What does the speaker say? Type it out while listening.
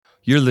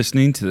You're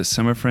listening to the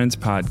Summer Friends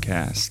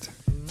Podcast.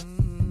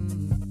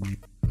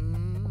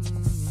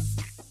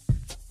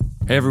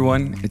 Hey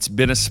everyone, it's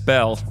been a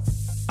spell.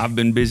 I've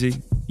been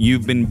busy,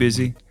 you've been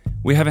busy.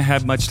 We haven't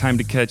had much time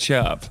to catch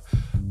up,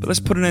 but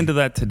let's put an end to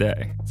that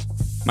today.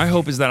 My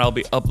hope is that I'll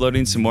be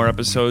uploading some more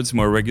episodes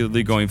more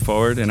regularly going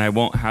forward, and I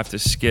won't have to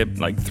skip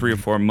like 3 or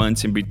 4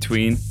 months in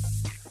between.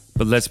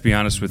 But let's be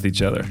honest with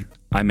each other,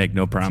 I make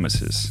no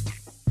promises.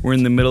 We're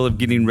in the middle of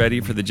getting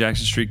ready for the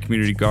Jackson Street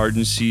Community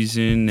Garden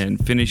season and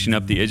finishing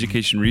up the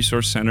Education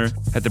Resource Center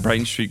at the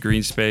Brighton Street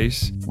Green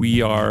Space.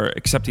 We are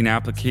accepting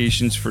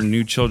applications for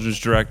new children's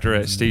director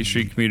at State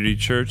Street Community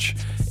Church.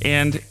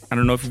 And I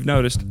don't know if you've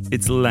noticed,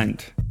 it's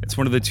Lent. It's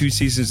one of the 2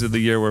 seasons of the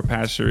year where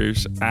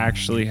pastors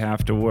actually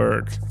have to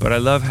work. But I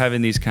love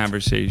having these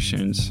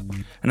conversations,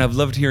 and I've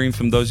loved hearing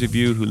from those of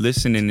you who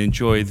listen and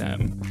enjoy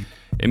them.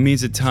 It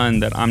means a ton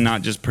that I'm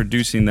not just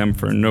producing them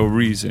for no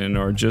reason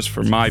or just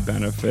for my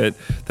benefit,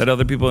 that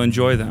other people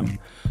enjoy them.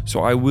 So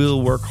I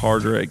will work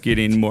harder at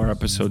getting more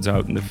episodes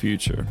out in the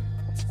future.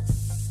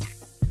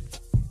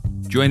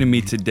 Joining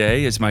me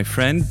today is my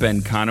friend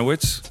Ben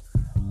Konowitz.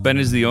 Ben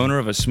is the owner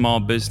of a small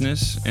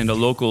business and a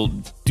local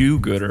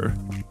do-gooder.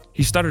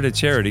 He started a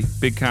charity,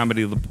 Big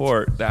Comedy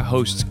LaPorte, that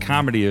hosts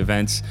comedy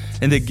events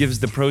and that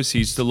gives the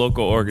proceeds to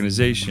local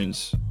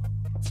organizations.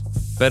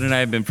 Ben and I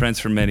have been friends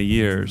for many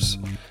years.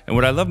 And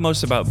what I love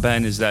most about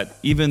Ben is that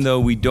even though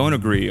we don't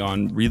agree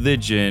on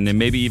religion and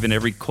maybe even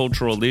every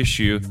cultural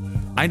issue,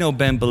 I know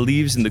Ben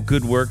believes in the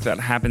good work that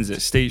happens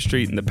at State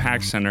Street and the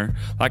PAC Center,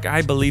 like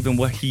I believe in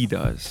what he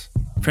does.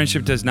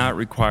 Friendship does not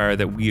require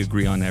that we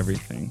agree on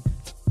everything.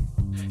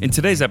 In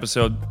today's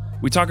episode,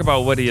 we talk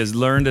about what he has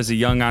learned as a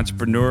young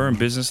entrepreneur and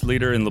business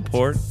leader in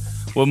LaPorte,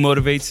 what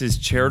motivates his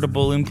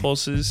charitable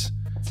impulses,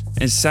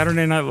 and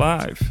Saturday Night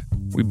Live.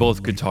 We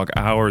both could talk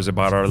hours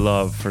about our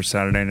love for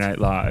Saturday Night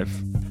Live.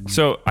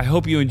 So I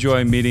hope you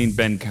enjoy meeting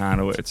Ben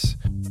Konowitz.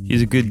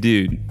 He's a good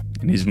dude,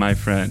 and he's my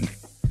friend.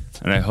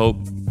 And I hope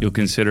you'll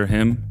consider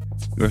him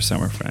your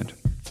summer friend.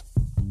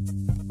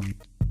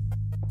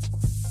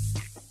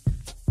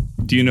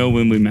 Do you know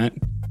when we met?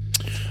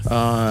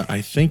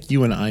 I think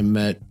you and I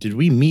met. Did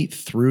we meet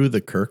through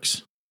the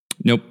Kirks?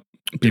 Nope.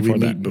 Did we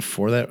meet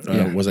before that?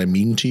 Yeah. Was I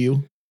mean to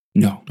you?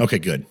 No. Okay,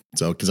 good.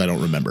 So, because I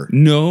don't remember.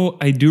 No,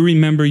 I do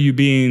remember you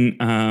being,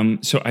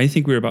 so I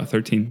think we were about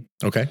 13.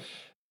 Okay.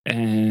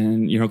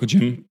 And your Uncle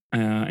Jim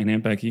and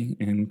Aunt Becky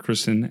and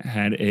Kristen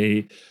had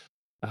a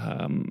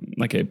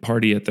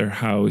party at their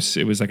house.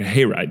 It was like a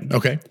hayride.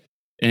 Okay.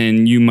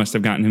 And you must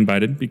have gotten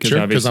invited because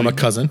obviously I'm a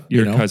cousin.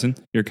 You're a cousin.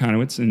 You're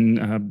Konowitz,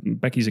 and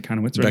Becky's a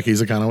Konowitz, right?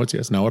 Becky's a Konowitz,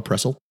 yes. Now a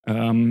Pressel.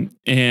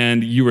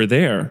 And you were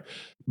there.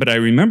 But I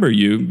remember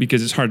you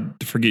because it's hard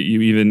to forget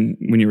you even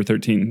when you were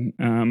 13.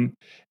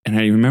 And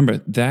I remember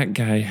that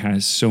guy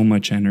has so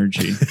much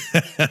energy.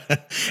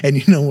 And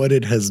you know what?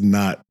 It has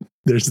not.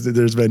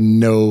 There's been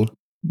no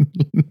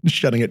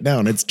shutting it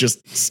down. It's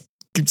just,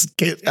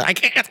 I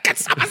can't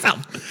stop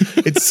myself.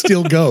 It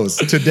still goes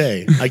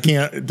today. I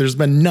can't. There's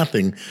been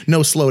nothing. No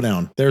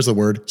slowdown. There's the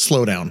word,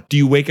 slow down. Do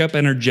you wake up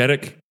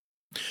energetic?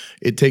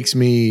 It takes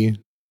me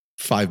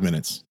 5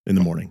 minutes in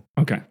the morning.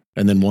 Okay.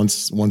 And then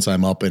once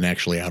I'm up and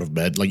actually out of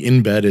bed, like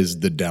in bed is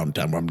the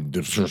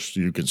downtime.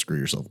 You can screw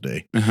yourself a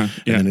day. Yeah.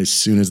 And then as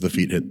soon as the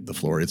feet hit the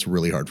floor, it's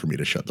really hard for me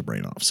to shut the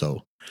brain off.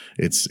 So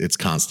it's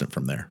constant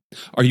from there.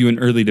 Are you an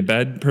early to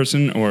bed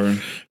person or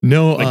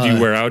no? Like do you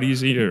wear out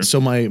easy? Or?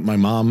 So my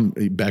mom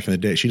back in the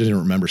day, she doesn't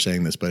remember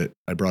saying this, but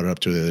I brought it up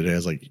to her the other day. I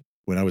was like,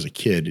 when I was a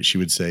kid, she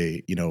would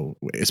say, you know,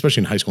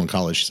 especially in high school and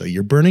college, she'd say,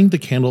 you're burning the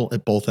candle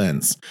at both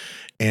ends.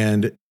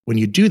 And when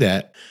you do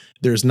that,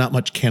 there's not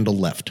much candle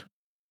left.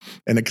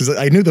 And because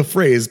I knew the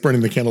phrase burning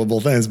the candle at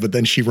both ends, but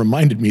then she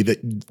reminded me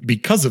that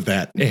because of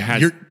that,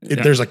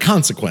 there's a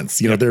consequence,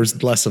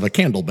 there's less of a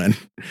candle then.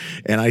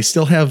 And I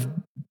still have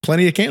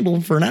plenty of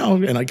candle for now.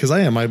 And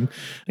I'm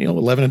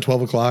 11 and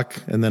 12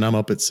 o'clock and then I'm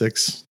up at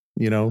 6,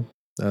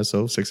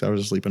 so 6 hours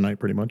of sleep a night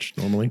pretty much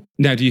normally.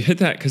 Now, do you hit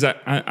that? Because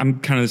I'm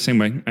kind of the same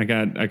way. I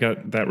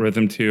got that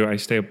rhythm too. I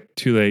stay up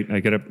too late. I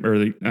get up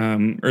early,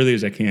 early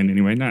as I can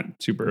anyway, not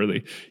super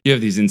early. You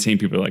have these insane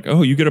people like,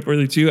 oh, you get up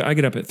early too? I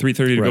get up at 3:30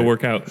 to go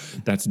work out.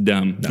 That's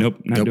dumb. Nope,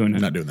 not doing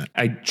that. Not doing that.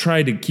 I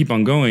try to keep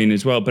on going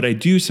as well, but I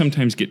do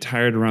sometimes get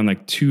tired around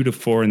like 2 to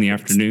 4 in the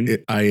afternoon.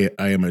 I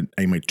am a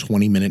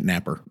 20-minute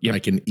napper. Yep. I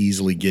can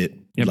easily get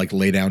like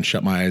lay down,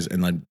 shut my eyes,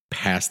 and then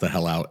pass the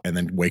hell out, and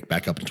then wake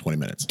back up in 20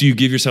 minutes. Do you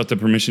give yourself the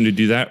permission to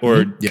do that?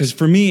 Or because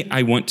for me,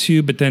 I want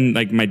to, but then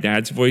like my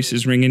dad's voice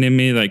is ringing in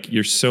me, like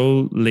you're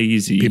so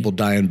lazy. People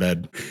die in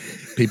bed.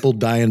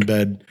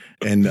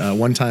 And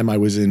one time I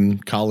was in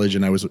college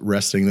and I was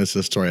resting. This is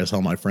a story I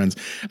tell my friends.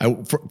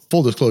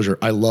 Full disclosure,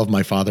 I love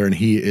my father and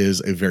he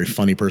is a very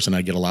funny person.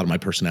 I get a lot of my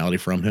personality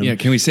from him. Yeah,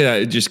 can we say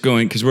that? Just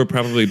going, because we're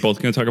probably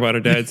both going to talk about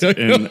our dads.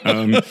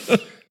 And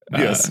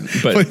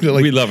Yes. But like,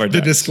 we love our dads.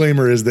 The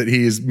disclaimer is that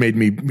he has made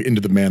me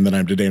into the man that I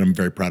am today, and I'm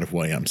very proud of who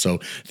I am. So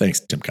thanks,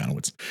 Tim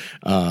Konowitz.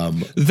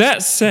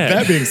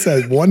 That being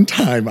said, one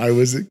time I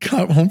was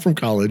home from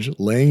college,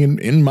 laying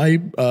in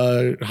my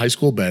high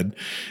school bed,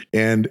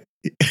 and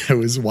I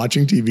was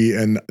watching TV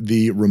and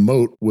the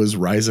remote was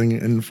rising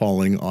and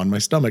falling on my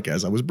stomach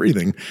as I was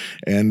breathing.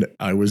 And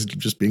I was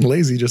just being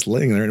lazy, just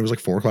laying there. And it was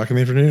like 4:00 in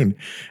the afternoon. And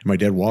my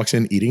dad walks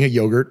in eating a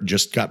yogurt,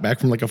 just got back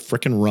from like a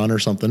freaking run or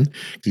something.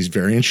 He's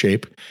very in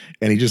shape.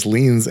 And he just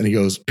leans and he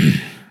goes,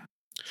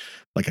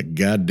 like a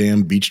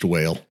goddamn beached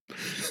whale.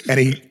 And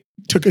he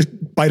took a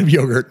bite of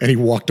yogurt and he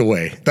walked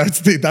away.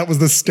 That was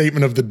the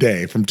statement of the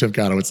day from Tim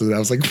Konowitz. I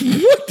was like, what did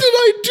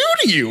I do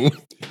to you?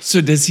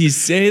 So does he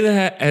say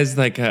that as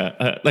like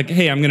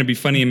hey, I'm going to be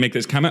funny and make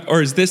this comment?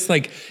 Or is this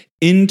like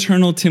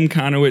internal Tim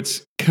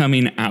Konowitz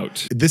coming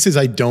out? This is,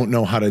 I don't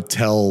know how to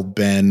tell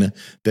Ben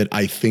that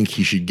I think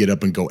he should get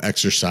up and go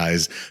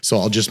exercise. So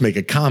I'll just make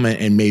a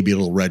comment and maybe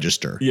it'll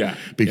register. Yeah.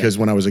 Because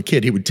when I was a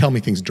kid, he would tell me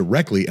things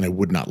directly and I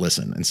would not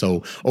listen. And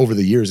so over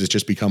the years, it's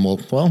just become,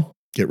 well,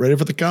 get ready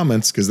for the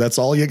comments because that's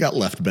all you got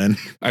left, Ben.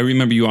 I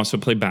remember you also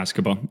played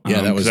basketball.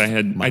 Yeah, that was I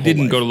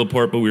didn't go to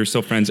LaPorte, but we were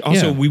still friends.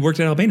 Also, we worked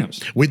at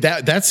Albano's.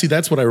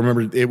 That's what I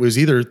remember. It was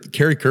either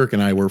Kerry Kirk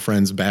and I were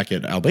friends back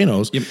at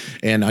Albano's,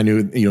 and I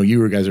knew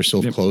you guys are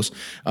still close.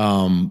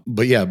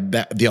 But yeah,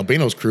 the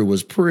Albano's crew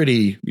was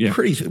pretty.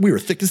 We were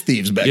thick as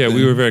thieves back then. Yeah,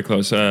 we were very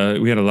close.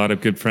 We had a lot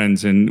of good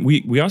friends, and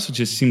we also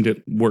just seemed to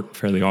work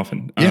fairly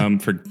often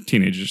for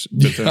teenagers,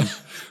 which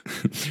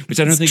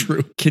I don't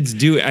think kids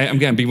do. I'm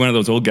gonna be one of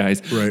those old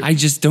guys. Right. I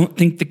just don't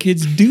think the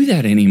kids do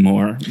that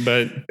anymore.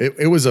 But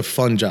it was a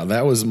fun job.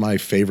 That was my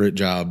favorite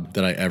job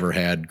that I ever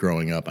had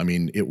growing up. I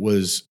mean,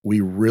 we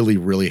really,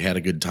 really had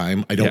a good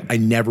time. I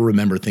never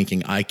remember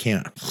thinking I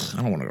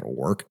don't want to go to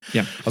work.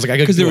 Yeah. I was like,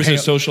 because there was a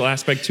social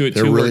aspect to it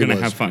too. We're going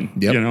to have fun.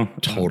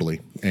 Yep,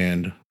 totally.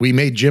 And we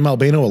made Jim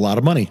Albano a lot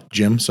of money,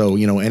 Jim. So,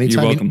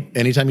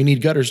 anytime you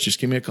need gutters, just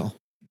give me a call.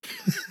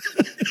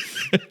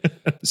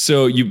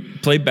 So you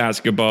played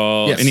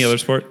basketball. Yes. Any other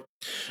sport?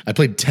 I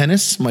played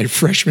tennis my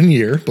freshman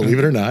year, believe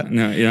it or not.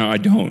 No, I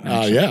don't.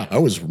 I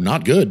was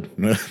not good,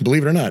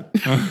 believe it or not.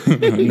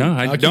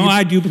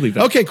 I do believe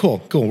that. Okay, cool.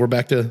 We're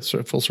back to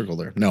full circle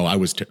there. No, I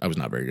was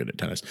not very good at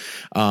tennis.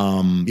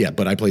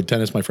 But I played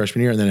tennis my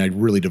freshman year, and then I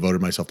really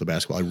devoted myself to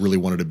basketball. I really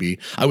wanted to be.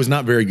 I was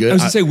not very good. I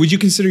was going to say, would you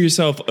consider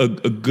yourself a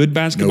good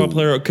basketball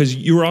player? Because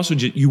you were also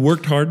you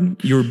worked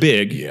hard. You were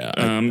big. Yeah,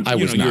 I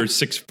was not. You were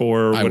 6'4"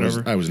 or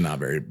whatever. I was not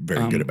very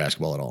good at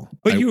basketball at all.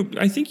 But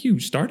I think you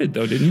started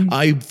though, didn't you?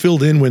 I filled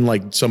in when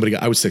like somebody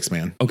I was sixth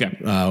man. Okay.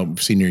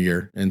 Senior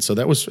year. And so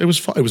it was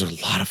fun. It was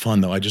a lot of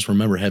fun though. I just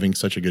remember having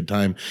such a good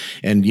time.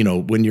 And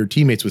when you're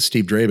teammates with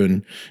Steve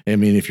Draben, I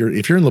mean, if you're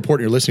in LaPorte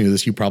and you're listening to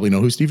this, you probably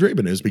know who Steve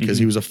Draben is because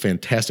he was a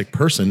fantastic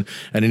person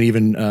and an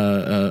even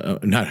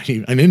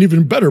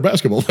better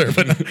basketball player.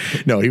 But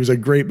no, he was a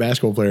great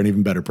basketball player and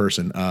even better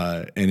person.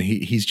 And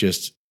he's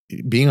just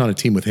being on a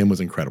team with him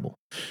was incredible.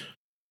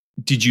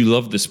 Did you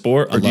love the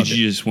sport, or did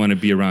you just want to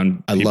be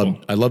around people?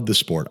 I love the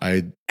sport.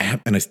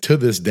 To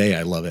this day,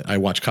 I love it. I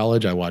watch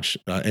college. I watch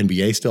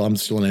NBA still. I'm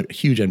still a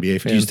huge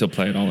NBA fan. Do you still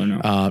play it all or no?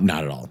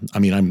 Not at all. I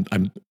mean,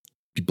 I'm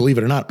believe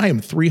it or not, I am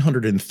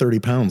 330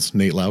 pounds,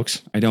 Nate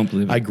Laux. I don't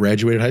believe it. I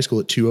graduated high school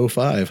at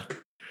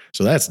 205.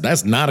 So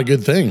that's not a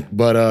good thing.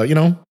 But,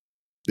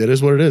 it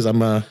is what it is.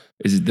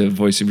 Is it the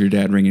voice of your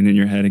dad ringing in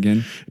your head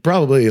again?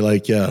 Probably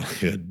like a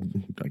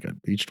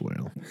beached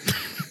whale.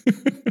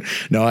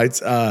 No,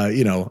 it's, I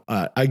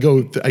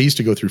used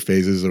to go through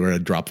phases where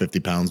I'd drop 50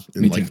 pounds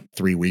in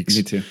 3 weeks.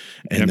 Me too.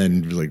 And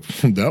then like,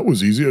 that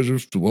was easy.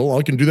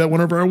 I can do that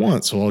whenever I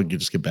want. So I'll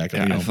just get back.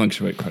 I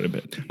fluctuate quite a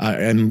bit.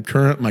 And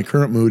my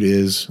current mood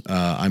is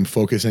I'm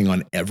focusing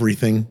on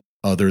everything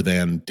other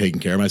than taking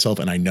care of myself.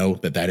 And I know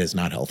that is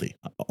not healthy.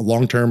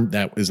 Long-term,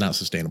 that is not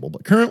sustainable,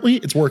 but currently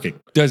it's working.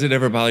 Does it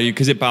ever bother you?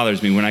 Because it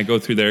bothers me when I go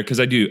through there. Because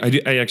I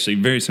actually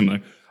very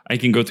similar. I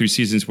can go through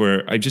seasons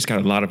where I just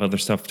got a lot of other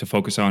stuff to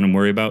focus on and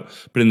worry about.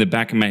 But in the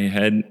back of my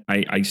head,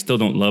 I still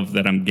don't love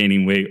that I'm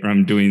gaining weight or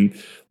I'm doing,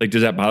 like,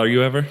 does that bother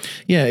you ever?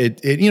 Yeah,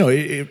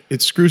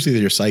 it screws with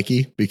your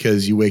psyche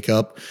because you wake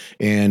up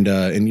and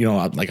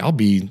I'll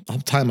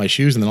tie my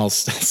shoes and then I'll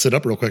sit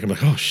up real quick. I'm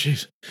like, oh,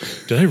 jeez,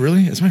 am I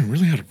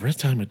really out of breath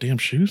tying my damn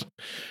shoes?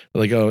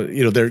 Like,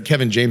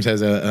 Kevin James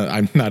has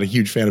I'm not a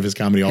huge fan of his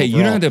comedy. Hey,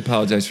 you don't have to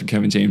apologize for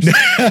Kevin James.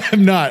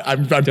 I'm not.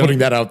 I'm putting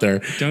that out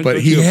there.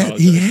 But he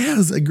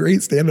has a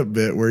great stand-up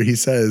bit where he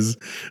says,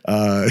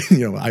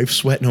 I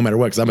sweat no matter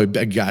what, because I'm a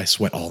big guy. I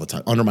sweat all the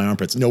time under my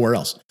armpits, nowhere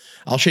else.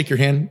 I'll shake your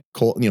hand,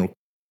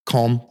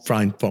 calm,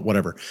 fine,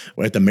 whatever.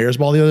 At the mayor's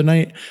ball the other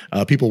night,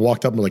 people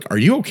walked up and were like, "Are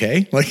you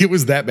okay?" Like, it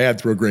was that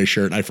bad through a gray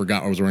shirt. And I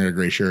forgot I was wearing a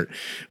gray shirt.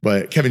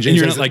 But Kevin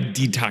James, and you're not like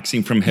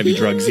detoxing from heavy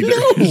drugs either.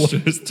 No,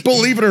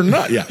 believe it or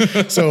not, yeah.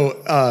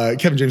 So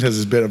Kevin James has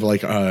this bit of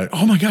like,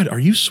 "Oh my God, are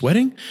you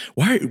sweating?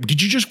 Why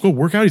did you just go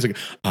work out?" He's like,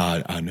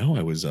 "No,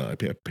 I was I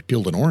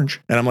peeled an orange,"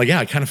 and I'm like, "Yeah,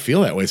 I kind of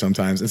feel that way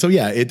sometimes." And so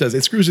yeah, it does.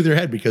 It screws with your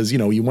head because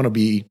you want to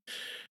be.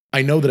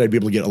 I know that I'd be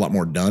able to get a lot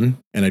more done,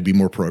 and I'd be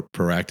more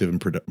proactive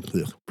and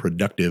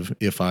productive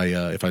if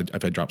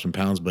I drop some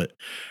pounds. But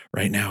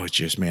right now, it's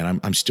just, man,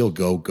 I'm still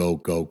go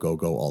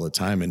all the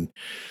time, and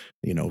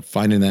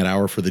finding that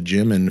hour for the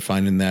gym and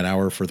finding that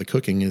hour for the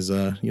cooking is,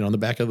 on the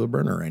back of the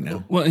burner right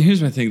now. Well,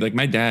 here's my thing. Like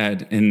my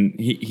dad, and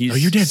he's... Oh,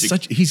 your dad's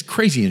he's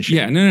crazy in shape.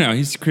 Yeah, no.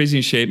 He's crazy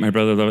in shape. My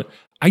brother loves it.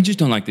 I just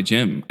don't like the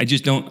gym. I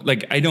just don't,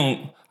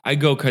 I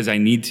go because I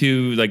need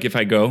to. Like if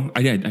I go,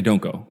 I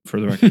don't go, for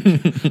the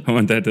record. I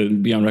want that to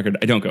be on record.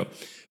 I don't go.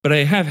 But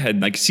I have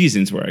had like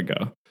seasons where I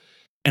go.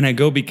 And I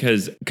go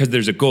because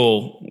there's a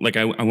goal, like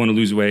I want to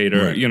lose weight,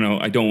 or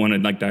I don't want to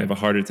like die of a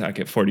heart attack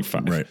at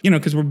 45. Right.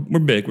 Because we're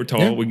big, we're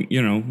tall, we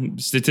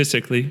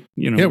statistically,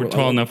 we're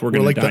tall enough, we're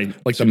going to die.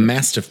 The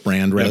Mastiff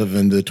brand rather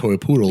than the toy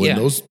poodle, and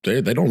those they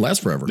don't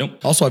last forever.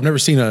 Nope. Also,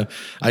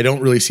 I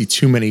don't really see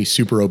too many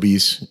super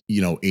obese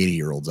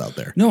 80-year-olds out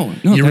there. No,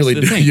 you really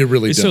do. You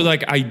really do. So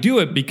like I do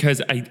it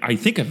because I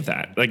think of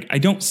that. Like I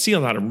don't see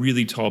a lot of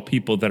really tall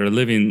people that are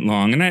living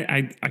long, and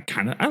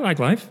I like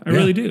life. I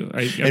really do.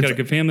 I got a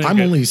good family.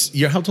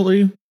 How tall are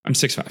you? I'm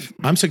 6'5".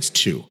 I'm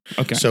 6'2".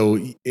 Okay. So,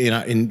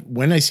 and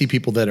when I see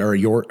people that are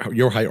your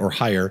height or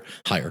higher,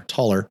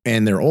 taller,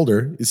 and they're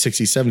older,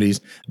 60s, 70s,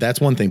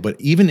 that's one thing.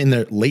 But even in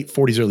their late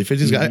 40s, early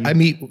 50s, I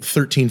meet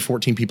 13,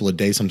 14 people a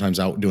day sometimes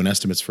out doing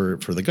estimates for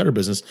the gutter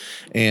business.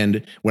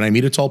 And when I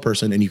meet a tall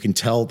person and you can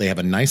tell they have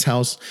a nice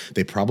house,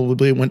 they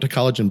probably went to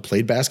college and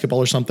played basketball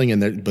or something.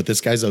 But this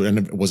guy's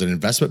was an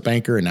investment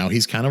banker, and now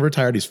he's kind of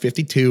retired. He's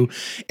 52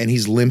 and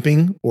he's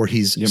limping, or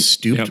he's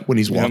stooped when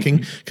he's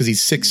walking because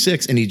he's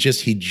 6'6", and he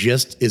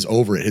just is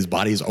over it. His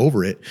body is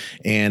over it.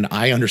 And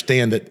I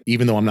understand that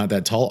even though I'm not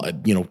that tall,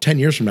 10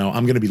 years from now,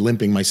 I'm going to be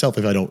limping myself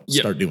if I don't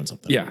start doing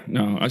something. Yeah,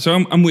 no. So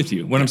I'm with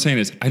you. What I'm saying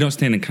is I don't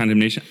stand in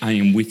condemnation. I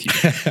am with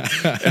you.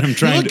 And I'm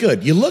trying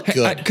You look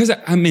good. Because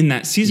I'm in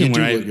that season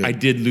where I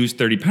did lose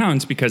 30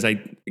 pounds because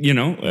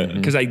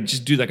because I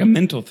just do like a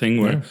mental thing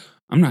where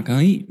I'm not going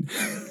to eat,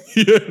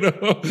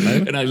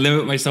 and I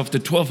limit myself to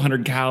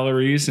 1,200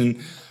 calories.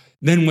 And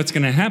then what's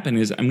going to happen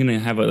is I'm going to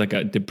have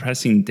a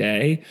depressing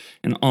day,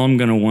 and all I'm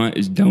going to want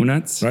is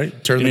donuts. Right.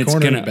 Turn the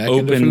corner. And it's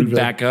going to open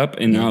back up,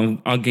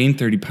 and I'll gain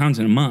 30 pounds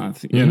in a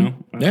month, Yeah.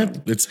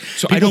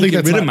 So I don't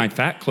get rid of my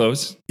fat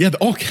clothes. Yeah.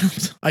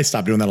 I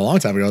stopped doing that a long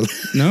time ago.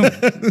 No.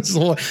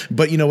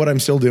 But you know what I'm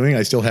still doing?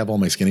 I still have all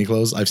my skinny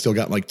clothes. I've still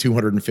got like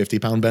 250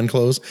 pound Ben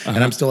clothes.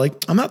 And I'm still like,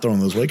 I'm not throwing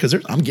those away because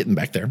I'm getting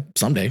back there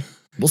someday.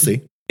 We'll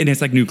see. And it's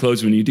like new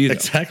clothes when you do that.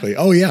 Exactly.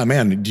 Oh, yeah,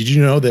 man. Did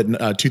you know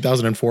that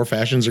 2004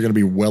 fashions are going to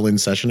be well in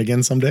session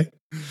again someday?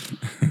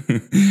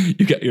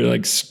 You got your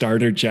like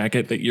starter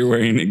jacket that you're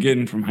wearing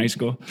again from high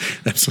school.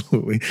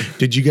 Absolutely.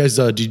 Did you guys,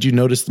 did you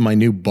notice my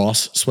new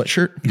Boss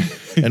sweatshirt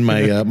and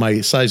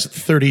my size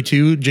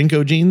 32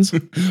 Jinko jeans?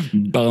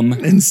 Bum.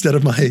 Instead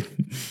of my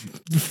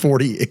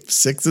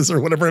 46s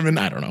or whatever I'm in.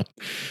 I don't know.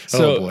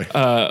 So, oh,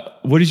 boy.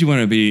 What did you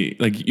want to be?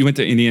 Like you went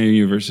to Indiana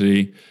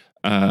University.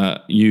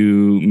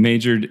 You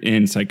majored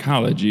in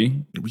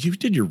psychology. You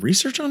did your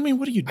research on me?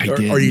 What are you doing? I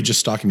did. Or are you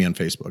just stalking me on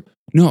Facebook?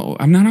 No,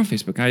 I'm not on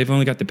Facebook. I've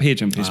only got the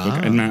page on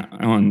Facebook. I'm not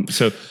on.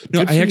 So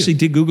no, I actually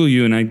did Google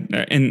you,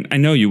 and I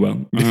know you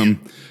well.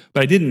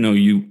 But I didn't know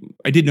you.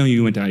 I did know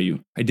you went to IU.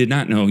 I did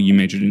not know you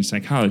majored in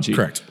psychology.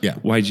 Correct. Yeah.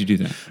 Why did you do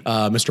that?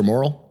 Mr.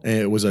 Morrill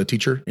was a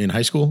teacher in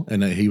high school,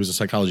 and he was a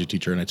psychology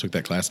teacher, and I took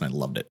that class and I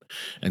loved it.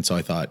 And so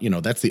I thought,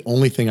 that's the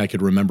only thing I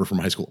could remember from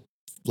high school,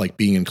 like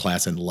being in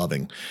class and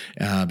loving,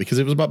 because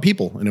it was about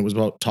people, and it was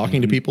about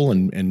talking to people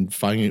and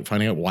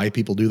finding out why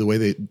people do the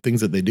way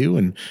things that they do.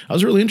 And I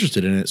was really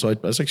interested in it. So I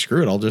was like,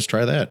 screw it, I'll just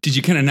try that. Did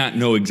you kind of not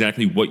know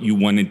exactly what you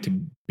wanted to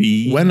be?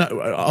 When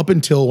up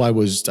until I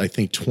was, I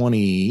think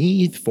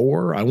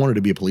 24, I wanted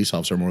to be a police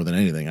officer more than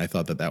anything. I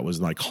thought that was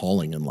my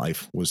calling in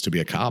life, was to be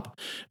a cop.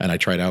 And I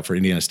tried out for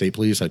Indiana State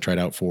Police. I tried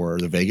out for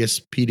the Vegas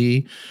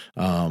PD.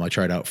 I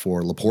tried out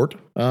for LaPorte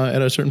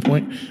at a certain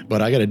point,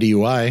 but I got a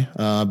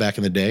DUI back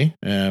in the day.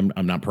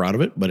 I'm not proud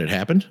of it, but it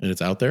happened and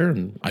it's out there,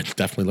 and I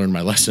definitely learned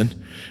my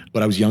lesson.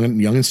 But I was young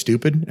and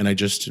stupid, and I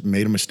just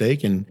made a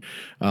mistake. And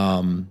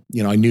I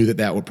knew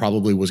that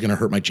probably was going to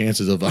hurt my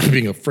chances of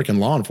being a freaking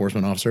law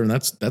enforcement officer. And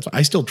that's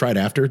I still tried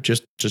after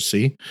just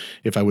see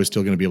if I was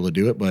still going to be able to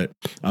do it, but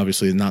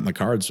obviously not in the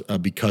cards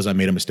because I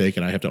made a mistake,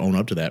 and I have to own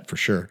up to that for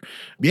sure.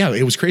 But yeah,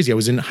 it was crazy. I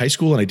was in high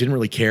school and I didn't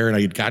really care,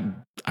 and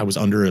I was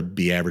under a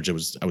B average. I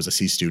was a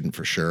C student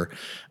for sure.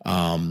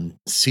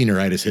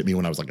 Senioritis hit me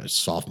when I was like a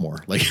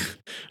sophomore, like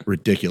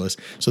ridiculous.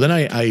 So then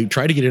I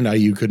tried to get into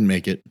IU, couldn't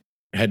make it.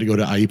 I had to go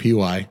to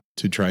IUPUI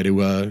to try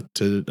to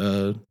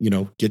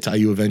get to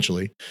IU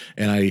eventually.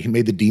 And I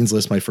made the dean's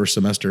list my first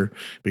semester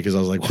because I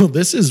was like, well,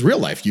 this is real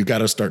life. You got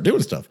to start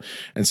doing stuff.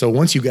 And so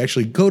once you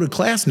actually go to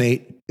class,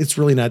 Nate, it's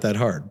really not that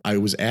hard. I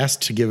was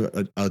asked to give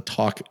a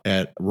talk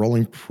at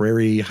Rolling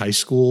Prairie High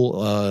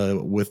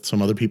School with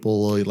some other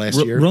people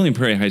last year. Rolling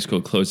Prairie High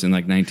School closed in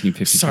like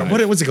 1955. Sorry,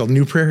 what was it called?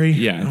 New Prairie?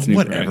 Yeah, it's New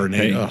whatever,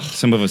 Prairie. Nate. Hey,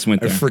 some of us went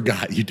there. I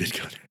forgot you did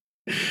go there.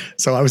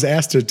 So I was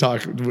asked to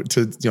talk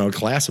to a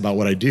class about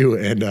what I do,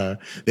 and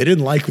they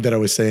didn't like that I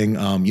was saying,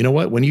 you know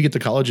what, when you get to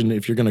college and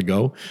if you're going to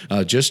go,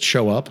 just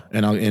show up,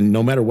 and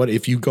no matter what,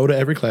 if you go to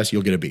every class,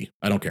 you'll get a B.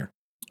 I don't care.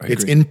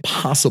 It's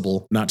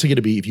impossible not to get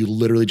a B if you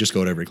literally just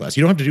go to every class.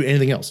 You don't have to do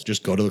anything else.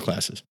 Just go to the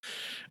classes.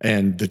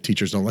 And the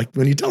teachers don't like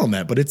when you tell them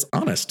that, but it's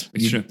honest.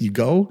 You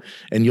go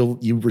and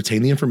you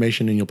retain the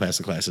information and you'll pass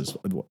the classes.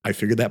 I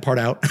figured that part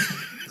out.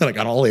 And I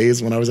got all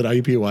A's when I was at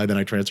IUPUI. Then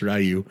I transferred to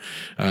IU.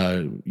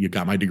 You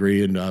got my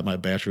degree in my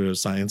Bachelor of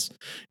Science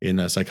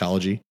in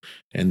psychology,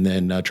 and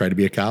then tried to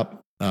be a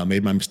cop.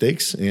 Made my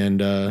mistakes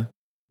and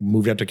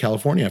moved out to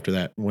California after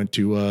that. Went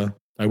to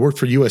I worked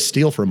for U.S.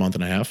 Steel for a month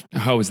and a half.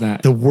 How was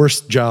that? The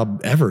worst job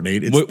ever,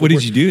 Nate. What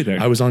did you do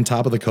there? I was on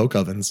top of the coke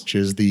ovens, which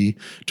is the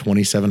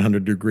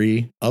 2,700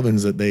 degree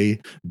ovens that they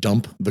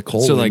dump the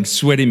coal So in. like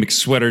Sweaty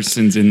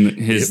McSweaterson's in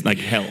his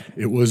hell.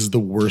 It was the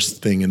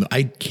worst thing. And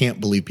I can't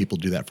believe people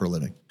do that for a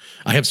living.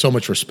 I have so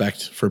much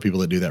respect for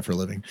people that do that for a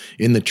living.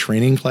 In the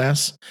training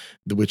class,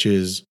 which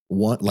is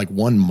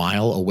 1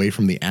 mile away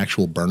from the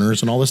actual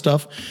burners and all this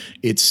stuff,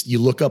 you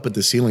look up at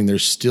the ceiling,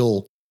 there's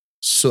still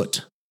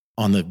soot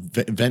on the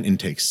vent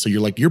intakes. So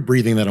you're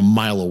breathing that a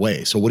mile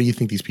away. So what do you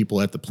think these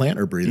people at the plant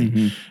are breathing?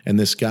 Mm-hmm. And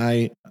this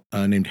guy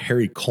named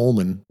Harry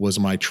Coleman was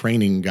my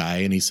training guy.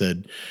 And he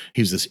said,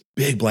 he was this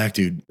big black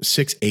dude,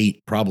 6'8"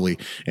 probably.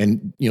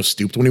 And,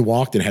 stooped when he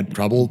walked and had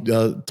trouble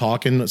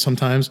talking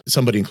sometimes.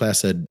 Somebody in class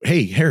said,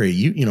 "Hey, Harry,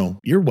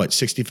 you're what,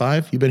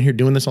 65? You've been here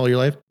doing this all your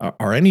life?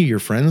 Are any of your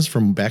friends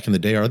from back in the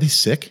day, are they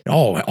sick?"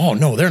 Oh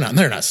no, they're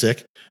not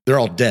sick. They're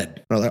all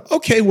dead. I'm like,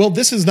 okay, well,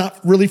 this is not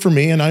really for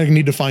me, and I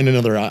need to find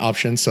another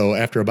option. So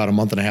after about a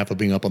month and a half of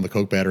being up on the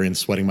coke battery and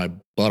sweating my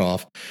butt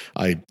off,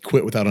 I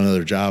quit without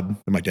another job.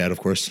 And my dad, of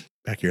course,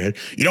 back of your head,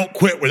 you don't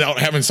quit without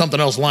having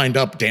something else lined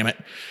up, damn it.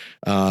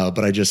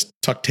 But I just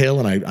tucked tail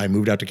and I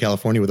moved out to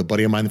California with a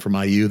buddy of mine from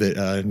IU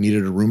that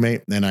needed a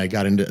roommate. And I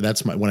got into,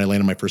 when I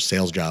landed my first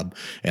sales job,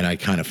 and I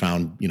kind of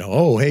found,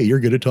 oh, hey, you're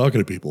good at talking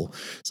to people.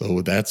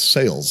 So that's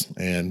sales.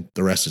 And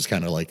the rest is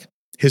kind of like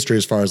history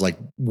as far as like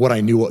what I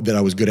knew that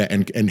I was good at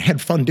and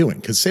had fun doing,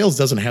 because sales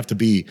doesn't have to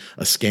be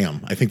a scam.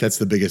 I think that's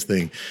the biggest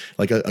thing.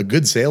 Like a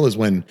good sale is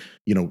when,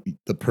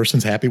 the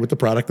person's happy with the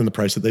product and the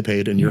price that they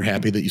paid, and you're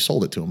happy that you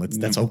sold it to them.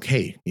 That's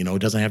okay. It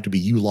doesn't have to be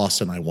you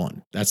lost and I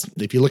won.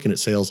 If you're looking at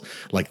sales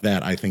like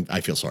that, I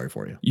feel sorry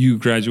for you. You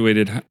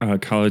graduated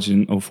college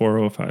in 04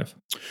 or 05?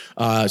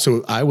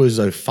 So I was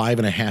a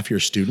 5.5 year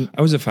student.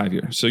 I was a 5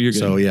 year. So you're good.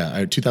 So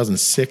yeah,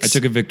 2006. I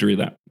took a victory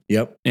lap.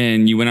 Yep.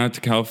 And you went out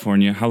to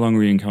California. How long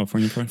were you in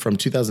California for? From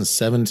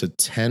 2007 to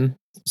 10.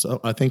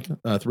 So I think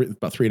about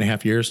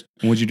 3.5 years.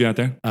 And what'd you do out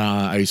there?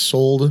 I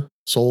sold.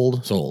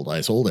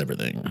 I sold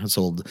everything. I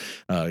sold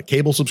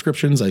cable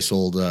subscriptions. I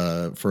sold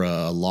for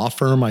a law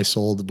firm.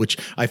 Which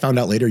I found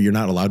out later, you're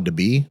not allowed to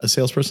be a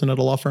salesperson at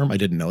a law firm. I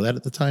didn't know that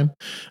at the time.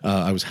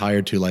 I was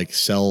hired to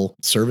sell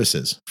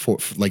services for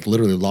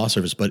literally law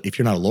service. But if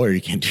you're not a lawyer,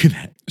 you can't do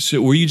that.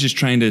 So were you just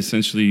trying to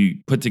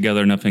essentially put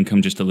together enough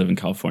income just to live in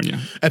California?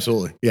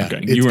 Absolutely. Yeah.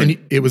 Okay.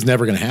 It was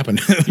never going to happen.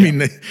 I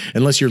mean,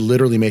 unless you're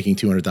literally making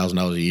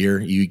 $200,000 a year,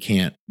 you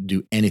can't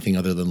do anything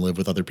other than live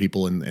with other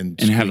people and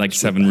have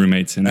 7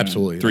 roommates in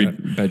absolutely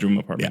 3-bedroom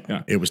apartment.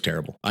 Yeah, it was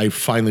terrible. I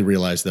finally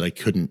realized that I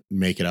couldn't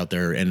make it out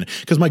there, and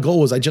because my goal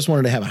was I just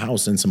wanted to have a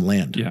house and some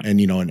land,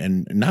 and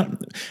and not.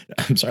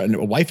 I'm sorry,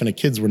 a wife and a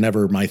kids were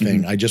never my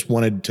thing. I just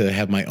wanted to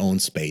have my own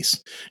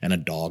space and a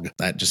dog.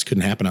 That just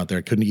couldn't happen out there.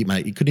 I couldn't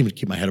even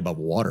keep my head above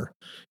water.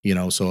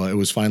 So it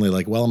was finally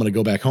like, well, I'm going to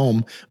go back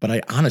home. But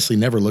I honestly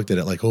never looked at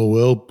it like, oh,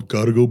 well,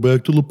 got to go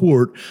back to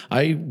LaPorte.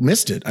 I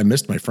missed it. I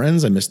missed my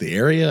friends. I missed the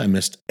area. I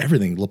missed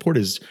everything. LaPorte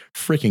is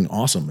freaking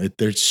awesome.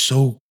 They're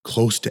so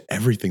close to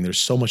everything. There's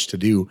so much to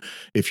do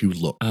if you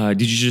look.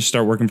 Did you just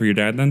start working for your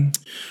dad then?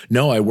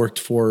 No, I worked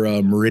for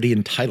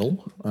Meridian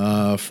Title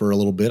for a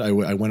little bit.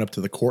 I went up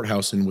to the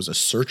courthouse and was a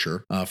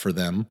searcher for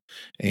them.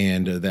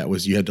 And that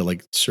was, you had to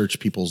search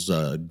people's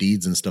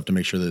deeds and stuff to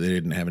make sure that they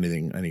didn't have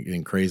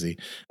anything crazy.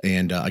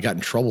 And I got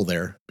in trouble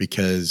there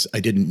because I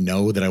didn't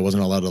know that I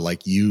wasn't allowed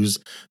to use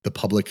the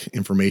public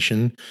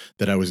information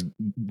that I was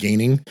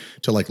gaining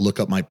to look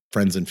up my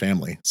friends and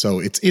family. So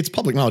it's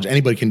public knowledge.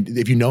 Anybody can,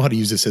 if you know how to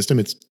use the system,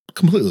 it's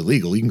completely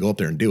legal. You can go up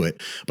there and do it.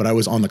 But I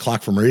was on the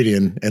clock for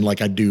Meridian, and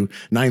I'd do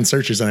 9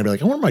 searches, and I'd be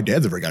like, I wonder if my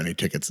dad's ever got any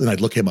tickets. And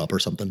I'd look him up or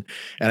something.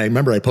 And I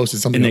remember I posted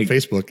something on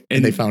Facebook,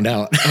 and they found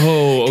out.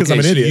 Oh, okay. Because I'm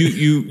an idiot.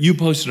 You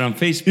posted on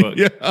Facebook.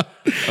 Yeah.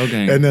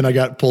 Okay. And then I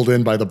got pulled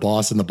in by the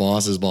boss and the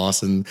boss's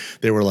boss, and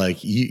they were like,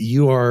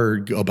 you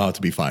are about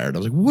to be fired. I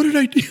was like, what did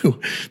I do?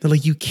 They're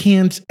like, you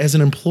can't as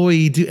an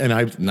employee do.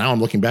 And now I'm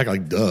looking back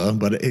like, duh.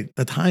 But at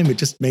the time, it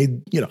just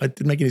made, it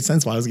didn't make any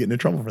sense why I was getting in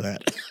trouble for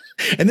that.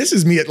 And this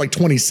is me at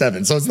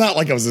 27. So it's not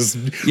like I was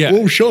this,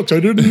 oh, shucks,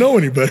 I didn't know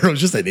any better. I was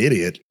just an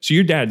idiot. So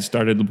your dad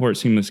started LaPorte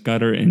Seamless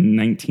Gutter in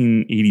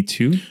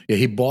 1982? Yeah,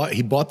 he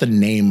bought the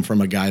name from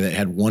a guy that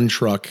had one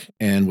truck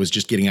and was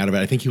just getting out of it.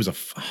 I think he was I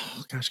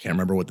can't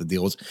remember what the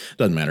deal was.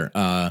 Doesn't matter.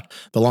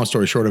 The long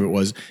story short of it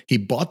was he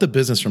bought the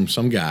business from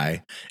some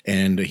guy,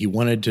 and he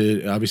wanted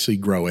to obviously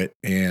grow it.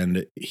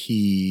 And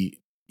he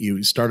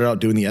you started out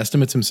doing the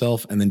estimates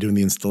himself and then doing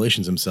the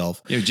installations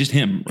himself. Yeah, just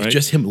him, right?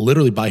 Just him,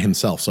 literally by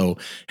himself. So,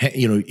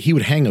 he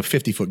would hang a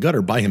 50-foot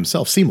gutter by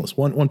himself, seamless,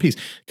 one piece,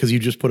 because you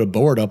just put a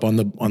board up on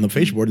the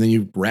fascia board and then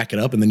you rack it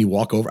up and then you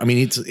walk over. I mean,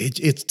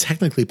 it's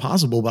technically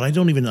possible, but I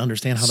don't even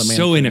understand how the man.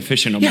 So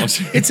inefficient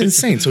almost. Yeah, it's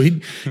insane. So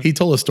he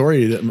told a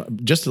story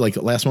just like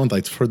last month.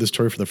 I heard this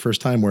story for the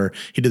first time where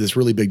he did this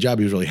really big job.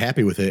 He was really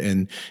happy with it,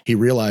 and he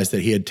realized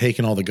that he had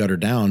taken all the gutter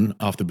down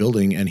off the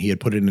building and he had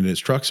put it in his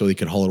truck so he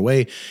could haul it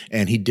away.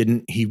 And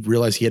he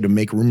realized he had to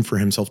make room for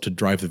himself to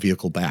drive the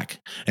vehicle back.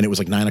 And it was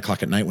like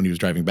 9:00 at night when he was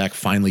driving back,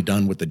 finally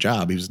done with the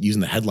job. He was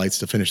using the headlights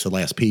to finish the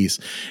last piece.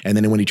 And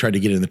then when he tried to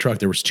get it in the truck,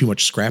 there was too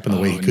much scrap in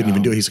the way. He couldn't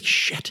even do it. He's like,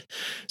 shit.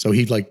 So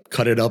he like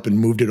cut it up and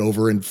moved it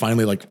over and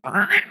finally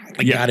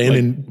got in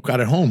and got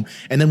it home.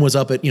 And then was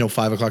up at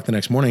 5:00 the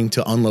next morning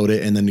to unload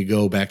it and then to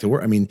go back to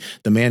work. I mean,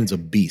 the man's a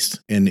beast,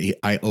 and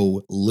I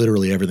owe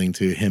literally everything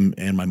to him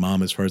and my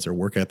mom as far as their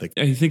work ethic.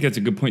 I think that's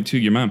a good point too,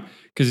 your mom,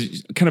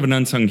 because kind of an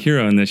unsung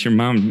hero in this. Your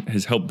mom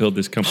has helped build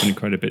this company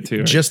quite a bit too.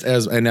 Right? Just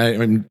as,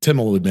 and Tim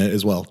will admit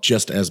as well,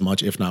 just as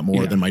much, if not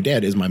more than my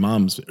dad is my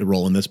mom's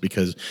role in this,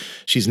 because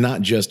she's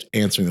not just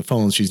answering the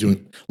phones. She's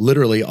doing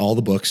literally all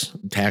the books,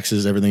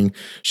 taxes, everything.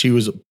 She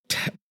was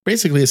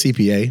basically a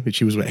CPA, but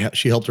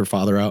she helped her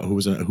father out, who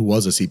was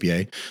a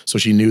CPA, so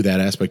she knew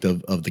that aspect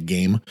of the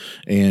game,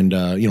 and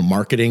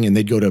marketing. And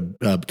they'd go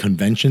to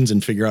conventions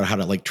and figure out how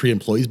to like treat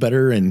employees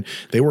better, and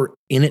they were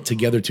in it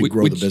together to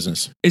grow the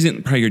business.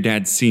 Isn't probably your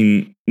dad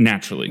seen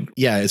naturally?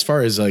 Yeah, as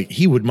far as like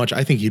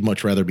I think he'd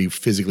much rather be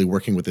physically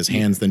working with his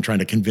hands than trying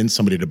to convince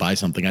somebody to buy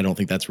something. I don't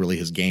think that's really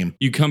his game.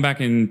 You come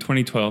back in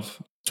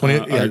 2012.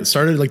 It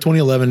started like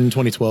 2011,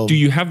 2012. Do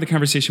you have the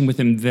conversation with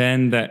him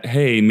then that,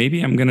 hey,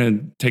 maybe I'm going to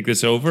take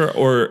this over,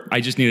 or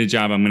I just need a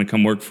job, I'm going to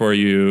come work for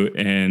you?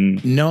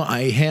 And no,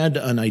 I had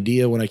an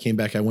idea when I came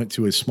back. I went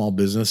to a small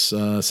business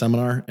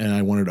seminar, and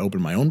I wanted to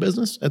open my own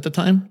business at the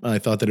time. I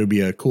thought that it would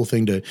be a cool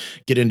thing to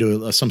get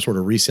into some sort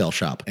of resale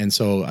shop. And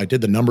so I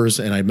did the numbers,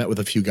 and I met with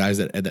a few guys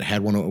that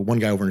had one. One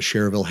guy over in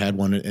Cherville had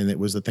one, and it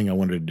was the thing I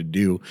wanted to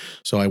do.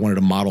 So I wanted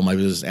to model my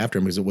business after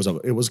him, because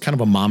it was kind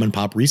of a mom and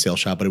pop resale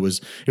shop, but it was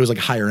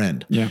like higher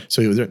end. Yeah.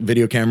 So it was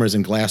video cameras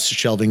and glass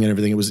shelving and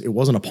everything. It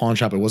wasn't a pawn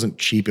shop. It wasn't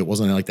cheap. It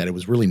wasn't like that. It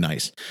was really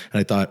nice. And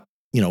I thought,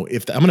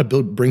 if I'm going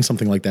to bring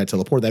something like that to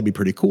LaPorte, that'd be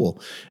pretty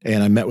cool.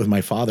 And I met with my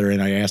father,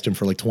 and I asked him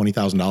for like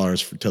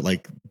 $20,000 to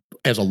like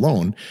as a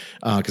loan,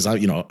 because I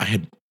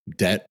had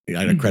debt.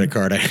 I had a credit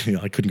card. I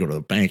couldn't go to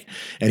the bank,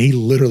 and he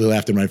literally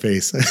laughed in my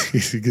face.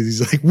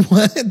 He's like,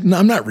 "What? No,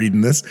 I'm not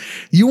reading this.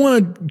 You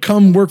want to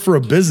come work for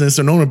a business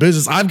and own a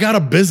business? I've got a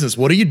business.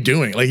 What are you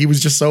doing?" Like, he was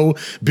just so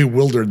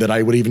bewildered that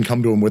I would even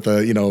come to him with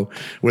a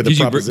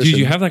proposition. Did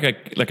you have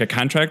like a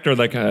contract, or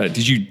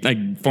did you like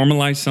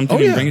formalize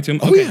something and bring it to him?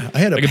 Oh yeah, I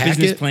had a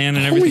business plan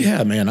and everything. Oh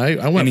yeah, man.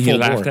 I went. And full he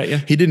laughed bore. at you.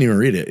 He didn't even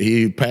read it.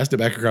 He passed it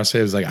back across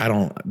his. Like,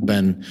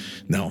 Ben.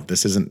 No,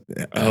 this isn't.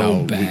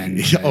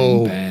 Ben.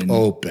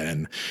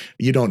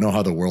 You don't know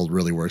how the world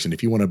really works. And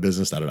if you want a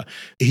business,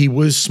 He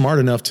was smart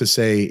enough to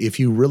say, if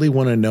you really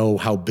want to know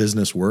how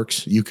business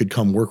works, you could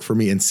come work for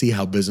me and see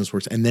how business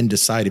works, and then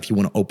decide if you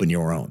want to open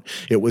your own.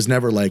 It was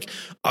never like,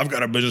 I've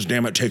got a business,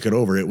 damn it, take it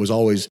over. It was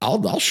always,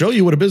 I'll show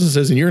you what a business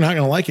is, and you're not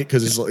going to like it,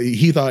 because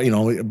he thought,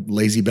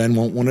 lazy Ben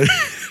won't want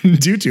to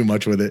do too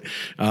much with it.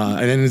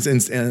 And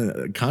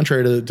then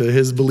contrary to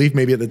his belief,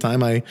 maybe at the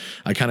time, I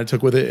kind of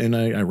took with it and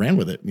I ran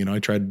with it. I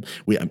tried,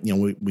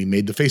 we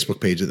made the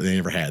Facebook page that they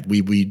never had.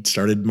 We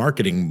started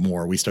marketing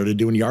more. We started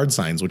doing yard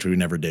signs, which we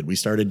never did. We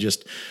started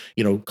just,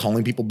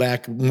 calling people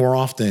back more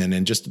often,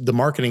 and just the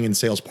marketing and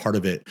sales part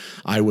of it.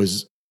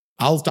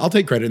 I'll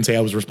take credit and say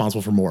I was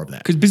responsible for more of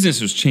that. Because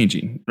business was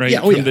changing, right?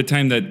 Yeah, From the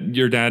time that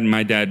your dad and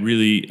my dad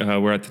really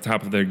were at the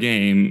top of their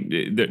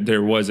game,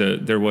 there was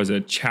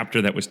a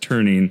chapter that was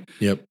turning.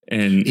 Yep.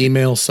 And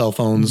email, cell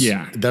phones.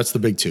 Yeah. That's the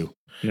big two.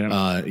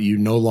 Yeah. You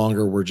no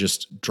longer were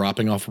just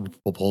dropping off a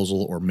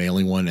proposal or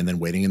mailing one and then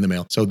waiting in the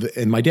mail. So,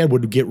 and my dad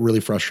would get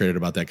really frustrated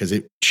about that, because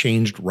it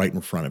changed right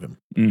in front of him.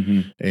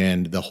 Mm-hmm.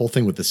 And the whole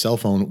thing with the cell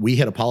phone, we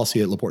had a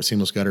policy at LaPorte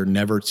Seamless Gutter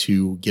never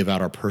to give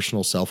out our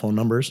personal cell phone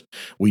numbers.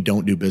 We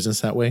don't do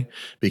business that way,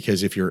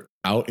 because if you're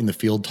out in the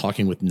field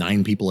talking with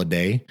 9 people a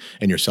day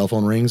and your cell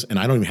phone rings and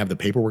I don't even have the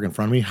paperwork in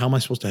front of me, how am I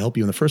supposed to help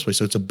you in the first place?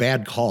 So it's a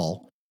bad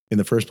call. In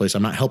the first place,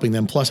 I'm not helping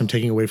them. Plus, I'm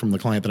taking away from the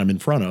client that I'm in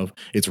front of.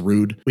 It's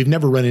rude. We've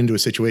never run into a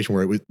situation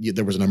where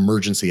there was an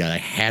emergency. I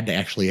had to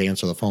actually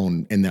answer the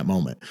phone in that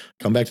moment.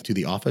 Come back to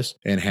the office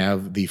and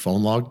have the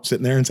phone log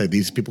sitting there and say,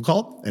 these people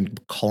called,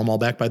 and call them all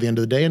back by the end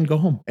of the day and go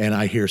home. And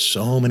I hear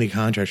so many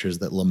contractors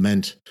that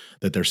lament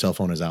that their cell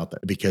phone is out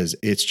there, because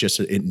it's just,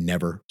 it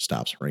never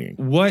stops ringing.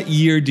 What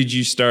year did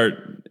you start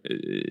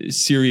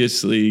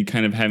seriously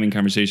kind of having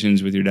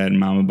conversations with your dad and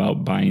mom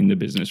about buying the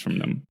business from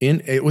them?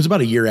 It was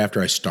about a year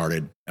after I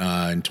started.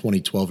 In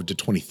 2012 to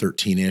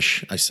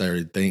 2013-ish, I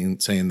started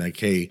saying like,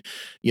 hey,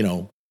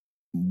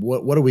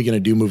 what are we going to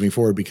do moving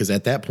forward? Because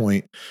at that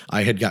point,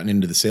 I had gotten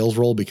into the sales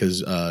role,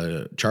 because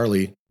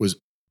Charlie was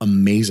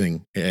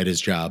amazing at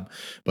his job,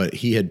 but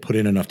he had put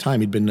in enough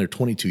time. He'd been there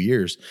 22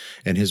 years,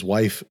 and his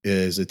wife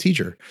is a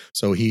teacher.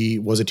 So he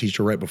was a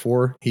teacher right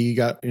before he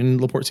got in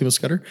LaPorte Seamless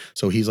Gutter.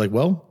 So he's like,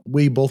 well,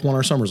 we both want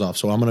our summers off,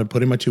 so I'm going to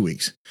put in my 2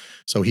 weeks.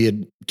 So he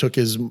had took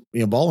his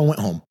ball and went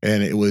home,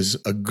 and it was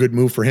a good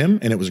move for him,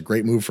 and it was a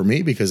great move for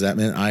me because that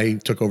meant I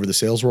took over the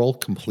sales role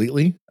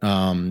completely.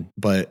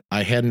 But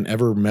I hadn't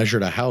ever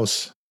measured a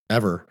house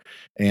ever.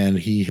 And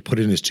he put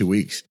in his 2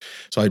 weeks.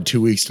 So I had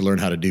 2 weeks to learn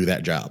how to do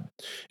that job.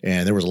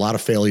 And there was a lot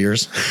of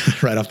failures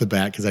right off the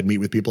bat because I'd meet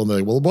with people and they're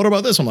like, well, what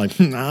about this? I'm like,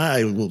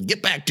 I will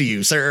get back to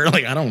you, sir.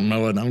 Like, I don't know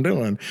what I'm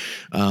doing.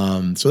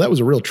 So that was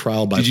a real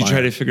trial by fire. Did you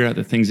try to figure out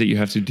the things that you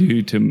have to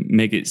do to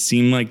make it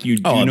seem like you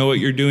do know what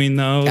you're doing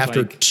though?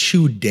 After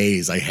 2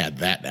 days, I had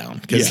that down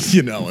because,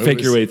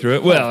 fake your way through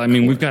it. Well, I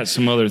mean, we've got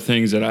some other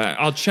things that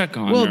I'll check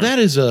on. Well, that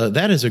is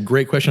a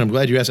great question. I'm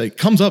glad you asked. It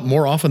comes up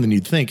more often than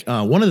you'd think.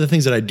 One of the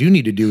things that I do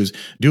need to do is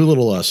do a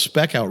little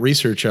spec out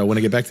research when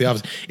I get back to the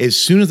office. As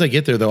soon as I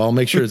get there, though, I'll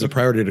make sure it's a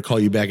priority to call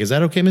you back. Is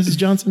that okay, Mrs.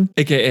 Johnson?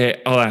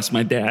 AKA, I'll ask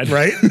my dad.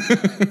 Right?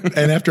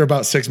 And after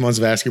about 6 months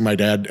of asking my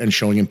dad and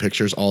showing him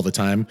pictures all the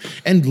time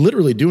and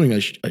literally doing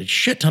a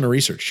shit ton of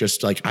research,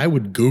 just like I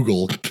would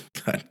Google,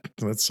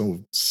 that's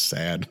so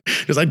sad,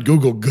 because I'd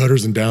Google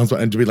gutters and downs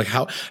and to be like,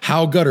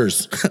 how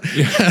gutters?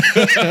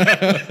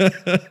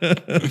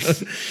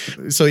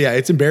 So yeah,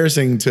 it's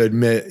embarrassing to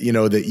admit,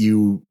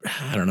 that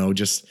I don't know,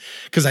 just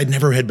because I'd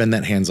never had been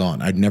that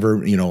hands-on. I've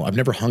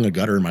never hung a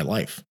gutter in my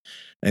life.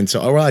 And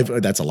so,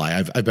 that's a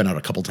lie. I've been out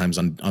a couple times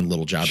on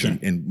little jobs, sure.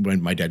 and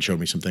when my dad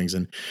showed me some things,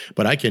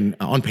 but I can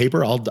on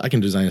paper, I can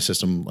design a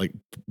system like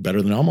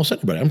better than almost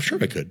anybody. I'm sure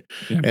I could,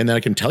 and then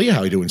I can tell you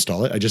how to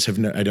install it. I just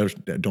I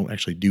don't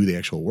actually do the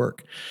actual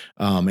work.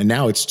 And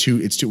now it's too.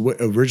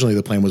 Originally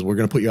the plan was we're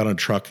going to put you out on a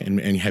truck and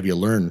have you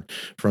learn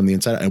from the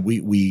inside. And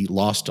we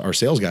lost our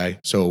sales guy,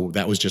 so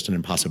that was just an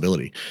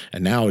impossibility.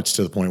 And now it's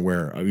to the point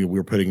where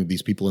we're putting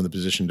these people in the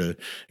position to,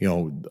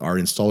 our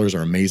installers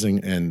are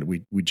amazing, and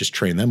we just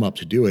train them up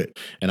to do it,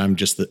 and I'm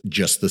just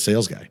the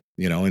sales guy,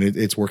 and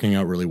it's working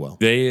out really well.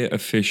 They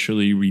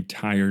officially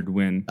retired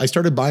when? I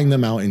started buying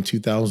them out in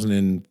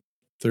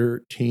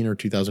 2013 or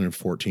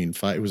 2014.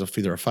 It was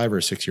either a 5 or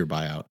a 6 year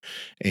buyout,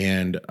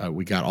 and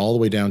we got all the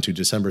way down to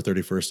December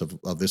 31st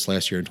of this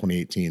last year in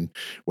 2018,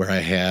 where I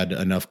had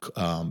enough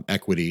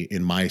equity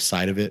in my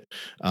side of it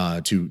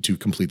to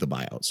complete the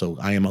buyout. So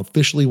I am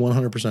officially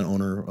 100%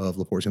 owner of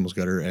LaPorte Seamless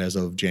Gutter as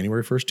of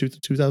January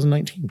 1st,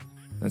 2019.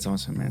 That's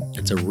awesome, man.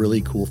 It's a really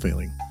cool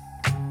feeling.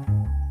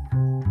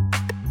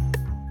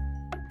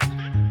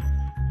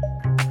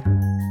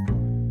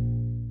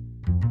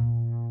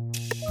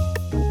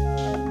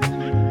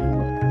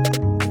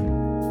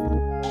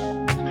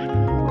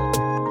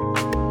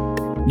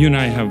 You and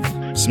I have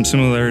some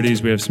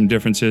similarities. We have some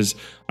differences.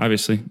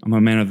 Obviously, I'm a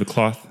man of the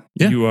cloth.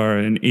 Yeah. You are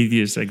an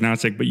atheist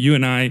agnostic, but you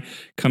and I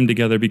come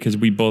together because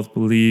we both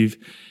believe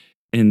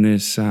in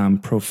this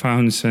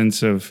profound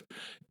sense of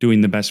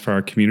doing the best for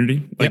our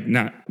community. Like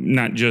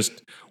not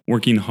just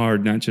working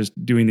hard, not just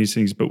doing these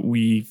things, but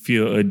we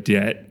feel a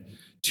debt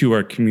to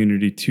our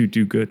community to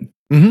do good.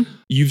 Mm-hmm.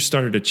 You've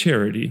started a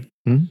charity,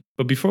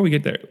 but before we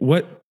get there,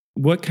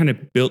 what kind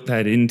of built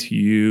that into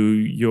you,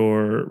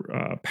 your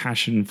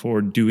passion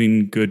for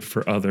doing good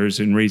for others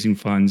and raising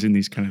funds and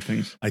these kind of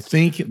things? I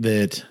think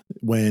that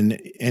when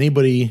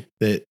anybody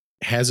that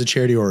has a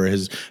charity or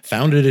has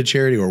founded a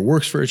charity or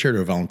works for a charity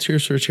or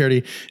volunteers for a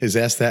charity is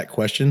asked that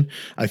question,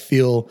 I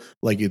feel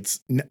like it's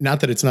not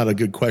that it's not a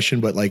good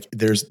question, but like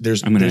there's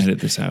I'm going to edit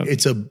this out.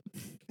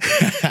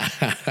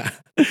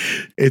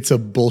 It's a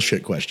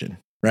bullshit question,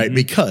 right? Mm-hmm.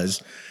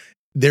 Because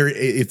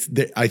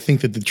I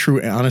think that the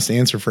true honest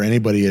answer for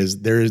anybody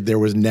is there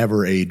was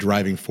never a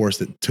driving force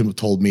that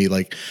told me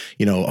like,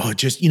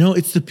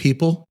 it's the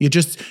people. You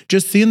just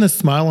seeing the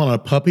smile on a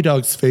puppy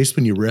dog's face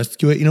when you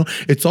rescue it,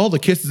 it's all the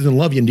kisses and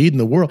love you need in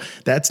the world.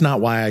 That's not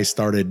why I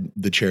started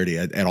the charity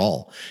at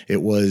all.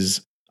 It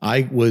was,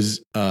 I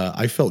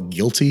felt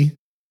guilty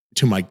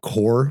to my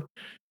core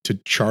to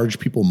charge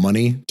people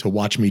money to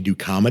watch me do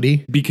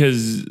comedy.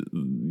 Because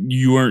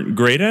you weren't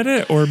great at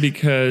it, or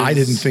because I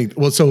didn't think,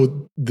 well,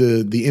 so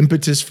the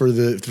impetus for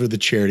the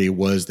charity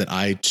was that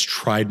I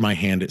tried my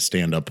hand at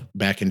stand-up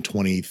back in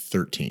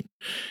 2013.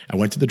 I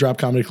went to the Drop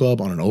Comedy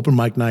Club on an open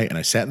mic night, and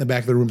I sat in the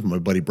back of the room with my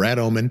buddy Brad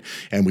Oman,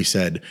 and we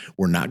said,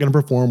 we're not going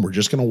to perform. We're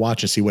just going to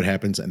watch and see what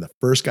happens. And the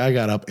first guy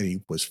got up and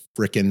he was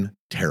freaking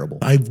terrible.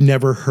 I've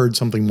never heard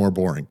something more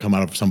boring come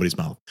out of somebody's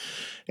mouth.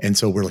 And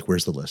so we're like,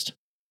 where's the list?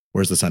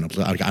 Where's the sign up?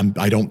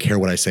 I don't care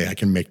what I say.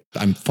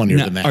 I'm funnier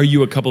than that. Are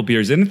you a couple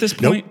beers in at this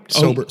point?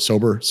 Nope.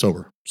 Sober.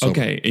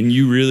 Okay. And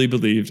you really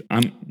believed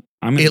I'm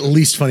at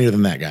least funnier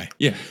than that guy.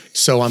 Yeah.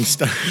 So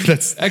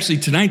that's actually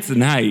tonight's the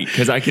night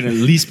because I can at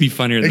least be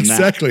funnier than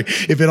exactly.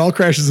 that. If it all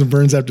crashes and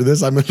burns after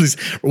this, I'm at least,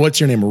 what's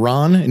your name?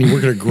 Ron? And you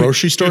work at a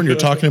grocery store and you're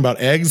talking about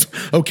eggs.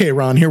 Okay,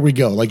 Ron, here we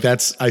go. Like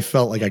I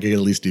felt like I could at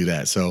least do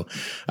that. So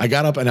I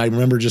got up and I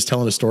remember just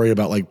telling a story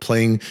about like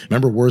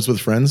remember Words with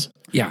Friends?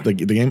 Yeah. The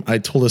game. I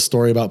told a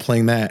story about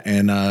playing that,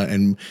 and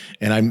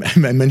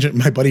I mentioned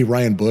my buddy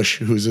Ryan Bush,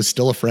 who's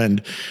still a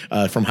friend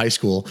from high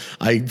school.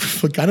 I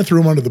kind of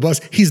threw him under the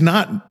bus. He's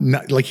not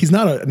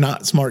a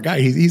not smart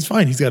guy. He's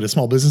fine. He's got a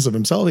small business of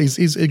himself.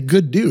 He's a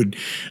good dude.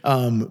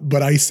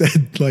 But I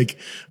said, like,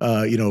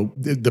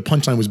 the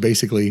punchline was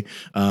basically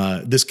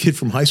this kid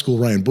from high school,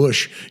 Ryan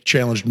Bush,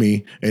 challenged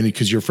me, and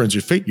because you're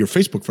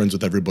Facebook friends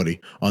with everybody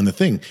on the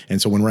thing,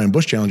 and so when Ryan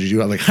Bush challenges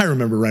you, I'm like, I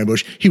remember Ryan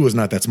Bush. He was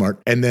not that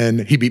smart, and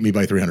then he beat me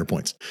by 300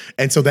 points.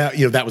 And so that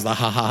was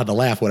the the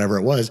laugh, whatever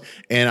it was.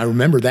 And I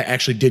remember that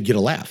actually did get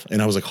a laugh,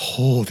 and I was like,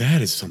 oh,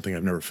 that is something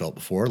I've never felt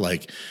before.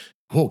 Like,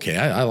 okay,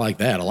 I like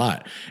that a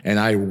lot. And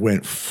I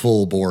went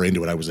full bore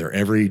into it. I was there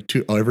every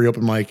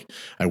open mic.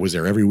 I was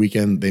there every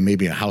weekend. They made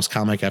me a house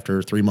comic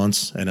after 3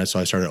 months. And so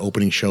I started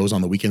opening shows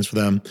on the weekends for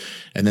them.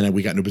 And then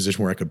we got into a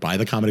position where I could buy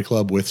the comedy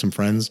club with some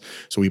friends.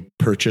 So we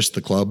purchased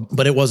the club,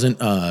 but it wasn't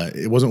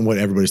what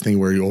everybody's thinking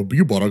where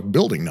you bought a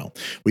building. No,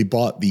 we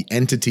bought the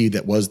entity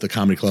that was the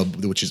comedy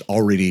club, which is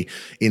already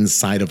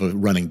inside of a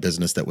running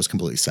business that was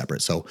completely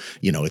separate. So,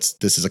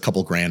 this is a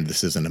couple grand.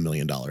 This isn't $1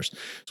 million. So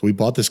we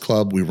bought this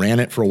club. We ran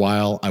it for a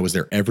while. I was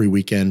there every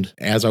weekend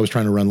as I was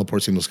trying to run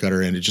LaPorte Seamless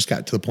Gutter. And it just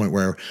got to the point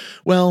where,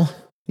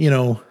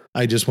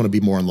 I just want to be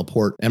more on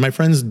LaPorte. And my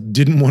friends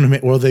didn't want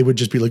to they would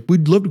just be like,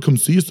 we'd love to come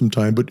see you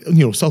sometime, but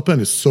South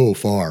Bend is so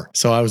far.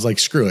 So I was like,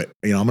 screw it.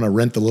 I'm going to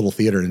rent the little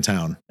theater in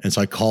town. And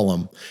so I call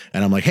them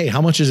and I'm like, hey,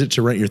 how much is it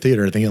to rent your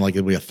theater? Thinking like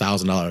it'd be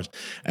 $1,000.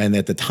 And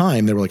at the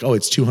time they were like, oh,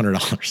 it's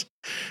 $200.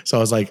 So I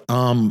was like,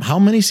 how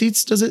many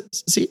seats does it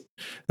seat?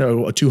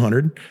 No,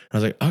 200. I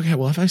was like, okay,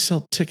 well, if I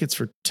sell tickets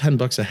for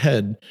 $10 a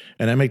head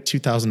and I make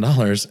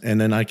 $2,000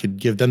 and then I could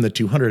give them the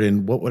 200,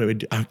 and what would I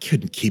do? I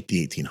couldn't keep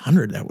the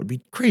 1,800. That would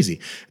be crazy,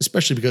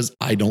 especially because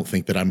I don't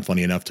think that I'm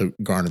funny enough to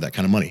garner that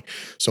kind of money.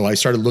 So I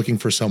started looking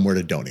for somewhere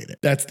to donate it.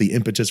 That's the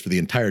impetus for the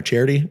entire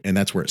charity. And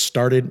that's where it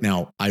started.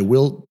 Now I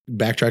will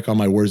backtrack on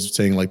my words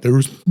saying like, there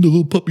was the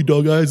little puppy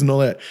dog eyes and all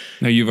that.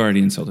 No, you've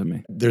already insulted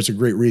me. There's a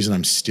great reason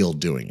I'm still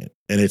doing it.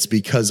 And it's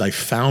because I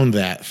found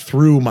that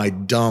through my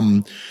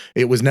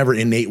it was never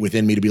innate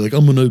within me to be like,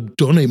 I'm going to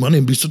donate money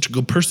and be such a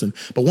good person.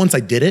 But once I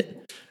did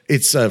it,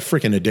 it's a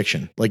freaking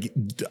addiction. Like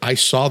I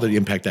saw the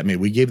impact that made.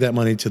 We gave that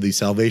money to the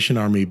Salvation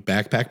Army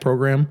backpack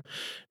program,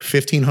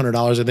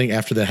 $1,500, I think,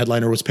 after the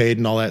headliner was paid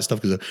and all that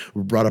stuff. Because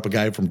we brought up a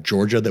guy from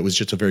Georgia that was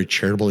just a very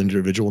charitable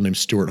individual named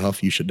Stuart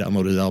Huff. You should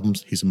download his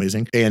albums. He's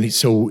amazing. And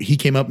so he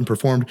came up and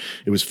performed.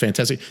 It was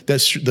fantastic. The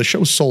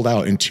show sold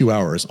out in 2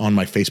 hours on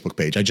my Facebook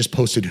page. I just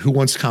posted who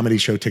wants comedy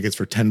show tickets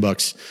for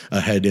 $10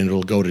 a head, and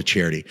it'll go to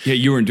charity. Yeah,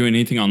 you weren't doing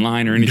anything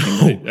online or anything.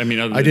 No, right? I mean,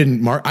 I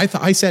didn't.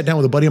 I sat down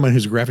with a buddy of mine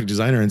who's a graphic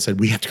designer and said,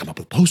 we have to come up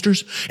with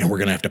posters and we're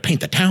going to have to paint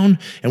the town.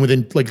 And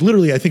within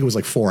literally, I think it was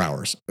 4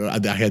 hours,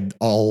 I had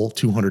all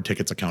 200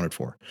 tickets accounted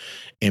for.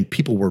 And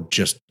people were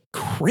just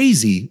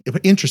crazy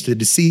interested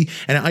to see.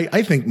 And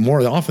I think more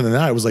often than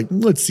that, I was like,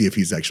 let's see if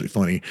he's actually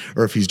funny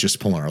or if he's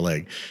just pulling our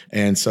leg.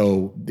 And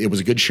so it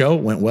was a good show,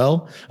 went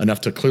well,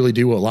 enough to clearly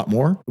do a lot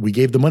more. We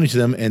gave the money to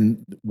them.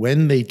 And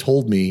when they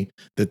told me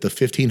that the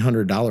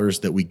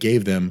 $1,500 that we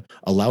gave them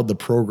allowed the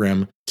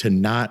program to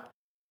not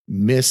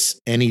miss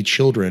any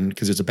children,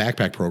 because it's a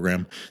backpack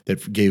program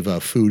that gave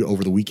food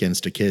over the weekends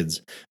to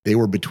kids, they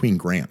were between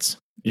grants.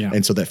 Yeah.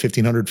 And so that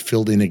 1,500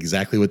 filled in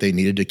exactly what they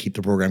needed to keep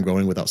the program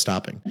going without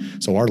stopping.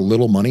 So our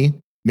little money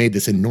made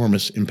this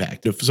enormous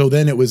impact. So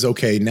then it was,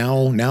 okay,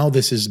 now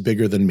this is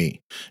bigger than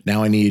me.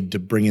 Now I need to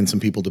bring in some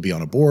people to be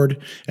on a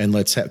board, and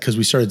because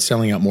we started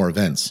selling out more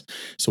events.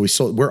 So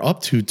we're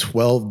up to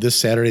 12. This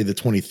Saturday, the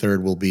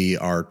 23rd, will be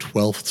our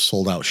 12th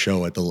sold out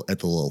show at the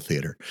Little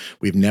Theater.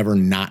 We've never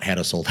not had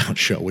a sold out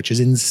show, which is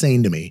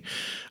insane to me.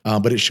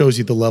 But it shows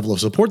you the level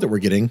of support that we're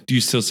getting. Do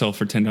you still sell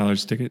for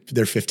 $10 a ticket?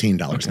 They're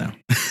 $15 now.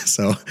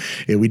 So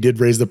we did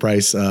raise the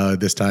price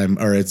this time,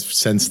 or it's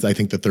since I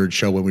think the third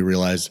show, when we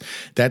realized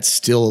that's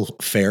still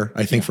fair,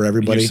 I think, for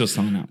everybody. You're still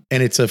selling out.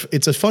 And it's a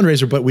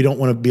fundraiser, but we don't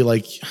want to be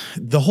like,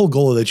 the whole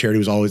goal of the charity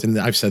was always, and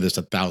I've said this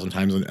 1,000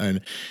 times,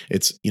 and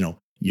it's,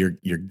 you're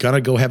going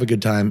to go have a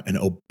good time. And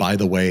oh, by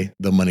the way,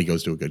 the money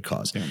goes to a good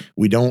cause. Yeah.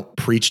 We don't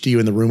preach to you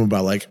in the room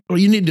about like, oh,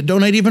 you need to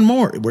donate even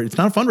more. It's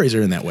not a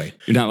fundraiser in that way.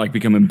 You're not like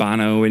becoming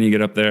Bono when you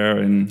get up there.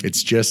 And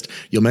it's just,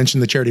 you'll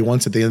mention the charity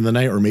once at the end of the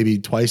night, or maybe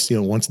twice,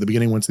 once at the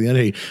beginning, once at the end.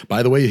 Hey,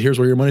 by the way, here's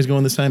where your money's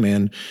going this time,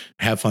 and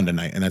have fun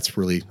tonight. And that's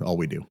really all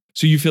we do.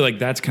 So you feel like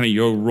that's kind of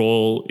your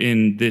role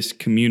in this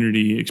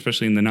community,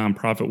 especially in the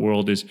nonprofit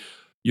world, is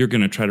you're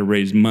going to try to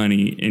raise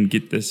money and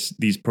get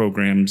these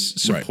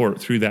programs support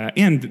through that.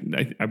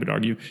 And I would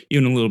argue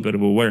even a little bit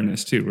of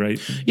awareness too, right?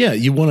 Yeah.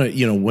 You want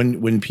to,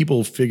 when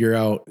people figure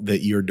out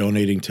that you're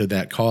donating to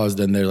that cause,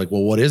 then they're like,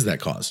 well, what is that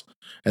cause?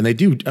 And they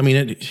do. I mean,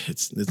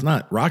 it's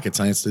not rocket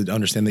science to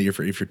understand that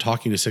if you're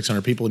talking to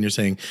 600 people and you're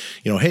saying,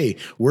 hey,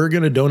 we're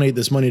going to donate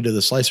this money to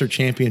the Slicer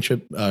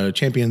Championship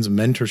Champions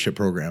Mentorship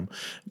Program,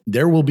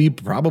 there will be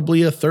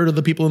probably a third of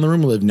the people in the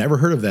room who have never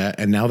heard of that,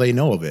 and now they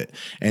know of it.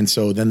 And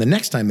so then the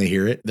next time they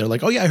hear it, they're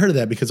like, oh yeah, I heard of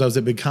that because I was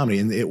at Big Comedy.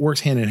 And it works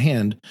hand in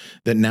hand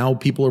that now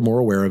people are more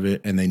aware of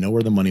it and they know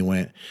where the money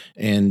went.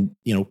 And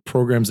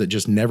programs that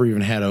just never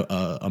even had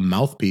a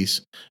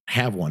mouthpiece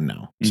have one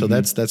now. So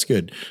that's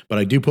good. But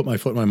I do put my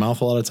foot in my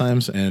mouth a lot of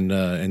times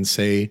and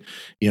say,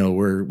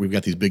 we've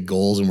got these big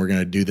goals and we're going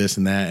to do this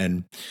and that.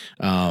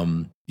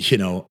 And,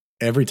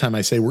 every time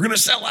I say we're going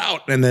to sell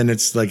out, and then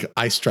it's like,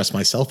 I stress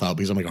myself out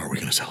because I'm like, are we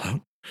going to sell out?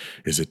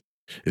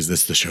 Is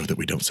this the show that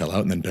we don't sell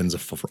out? And then Ben's a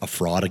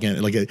fraud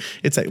again. Like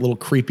it's that little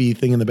creepy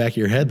thing in the back of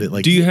your head that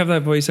like. Do you have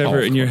that voice ever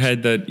in your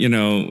head that,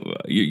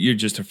 you're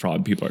just a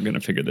fraud? People are going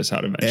to figure this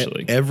out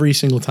eventually. Every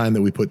single time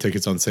that we put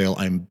tickets on sale,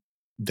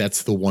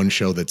 that's the one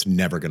show that's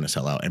never going to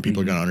sell out. And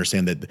people are going to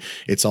understand that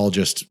it's all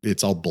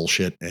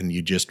bullshit. And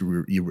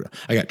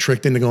I got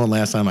tricked into going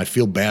last time. I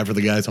feel bad for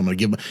the guys. I'm going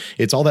to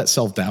it's all that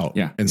self-doubt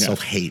and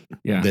self-hate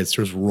that's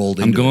just rolled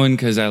into I'm going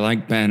because I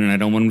like Ben and I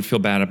don't want him to feel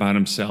bad about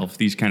himself.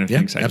 These kind of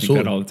things. I think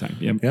that all the time.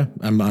 Yep. Yeah.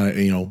 I'm,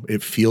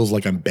 it feels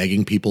like I'm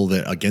begging people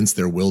that against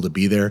their will to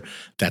be there.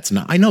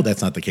 I know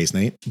that's not the case,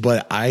 Nate,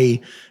 but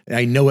I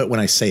know it when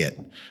I say it.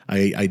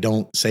 I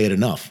don't say it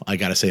enough. I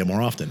got to say it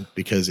more often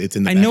because it's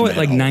in the I know it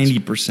like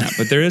 90%,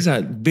 but there is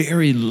a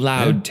very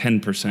loud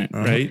 10%,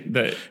 right?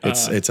 That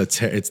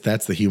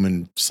that's the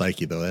human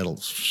psyche though. That'll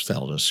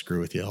just screw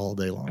with you all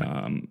day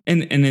long.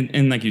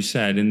 And like you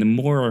said, and the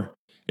more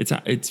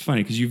it's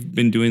funny because you've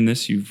been doing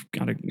this, you've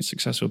got a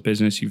successful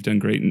business, you've done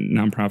great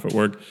nonprofit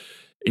work.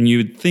 And you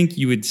would think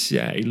you would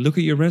say, look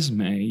at your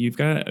resume. You've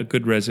got a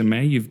good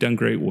resume. You've done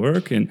great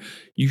work and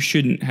you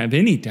shouldn't have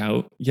any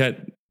doubt.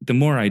 Yet the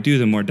more I do,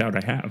 the more doubt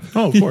I have.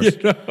 Oh, of course.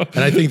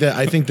 And I think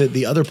that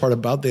the other part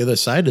about the other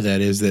side of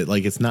that is that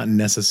like, it's not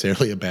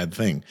necessarily a bad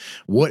thing.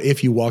 What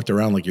if you walked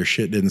around like your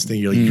shit didn't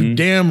stink? You're like, you're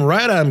damn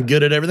right. I'm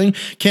good at everything.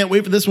 Can't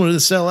wait for this one to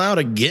sell out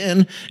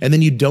again. And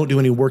then you don't do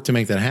any work to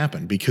make that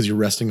happen because you're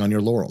resting on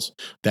your laurels.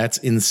 That's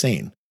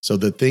insane. So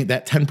the thing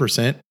that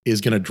 10% is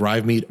going to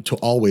drive me to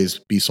always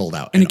be sold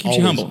out. And it keeps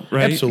you humble,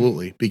 right?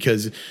 Absolutely.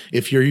 Because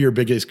if you're your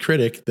biggest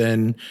critic,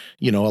 then,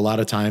 a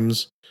lot of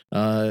times,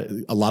 a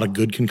lot of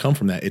good can come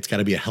from that. It's got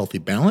to be a healthy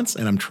balance.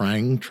 And I'm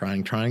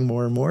trying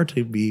more and more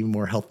to be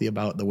more healthy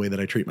about the way that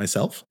I treat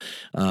myself.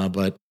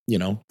 But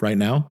right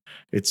now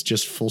it's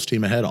just full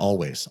steam ahead,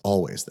 always.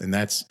 And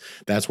that's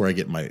where I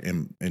get my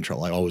in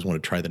trouble. I always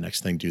want to try the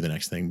next thing, do the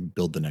next thing,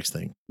 build the next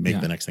thing,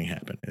 make the next thing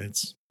happen. And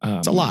it's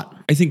a lot.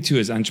 I think too,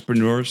 as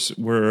entrepreneurs,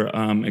 we're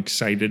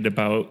excited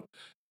about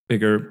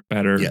bigger,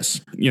 better,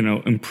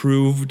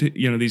 improved,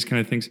 these kind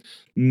of things.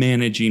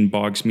 Managing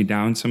bogs me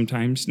down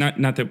sometimes. Not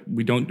that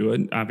we don't do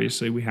it.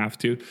 Obviously we have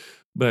to,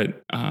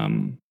 but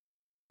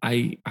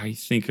I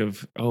think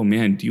of, oh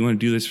man, do you want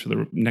to do this for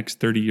the next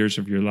 30 years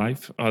of your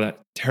life? Oh, that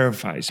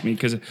terrifies me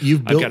because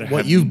you've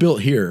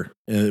built here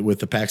with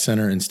the PAC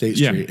Center and State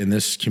Street in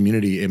this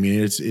community. I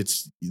mean,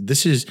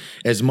 this is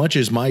as much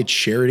as my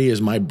charity is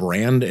my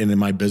brand and in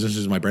my business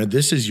is my brand.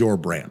 This is your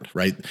brand,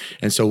 right?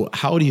 And so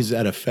how does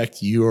that affect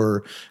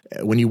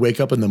when you wake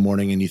up in the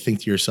morning and you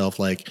think to yourself,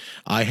 like,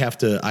 I have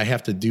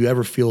to, do you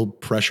ever feel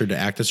pressure to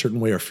act a certain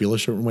way or feel a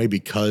certain way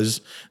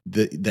because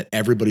that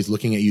everybody's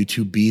looking at you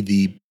to be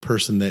the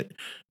person that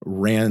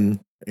ran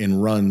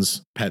and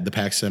runs the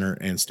PAC Center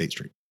and State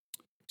Street?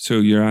 So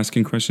you're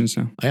asking questions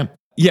now? I am.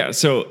 Yeah.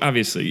 So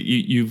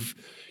obviously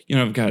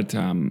I've got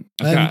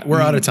we're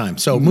out of time.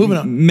 So moving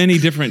on. Many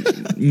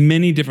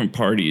different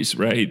parties,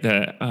 right,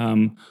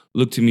 that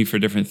look to me for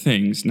different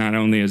things. Not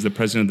only as the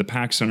president of the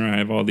PAC Center, I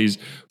have all these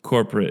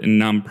corporate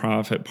and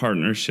nonprofit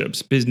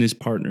partnerships, business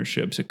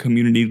partnerships, a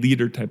community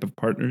leader type of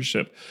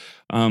partnership.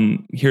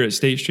 Here at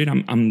State Street,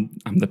 I'm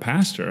the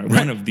pastor,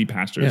 one of the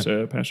pastors,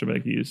 Pastor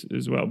Becky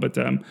as well. But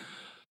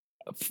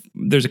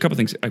there's a couple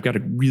things. I've got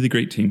a really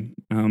great team,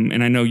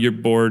 and I know your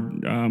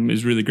board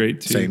is really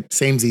great too.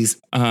 Samesies.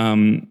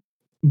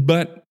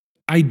 But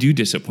I do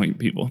disappoint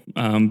people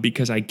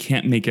because I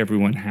can't make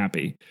everyone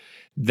happy.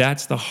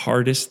 That's the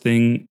hardest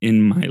thing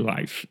in my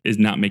life is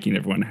not making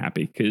everyone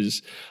happy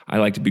because I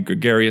like to be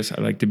gregarious.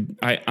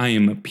 I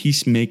am a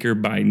peacemaker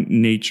by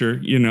nature.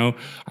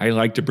 I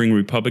like to bring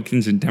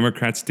Republicans and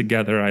Democrats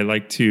together. I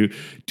like to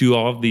do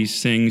all of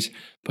these things.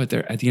 But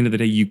at the end of the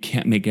day, you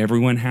can't make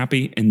everyone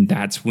happy. And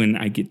that's when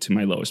I get to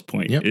my lowest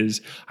point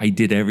is I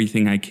did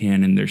everything I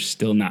can and they're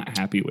still not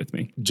happy with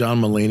me.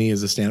 John Mulaney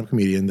is a stand-up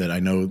comedian that I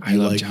know I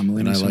love John Mulaney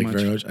and I so like much.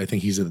 very much. I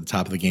think he's at the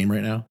top of the game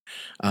right now.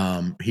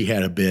 He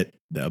had a bit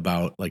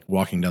about like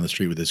walking down the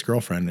street with his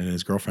girlfriend and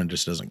his girlfriend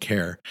just doesn't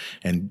care.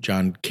 And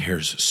John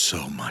cares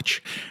so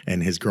much.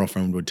 And his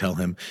girlfriend would tell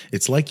him,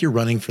 it's like you're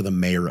running for the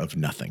mayor of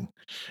nothing.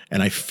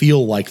 And I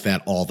feel like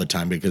that all the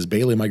time because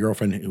Bailey, my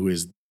girlfriend, who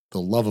is the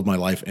love of my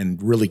life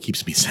and really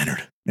keeps me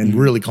centered and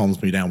really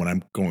calms me down when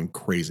I'm going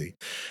crazy.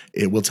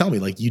 It will tell me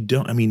like,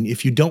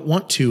 if you don't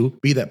want to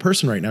be that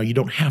person right now, you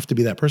don't have to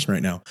be that person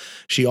right now.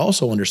 She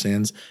also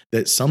understands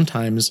that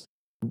sometimes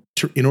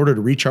in order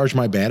to recharge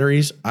my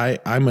batteries,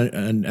 I'm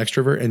an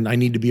extrovert and I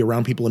need to be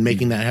around people, and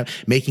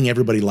making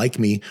everybody like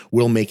me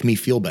will make me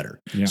feel better.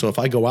 Yeah. So if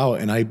I go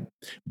out and I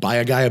buy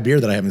a guy a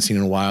beer that I haven't seen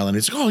in a while and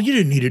it's, oh, you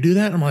didn't need to do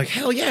that. And I'm like,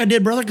 hell yeah, I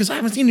did, brother. Cause I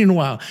haven't seen you in a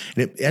while.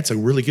 And that's a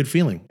really good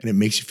feeling and it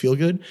makes you feel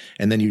good.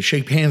 And then you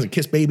shake hands and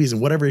kiss babies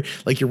and whatever,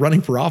 like you're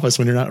running for office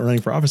when you're not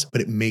running for office, but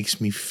it makes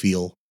me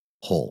feel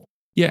whole.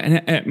 Yeah.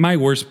 And at my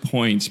worst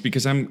points,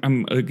 because I'm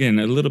again,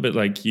 a little bit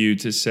like you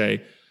to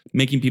say,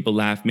 making people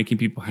laugh, making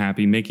people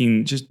happy,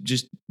 making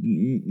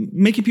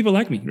people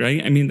like me,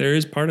 right? I mean, there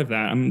is part of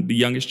that. I'm the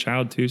youngest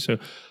child too. So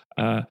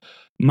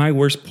my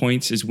worst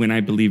points is when I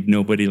believe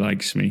nobody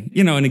likes me,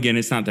 and again,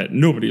 it's not that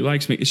nobody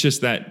likes me. It's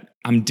just that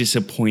I'm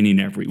disappointing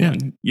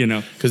everyone,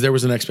 because there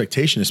was an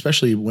expectation,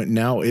 especially when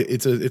now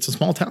it's a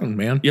small town,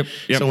 man. Yep.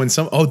 So when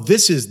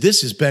this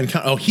is Ben.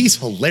 Oh, he's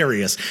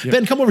hilarious. Yep.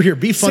 Ben, come over here.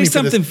 Be funny. Say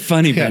something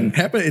funny, Ben.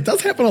 It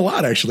does happen a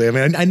lot, actually. I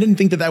mean, I didn't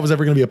think that was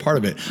ever going to be a part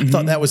of it. I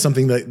thought that was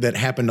something that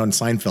happened on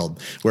Seinfeld,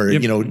 where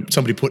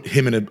somebody put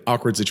him in an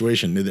awkward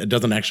situation. It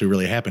doesn't actually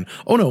really happen.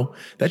 Oh no,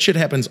 that shit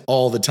happens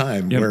all the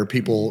time, where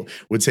people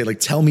would say like,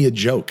 "Tell me a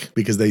joke,"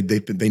 because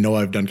they know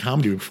I've done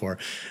comedy before,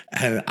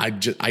 and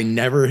I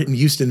never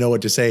used to know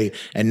what to say,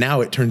 and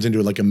now it turns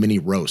into like a mini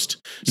roast.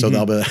 So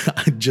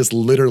I just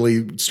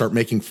literally start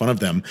making fun of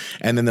them,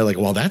 and then they're like,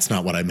 "Well, that's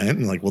not what I meant."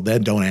 And like, "Well,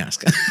 then don't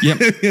ask."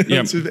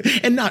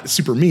 And not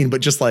super mean,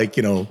 but just like,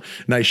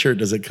 nice shirt.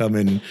 Does it come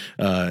in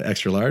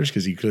extra large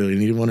because you clearly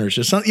need one, or it's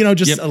just something,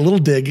 a little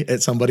dig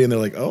at somebody, and they're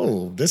like,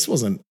 "Oh, this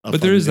wasn't."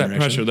 But there is that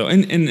pressure though,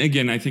 and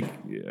again, I think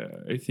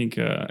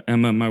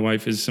Emma, my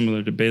wife, is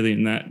similar to Bailey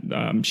in that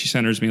she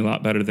centers me a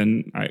lot better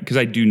than because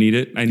I do need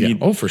it. I need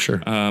for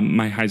sure.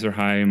 My highs are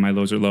high and my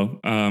lows are low.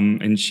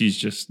 And she's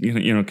just,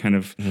 kind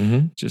of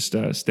just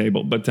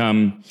stable. But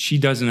she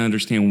doesn't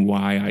understand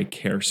why I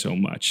care so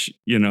much.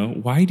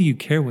 Why do you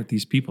care what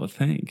these people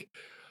think?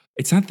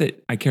 It's not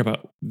that I care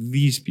about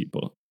these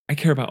people. I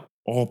care about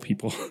all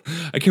people.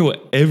 I care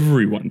what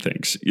everyone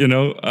thinks, and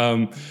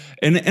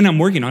I'm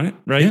working on it,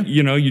 right?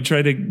 Yeah. You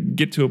try to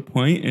get to a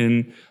point,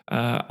 and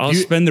I'll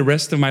spend the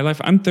rest of my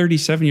life. I'm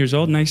 37 years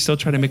old and I still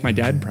try to make my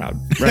dad proud,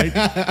 right?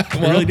 I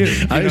really do.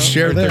 I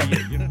share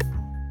that.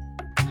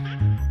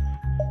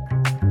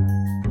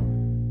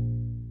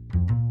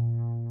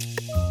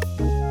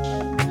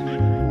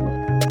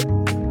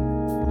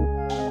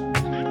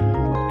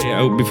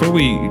 Before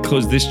we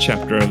close this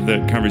chapter of the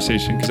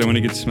conversation, because I want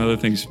to get to some other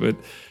things, but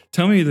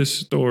tell me the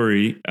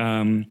story.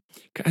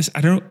 Guys,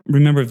 I don't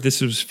remember if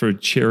this was for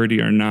charity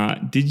or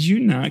not. Did you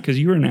not, because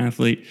you were an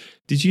athlete,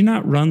 did you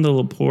not run the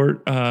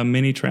Laporte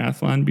mini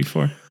triathlon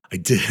before? I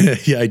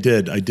did. Yeah, I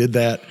did. I did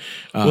that.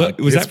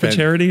 Was that for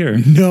charity or?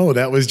 No,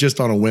 that was just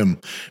on a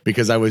whim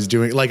because I was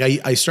doing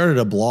I started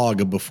a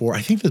blog before. I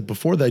think that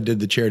before I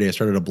did the charity, I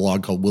started a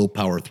blog called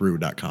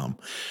willpowerthrough.com,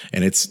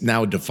 and it's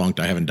now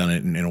defunct. I haven't done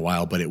it in a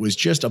while, but it was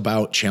just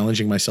about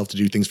challenging myself to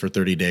do things for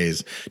 30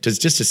 days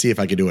just to see if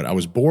I could do it. I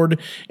was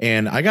bored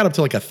and I got up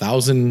to like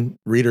 1,000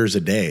 readers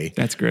a day.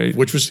 That's great.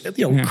 Which was,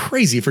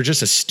 crazy for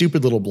just a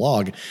stupid little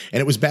blog.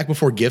 And it was back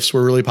before GIFs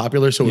were really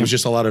popular. So it was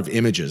just a lot of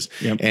images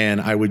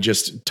and I would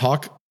just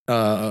talk,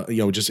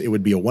 it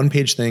would be a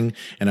 1-page thing.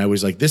 And I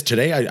was like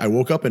today I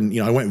woke up and,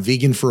 I went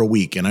vegan for a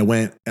week and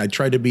I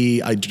tried to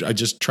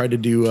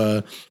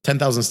do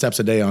 10,000 steps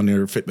a day on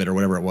your Fitbit or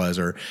whatever it was.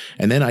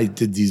 And then I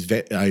did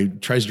I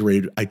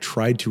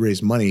tried to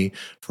raise money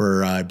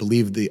for, I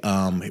believe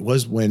it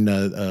was when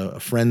a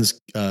friend's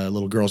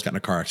little girls got in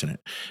a car accident.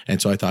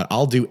 And so I thought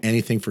I'll do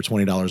anything for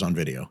 $20 on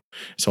video.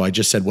 So I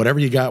just said, whatever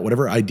you got,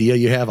 whatever idea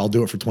you have, I'll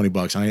do it for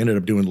 $20. And I ended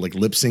up doing like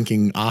lip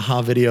syncing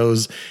AHA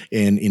videos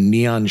in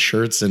neon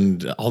shirts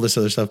and all this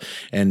other stuff.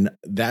 And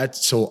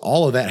so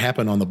all of that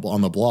happened on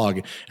the blog.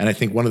 And I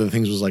think one of the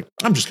things was like,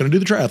 I'm just going to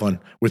do the triathlon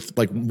with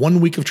like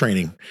 1 week of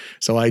training.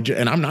 So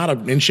and I'm not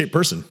an in shape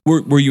person.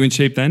 Were you in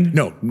shape then?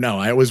 No,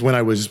 I was when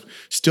I was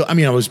still,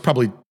 I was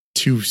probably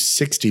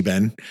 260,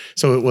 Ben.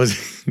 So it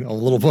was a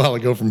little while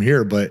ago from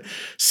here, but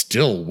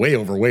still way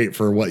overweight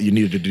for what you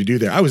needed to do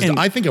there.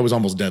 I think I was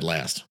almost dead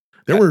last.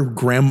 There were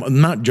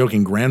not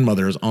joking,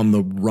 grandmothers on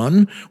the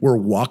run were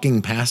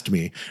walking past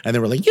me and they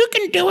were like, "You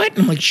can do it." And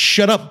I'm like,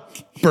 "Shut up,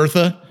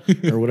 Bertha,"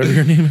 or whatever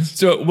your name is.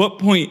 So at what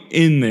point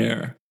in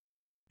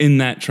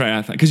that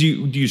triathlon, because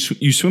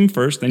you swim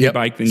first, then you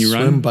bike, then you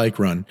run? Swim, bike,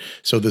 run.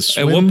 So the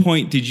swim. At what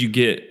point did you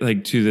get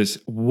like to this,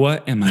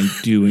 what am I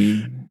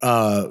doing?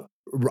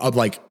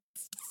 Like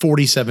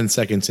 47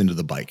 seconds into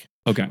the bike.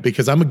 Okay.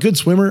 Because I'm a good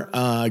swimmer.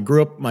 I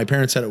grew up, my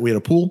parents we had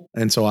a pool.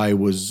 And so I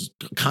was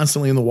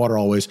constantly in the water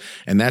always.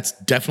 And that's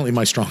definitely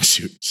my strong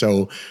suit.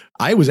 So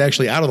I was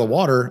actually out of the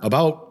water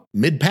about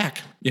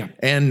mid-pack. Yeah.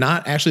 And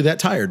not actually that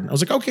tired. I was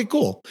like, okay,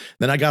 cool.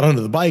 Then I got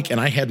onto the bike and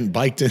I hadn't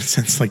biked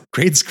since like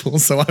grade school.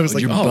 So I was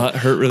like, your butt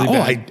hurt really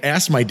bad. I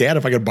asked my dad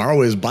if I could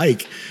borrow his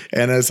bike.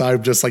 And as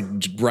I'm just like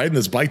riding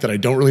this bike that I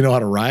don't really know how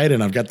to ride,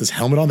 and I've got this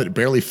helmet on that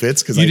barely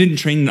fits. You didn't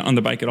train on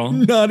the bike at all?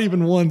 Not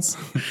even once.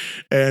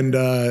 And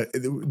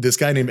this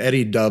guy named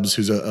Eddie Dubs,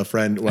 who's a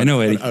friend. I know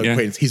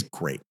Eddie. He's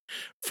great.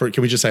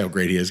 Can we just say how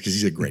great he is? Because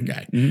he's a great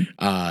guy.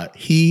 Mm-hmm.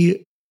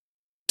 He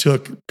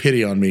took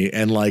pity on me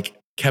and like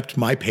kept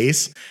my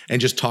pace and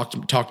just talked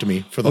to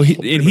me for the whole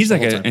time. And he's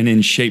like an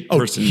in shape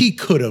person. He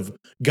could have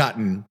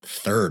gotten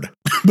third,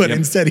 but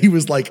instead he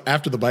was like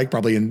after the bike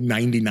probably in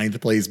 99th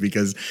place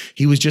because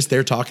he was just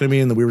there talking to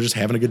me and we were just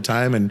having a good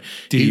time. And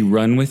did he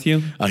run with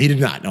you? He did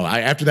not. No,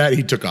 after that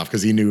he took off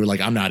because he knew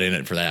like I'm not in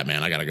it for that,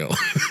 man. I gotta go.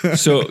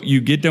 So you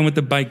get done with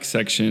the bike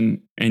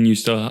section and you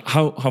still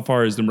how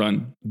far is the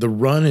run? The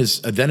run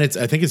is I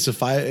think it's a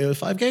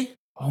 5K.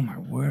 Oh my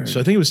word! So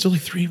I think it was still like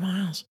 3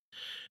 miles.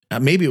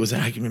 Maybe it was.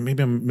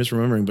 Maybe I'm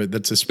misremembering, but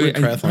that's a sprint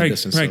triathlon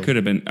distance. Probably could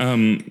have been.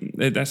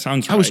 That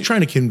sounds right. I was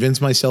trying to convince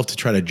myself to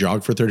try to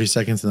jog for 30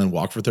 seconds and then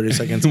walk for 30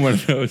 seconds. One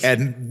of those.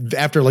 And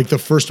after like the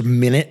first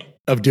minute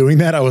of doing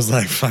that, I was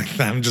like, "Fuck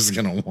that! I'm just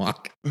gonna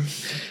walk."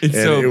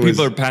 So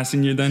people are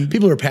passing you then?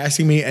 People are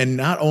passing me, and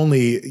not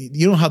only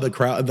you know how the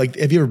crowd. Like,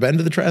 have you ever been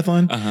to the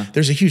triathlon? Uh-huh.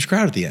 There's a huge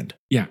crowd at the end.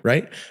 Yeah.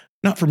 Right.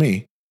 Not for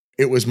me.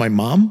 It was my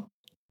mom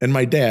and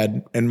my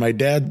dad and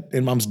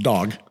mom's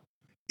dog.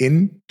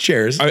 In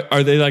chairs.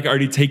 Are they like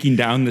already taking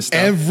down the stuff?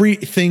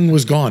 Everything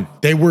was gone.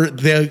 There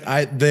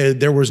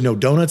was no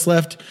donuts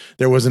left.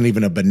 There wasn't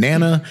even a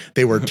banana.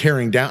 They were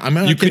tearing down.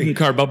 You couldn't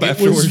carb up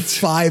afterwards. It was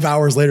 5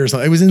 hours later or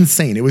something. It was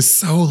insane. It was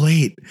so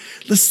late.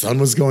 The sun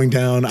was going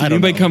down. Did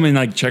anybody come and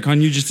like check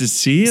on you just to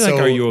see? Like,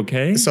 are you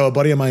okay? So a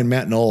buddy of mine,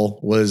 Matt Knoll,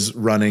 was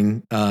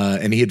running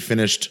and he had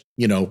finished,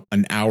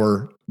 an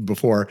hour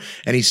before,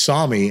 and he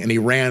saw me and he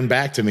ran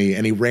back to me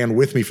and he ran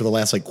with me for the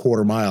last like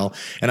quarter mile.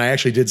 And I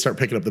actually did start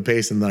picking up the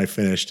pace and then I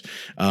finished.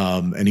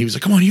 And he was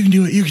like, "Come on, you can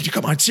do it. You can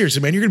come on,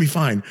 seriously, man, you're gonna be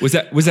fine." Was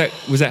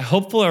that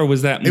helpful or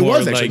was that more? It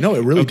was actually no,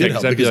 it really did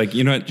help. I'd be like,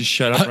 you know what, just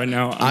shut up right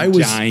now. I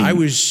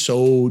was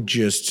so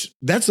just.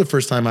 That's the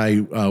first time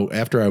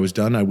after I was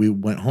done, we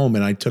went home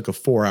and I took a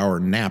 4-hour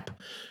nap.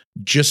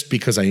 Just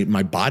because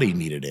my body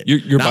needed it.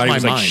 Your body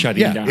was like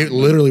shutting down. It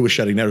literally was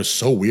shutting down. It was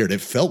so weird.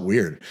 It felt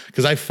weird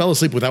because I fell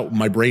asleep without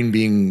my brain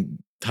being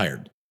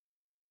tired.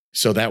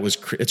 So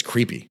it's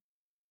creepy.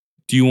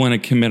 Do you want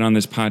to commit on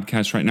this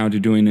podcast right now to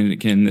doing it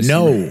again this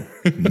No,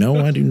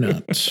 I do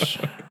not.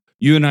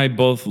 You and I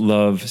both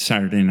love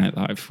Saturday Night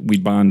Live. We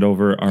bond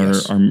over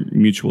our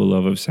mutual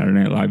love of Saturday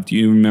Night Live. Do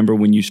you remember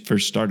when you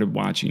first started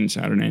watching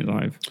Saturday Night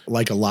Live?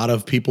 Like a lot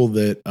of people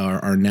that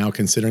are now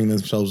considering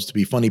themselves to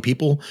be funny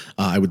people,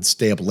 I would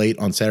stay up late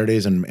on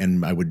Saturdays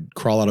and I would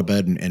crawl out of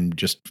bed and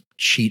just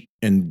cheat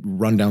and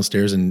run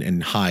downstairs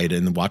and hide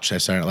and watch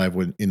Saturday Night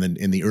Live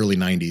in the early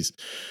 90s.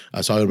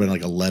 So I would have been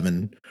like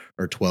 11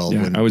 or 12.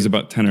 Yeah, I was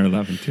about 10 or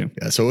 11 too.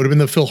 Yeah, so it would have been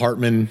the Phil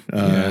Hartman,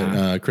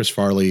 Chris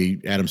Farley,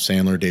 Adam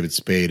Sandler, David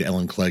Spade,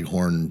 Ellen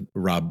Cleghorn,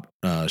 Rob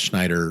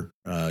Schneider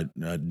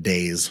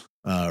days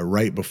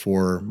right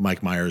before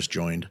Mike Myers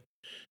joined.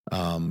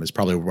 It's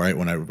probably right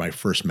when my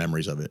first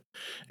memories of it.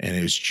 And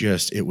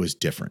it was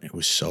different. It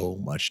was so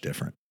much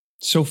different.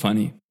 So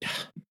funny.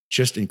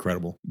 Just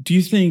incredible. Do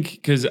you think,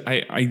 because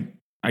I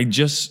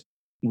just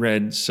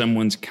read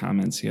someone's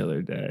comments the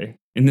other day,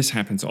 and this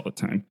happens all the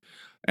time.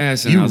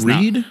 You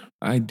read?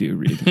 I do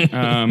read.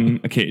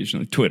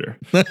 Occasionally, Twitter.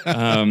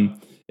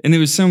 And there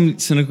was some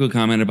cynical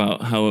comment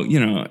about how,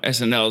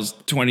 SNL's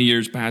 20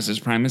 years past its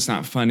prime. It's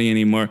not funny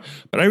anymore.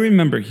 But I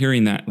remember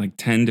hearing that like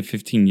 10 to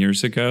 15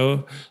 years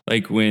ago,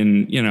 like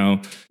when,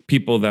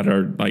 people that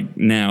are like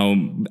now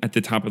at the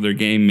top of their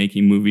game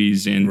making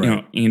movies and,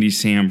 Andy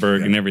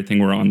Samberg and everything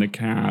were on the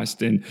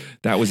cast. And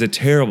that was a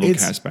terrible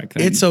cast back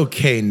then. It's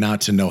okay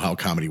not to know how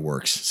comedy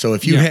works. So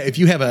if you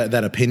have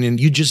that opinion,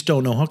 you just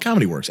don't know how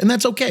comedy works. And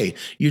that's okay.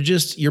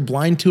 You're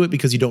blind to it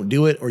because you don't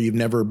do it or you've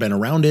never been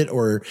around it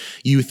or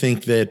you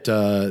think that,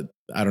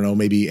 I don't know,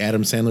 maybe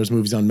Adam Sandler's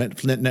movies on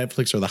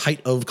Netflix are the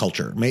height of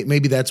culture.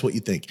 Maybe that's what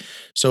you think.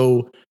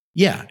 So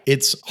yeah,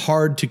 it's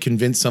hard to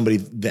convince somebody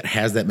that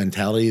has that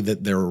mentality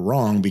that they're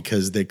wrong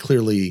because they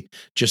clearly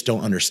just don't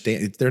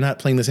understand. They're not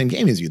playing the same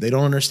game as you. They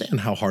don't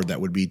understand how hard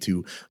that would be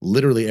to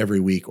literally every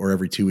week or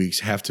every 2 weeks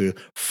have to,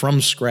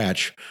 from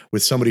scratch,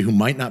 with somebody who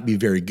might not be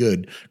very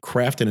good,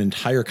 craft an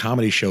entire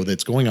comedy show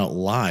that's going out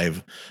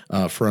live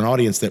for an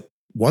audience that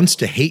wants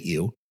to hate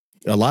you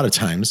a lot of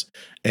times,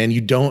 and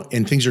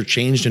things are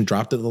changed and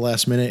dropped at the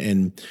last minute.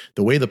 And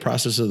the way the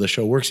process of the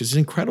show works is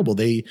incredible.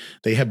 They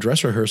have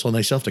dress rehearsal and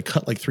they still have to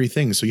cut like 3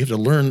 things. So you have to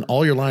learn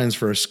all your lines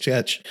for a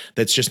sketch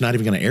that's just not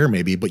even going to air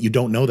maybe, but you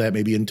don't know that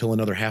maybe until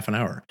another half an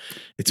hour.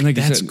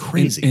 That's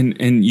crazy.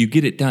 And you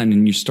get it done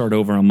and you start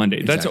over on Monday.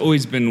 Exactly. That's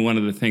always been one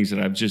of the things that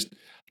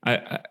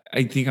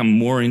I think I'm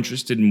more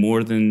interested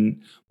more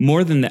than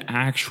the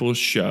actual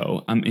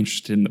show. I'm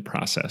interested in the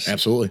process.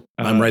 Absolutely.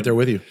 I'm right there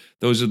with you.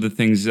 Those are the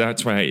things.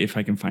 That's why if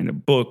I can find a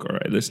book or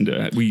I listen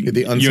to The you and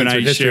I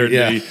uncensored history, shared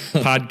yeah. the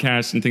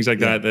podcasts and things like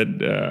that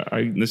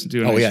I listen to.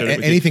 And Oh I yeah, shared it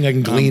with anything you. I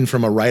can glean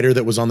from a writer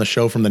that was on the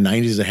show from the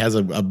 '90s that has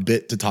a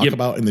bit to talk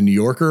about in the New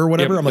Yorker or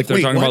whatever. Yep. I'm like, if they're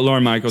wait, talking what? about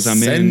Lauren Michaels.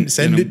 I'm in.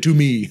 Send it to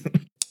me.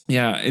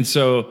 Yeah, and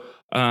so.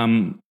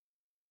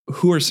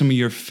 Who are some of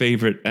your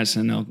favorite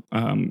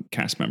SNL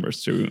cast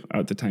members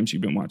throughout the times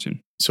you've been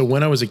watching? So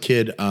when I was a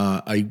kid,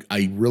 I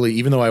really,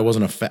 even though I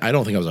wasn't I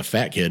don't think I was a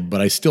fat kid,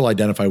 but I still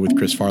identify with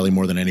Chris Farley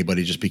more than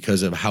anybody just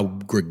because of how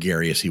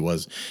gregarious he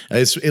was,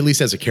 at least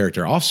as a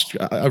character.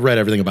 I've read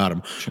everything about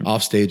him. Sure.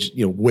 Off stage,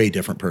 way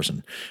different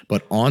person.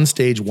 But on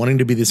stage, wanting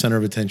to be the center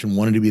of attention,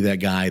 wanting to be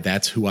that guy,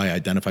 that's who I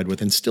identified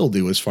with and still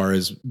do as far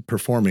as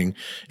performing.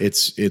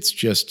 It's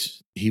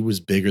just, he was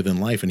bigger than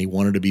life and he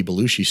wanted to be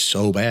Belushi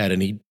so bad.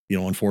 And he,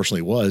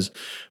 unfortunately was,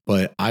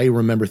 but I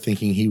remember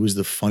thinking he was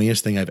the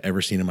funniest thing I've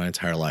ever seen in my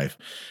entire life.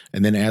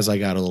 And then as I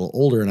got a little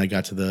older and I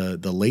got to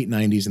the late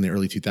 90s and the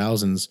early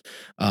 2000s,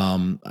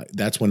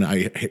 that's when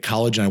I hit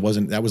college and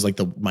that was like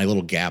my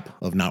little gap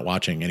of not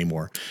watching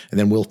anymore. And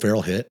then Will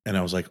Ferrell hit and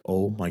I was like,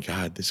 oh my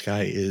God, this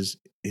guy is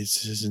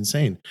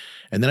insane.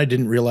 And then I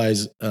didn't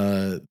realize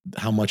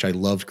how much I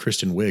loved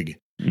Kristen Wiig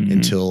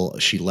until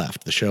she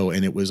left the show.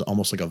 And it was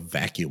almost like a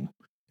vacuum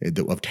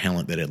of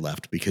talent that had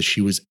left because she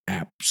was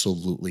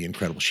absolutely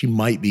incredible. She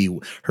might be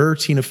her,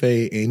 Tina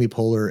Fey, Amy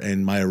Poehler,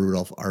 and Maya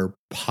Rudolph are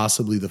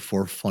possibly the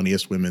four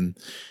funniest women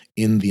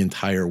in the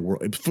entire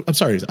world. I'm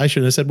sorry, I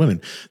shouldn't have said women.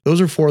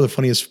 Those are four of the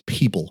funniest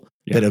people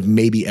that have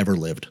maybe ever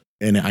lived.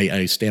 And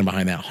I stand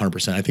behind that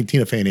 100%. I think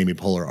Tina Fey and Amy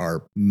Poehler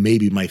are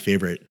maybe my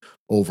favorite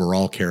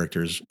overall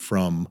characters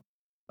from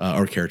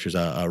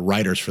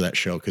writers for that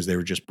show because they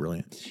were just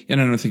brilliant.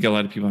 And I don't think a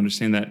lot of people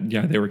understand that.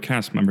 Yeah, they were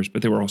cast members,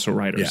 but they were also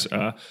writers.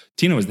 Yeah.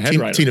 Tina was the head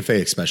writer. Tina Fey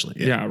especially.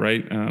 Yeah,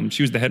 right.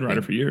 She was the head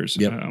writer for years.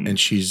 Yep. And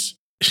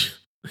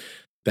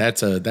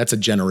that's a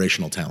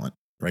generational talent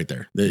right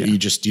there. You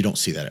don't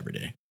see that every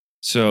day.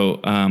 So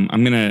I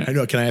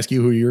know. Can I ask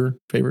you who your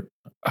favorite?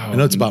 I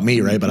know it's about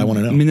me, right? But I want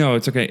to know. No,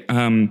 it's okay.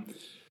 Let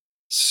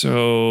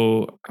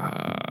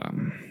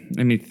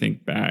me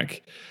think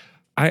back.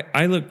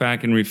 I look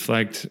back and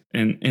reflect,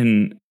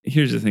 and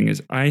here's the thing: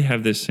 is I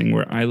have this thing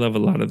where I love a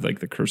lot of like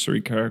the cursory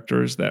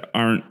characters that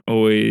aren't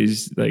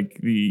always like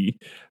the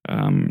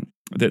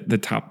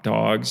top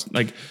dogs.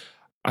 Like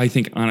I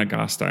think Anna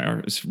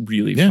Gasteyer is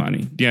really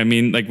funny. Yeah, I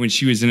mean, like when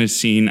she was in a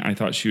scene, I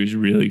thought she was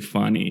really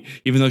funny,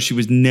 even though she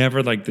was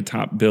never like the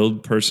top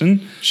billed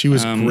person. She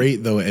was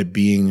great though at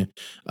being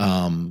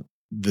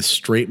the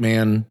straight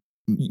man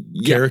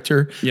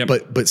character,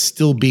 but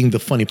still being the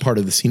funny part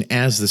of the scene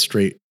as the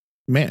straight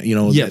man,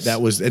 that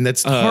was, and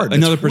that's hard.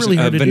 Another that's person,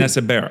 really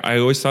Vanessa Bayer. I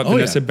always thought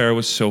Vanessa Bayer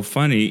was so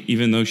funny,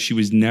 even though she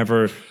was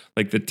never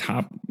like the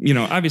top.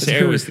 Obviously,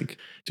 I always think.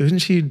 Didn't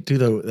she do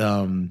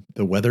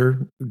the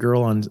weather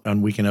girl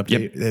on Weekend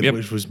Update?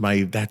 Which was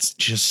that's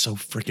just so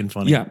freaking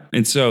funny. Yeah,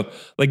 and so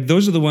like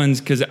those are the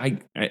ones because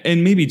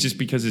and maybe just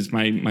because it's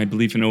my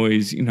belief in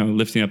always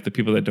lifting up the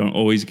people that don't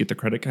always get the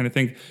credit kind of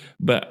thing.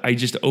 But I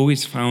just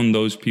always found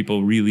those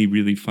people really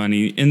really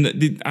funny.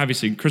 And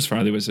obviously Chris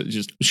Farley was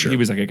just he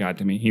was like a god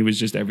to me. He was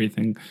just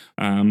everything.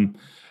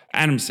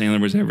 Adam Sandler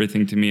was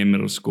everything to me in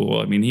middle school.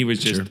 I mean, he was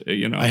just,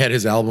 I had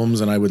his albums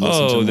and I would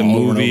listen to them the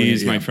all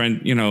movies. Over my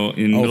friend,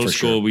 in middle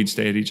school, we'd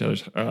stay at each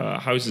other's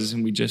houses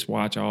and we'd just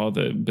watch all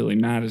the Billy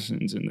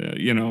Madisons and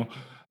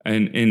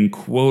and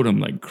quote them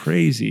like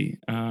crazy.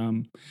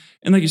 And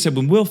like you said,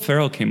 when Will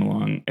Ferrell came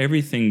along,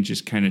 everything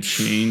just kind of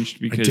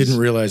changed because I didn't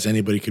realize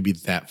anybody could be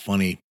that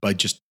funny by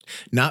just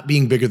not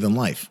being bigger than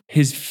life.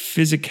 His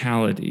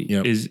physicality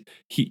is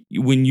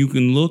when you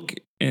can look.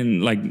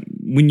 And like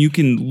when you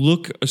can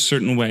look a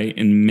certain way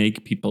and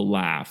make people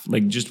laugh,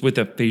 like just with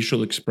a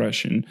facial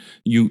expression,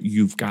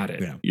 you've got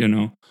it.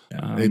 Yeah.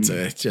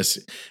 It's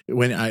just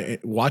when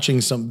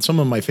watching some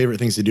of my favorite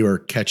things to do are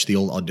catch the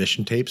old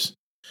audition tapes.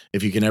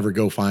 If you can ever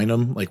go find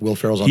them, like Will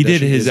Ferrell's audition. He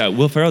did his.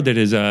 Will Ferrell did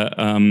his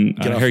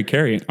Harry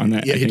Carey on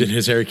that. Yeah, he did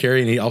his Harry Carey,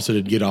 and he also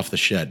did Get Off the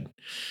Shed,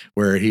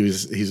 where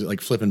he's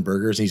like flipping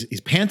burgers. And he's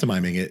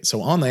pantomiming it.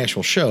 So on the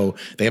actual show,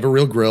 they have a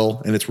real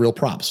grill and it's real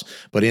props.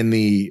 But in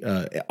the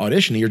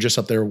audition, you're just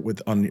up there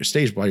on your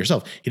stage by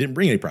yourself. He didn't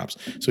bring any props,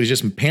 so he's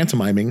just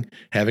pantomiming,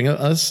 having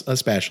a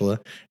spatula.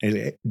 And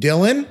he's like,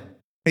 Dylan,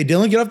 hey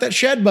Dylan, get off that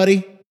shed,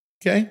 buddy.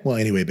 Okay. Well,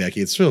 anyway, Becky,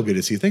 it's so good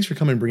to see you. Thanks for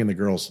coming and bringing the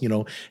girls.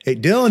 Hey,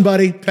 Dylan,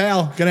 buddy,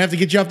 pal, gonna have to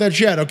get you off that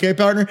shed, okay,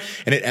 partner?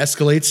 And it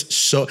escalates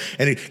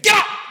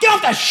get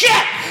off that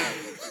shed!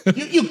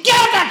 you get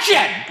off that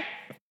shed!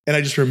 And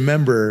I just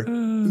remember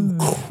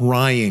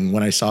crying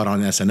when I saw it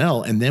on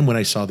SNL. And then when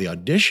I saw the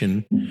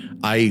audition,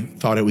 I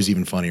thought it was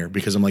even funnier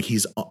because I'm like,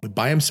 he's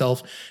by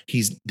himself.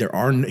 He's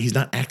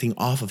not acting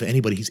off of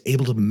anybody. He's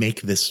able to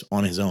make this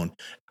on his own.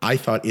 I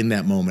thought in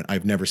that moment,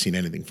 I've never seen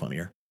anything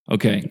funnier.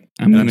 Okay,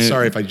 I'm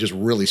sorry if I just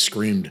really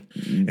screamed.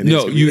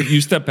 No,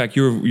 you step back.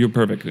 You're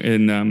perfect.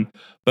 And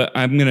but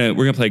we're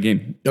gonna play a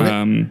game.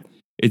 Okay.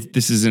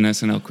 This is an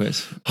SNL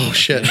quiz. Oh,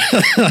 shit. No,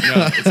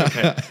 it's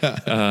okay.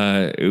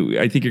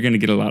 I think you're going to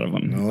get a lot of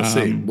them.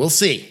 We'll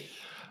see.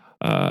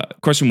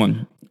 Question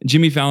 1.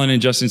 Jimmy Fallon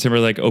and Justin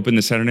Timberlake opened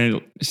the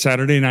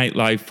Saturday Night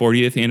Live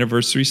 40th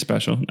anniversary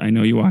special. I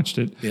know you watched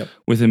it. Yep.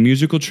 With a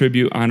musical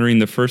tribute honoring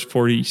the first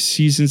 40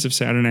 seasons of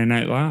Saturday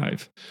Night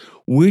Live.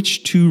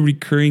 Which 2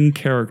 recurring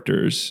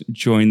characters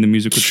joined the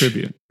musical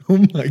tribute?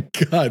 Oh my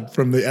God.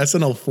 From the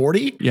SNL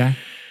 40? Yeah.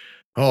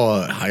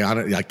 Oh,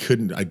 I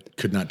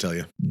could not tell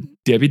you.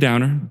 Debbie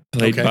Downer,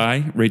 played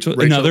by Rachel.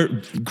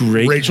 Another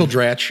great. Rachel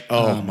Dratch.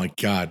 Oh my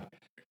God.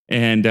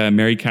 And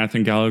Mary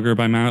Catherine Gallagher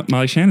by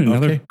Molly Shannon.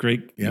 Another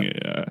great. Yep.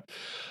 Yeah.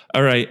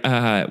 All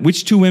right.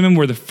 Which 2 women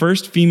were the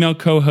first female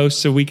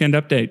co-hosts of Weekend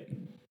Update?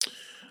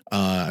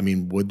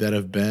 Would that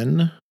have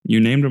been? You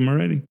named them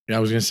already. Yeah, I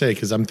was going to say,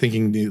 because I'm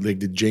thinking like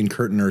did Jane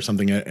Curtin or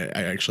something I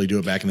actually do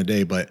it back in the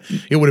day, but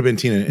it would have been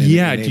Tina.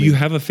 And do you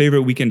have a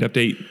favorite Weekend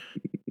Update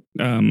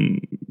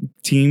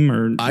team?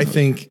 Or I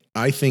think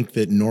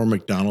that Norm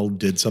Macdonald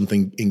did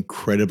something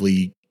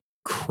incredibly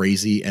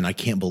crazy, and I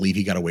can't believe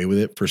he got away with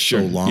it for so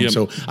long. Yep.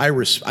 So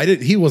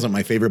he wasn't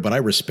my favorite, but I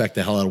respect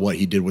the hell out of what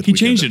he did with. He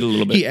changed it a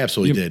little bit. He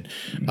absolutely did.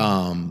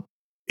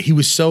 He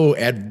was so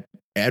adversarial.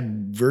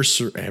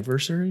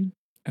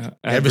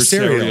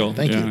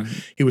 Thank you.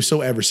 He was so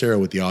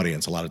adversarial with the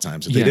audience a lot of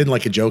times. If they didn't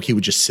like a joke, he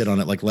would just sit on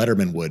it like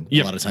Letterman would.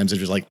 A lot of times they're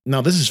just like,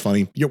 no, this is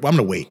funny. I'm going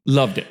to wait.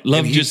 Loved it.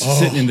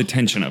 Sitting in the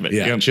tension of it.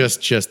 Yeah,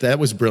 just that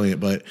was brilliant.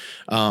 But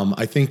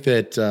I think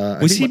that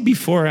was he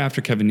before or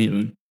after Kevin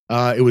Nealon?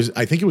 I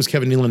think it was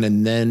Kevin Nealon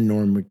and then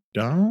Norm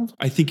Macdonald.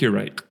 I think you're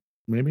right.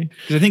 Maybe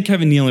because I think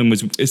Kevin Nealon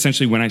was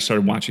essentially when I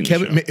started watching the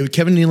show.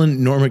 Kevin Nealon,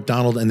 Norm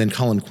Macdonald, and then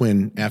Colin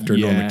Quinn after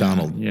Norm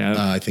Macdonald. Yeah,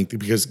 I think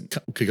because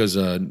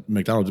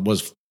Macdonald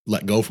was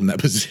let go from that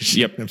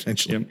position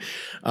eventually.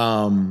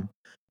 Yep.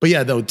 But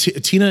yeah, though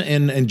Tina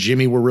and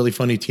Jimmy were really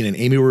funny. Tina and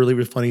Amy were really,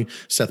 really funny.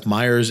 Seth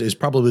Meyers is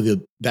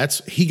probably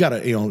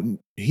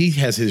he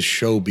has his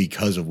show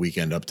because of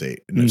Weekend Update.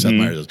 Seth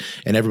Meyers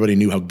and everybody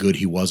knew how good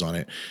he was on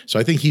it. So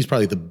I think he's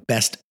probably the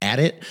best at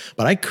it.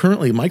 But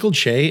Michael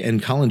Che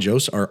and Colin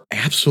Jost are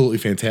absolutely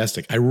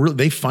fantastic.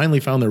 They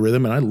finally found their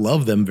rhythm, and I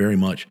love them very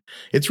much.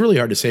 It's really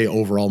hard to say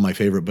overall my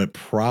favorite, but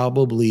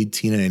probably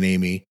Tina and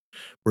Amy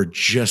were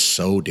just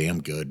so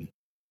damn good.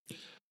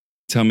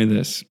 Tell me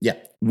this. Yeah.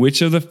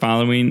 Which of the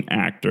following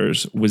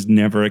actors was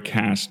never a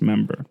cast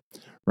member?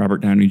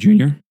 Robert Downey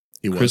Jr.,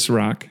 Chris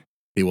Rock.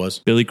 He was.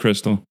 Billy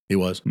Crystal. He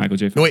was. Michael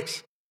J. Fox. No,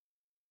 wait.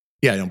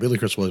 Yeah, no, Billy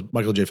Crystal was.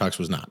 Michael J. Fox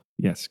was not.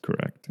 Yes,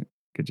 correct.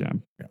 Good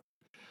job. Yeah.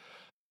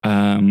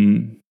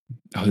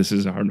 This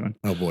is a hard one.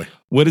 Oh, boy.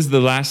 What is the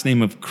last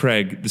name of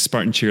Craig, the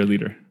Spartan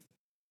cheerleader?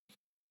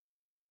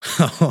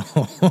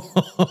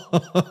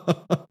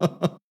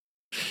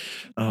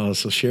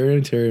 So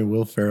Sharon Terry and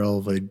Will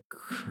Ferrell played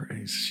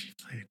Crazy.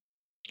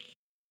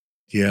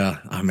 Yeah.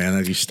 Oh,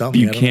 man, you stumped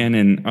me.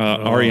 Buchanan.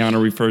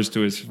 Ariana refers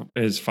to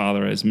his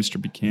father as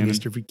Mr. Buchanan.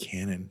 Mr.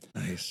 Buchanan.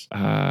 Nice.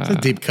 It's a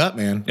deep cut,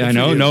 man. I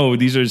know. No,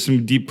 these are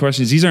some deep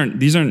questions. These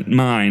aren't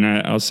mine.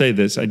 I'll say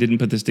this. I didn't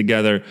put this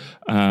together.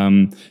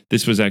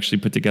 This was actually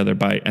put together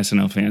by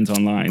SNL fans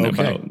online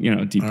about,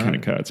 deep kind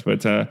of cuts.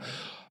 But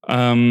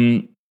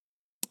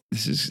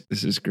this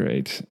is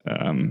great.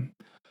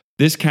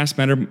 This cast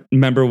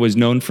member was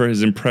known for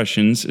his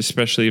impressions,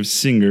 especially of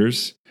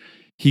singers.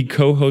 He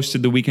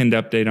co-hosted the Weekend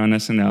Update on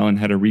SNL and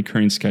had a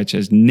recurring sketch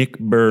as Nick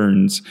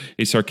Burns,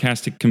 a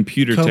sarcastic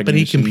computer guy.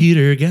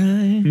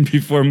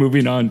 Before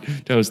moving on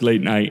to host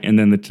Late Night and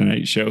then The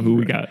Tonight Show. Who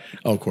we got?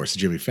 Oh, of course,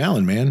 Jimmy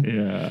Fallon, man.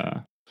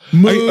 Yeah.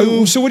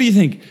 So what do you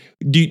think?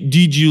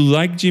 Did you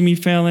like Jimmy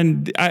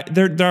Fallon?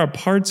 There are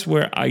parts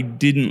where I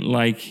didn't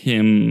like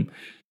him.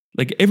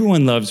 Like,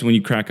 everyone loves when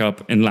you crack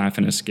up and laugh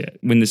in a skit,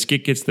 when the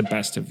skit gets the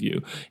best of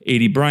you.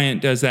 A.D.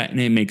 Bryant does that, and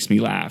it makes me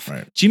laugh.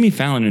 Right. Jimmy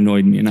Fallon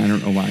annoyed me, and I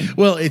don't know why.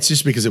 Well, it's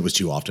just because it was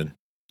too often.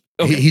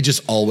 Okay. He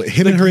just always,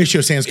 him and Horatio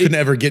Sands could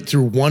never get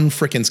through one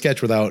freaking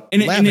sketch without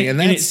laughing.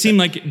 And it seemed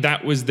like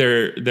that was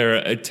their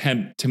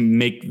attempt to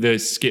make the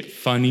skit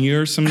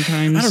funnier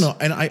sometimes. I don't know.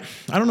 And I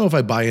don't know if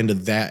I buy into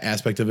that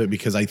aspect of it,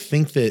 because I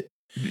think that.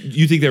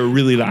 You think they were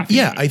really laughing?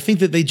 Yeah, I think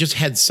that they just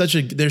had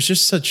there's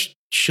just such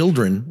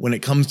children when it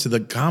comes to the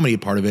comedy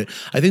part of it.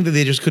 I think that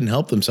they just couldn't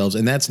help themselves,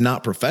 and that's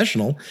not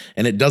professional,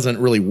 and it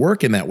doesn't really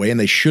work in that way, and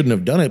they shouldn't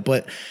have done it.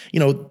 But,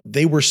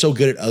 they were so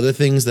good at other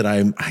things that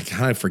I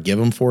kind of forgive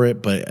them for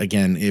it. But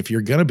again, if you're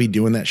going to be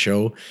doing that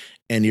show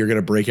and you're going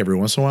to break every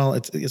once in a while,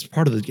 it's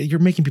part of you're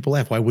making people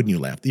laugh. Why wouldn't you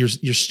laugh?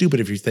 You're stupid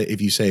if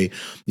you say,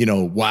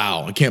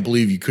 wow, I can't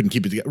believe you couldn't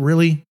keep it together.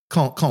 Really?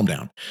 Calm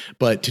down.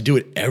 But to do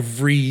it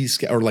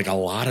or like a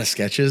lot of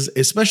sketches,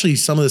 especially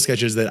some of the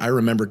sketches that I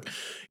remember,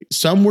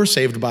 some were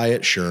saved by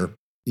it. Sure.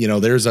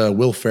 There's a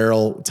Will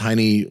Ferrell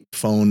tiny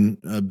phone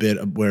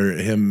bit where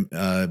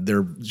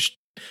they're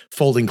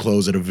folding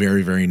clothes at a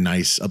very, very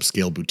nice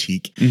upscale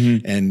boutique.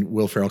 Mhm. And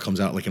Will Ferrell comes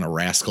out like in a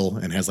rascal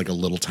and has like a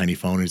little tiny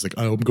phone. He's like,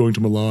 oh, I'm going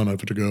to Milan. I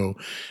have to go.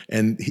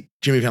 And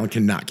Jimmy Fallon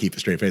cannot keep a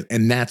straight face.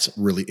 And that's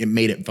really, it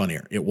made it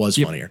funnier. It was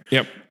funnier.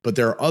 Yep. But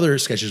there are other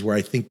sketches where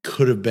I think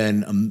could have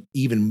been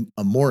even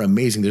more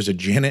amazing. There's a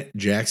Janet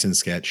Jackson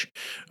sketch.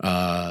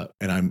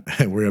 And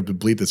we're going to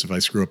bleep this if I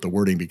screw up the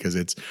wording, because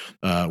it's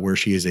where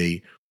she is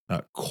a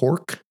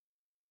cork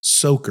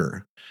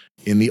soaker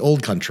in the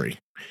old country.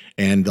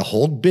 And the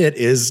whole bit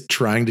is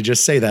trying to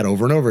just say that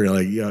over and over. You're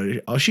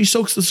like, oh, she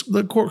soaks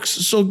the corks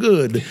so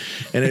good,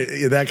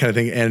 and that kind of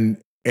thing. And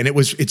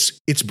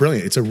it's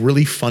brilliant. It's a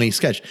really funny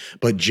sketch,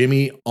 but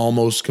Jimmy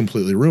almost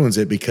completely ruins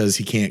it because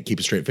he can't keep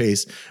a straight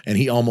face, and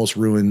he almost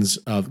ruins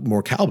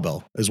more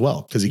cowbell as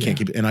well because he can't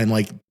keep it. And I'm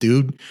like,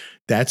 dude,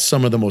 that's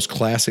some of the most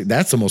classic.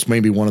 That's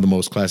maybe one of the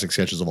most classic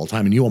sketches of all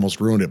time, and you almost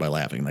ruined it by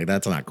laughing. Like,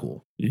 that's not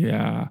cool.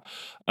 Yeah.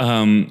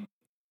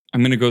 I'm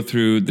going to go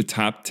through the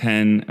top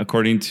 10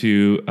 according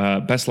to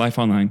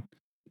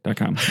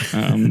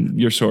bestlifeonline.com,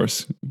 your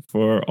source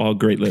for all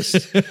great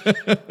lists.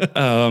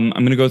 I'm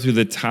going to go through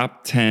the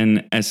top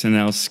 10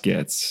 SNL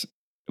skits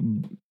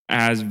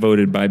as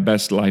voted by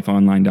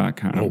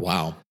bestlifeonline.com. Oh,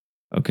 wow.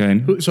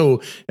 Okay.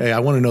 So I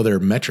want to know their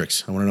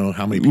metrics. I want to know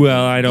how many people.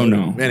 Well, I don't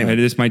know. Anyway.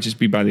 This might just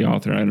be by the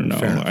author. I don't know.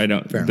 Fair enough. I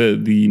don't. Fair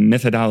The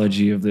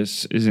methodology of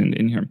this isn't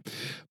in here.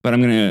 But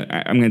I'm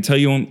gonna tell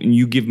you, and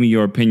you give me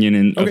your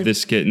opinion of this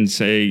skit and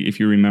say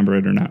if you remember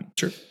it or not.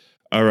 Sure.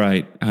 All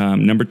right.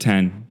 Number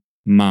 10,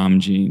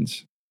 Mom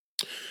Jeans.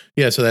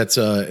 Yeah, so that's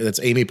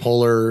Amy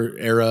Poehler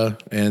era,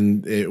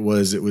 and it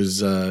was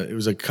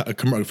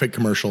a fake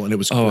commercial, and it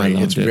was great.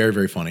 It's very,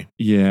 very funny.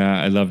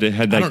 Yeah, I loved it. It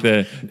had like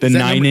the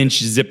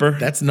 9-inch zipper.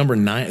 That's number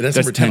 9. That's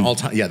number 10 all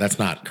time. Yeah, that's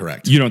not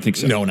correct. You don't think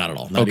so? No, not at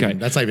all.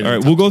 That's not even. All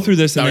right, we'll go through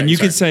this, and then you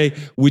could say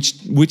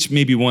which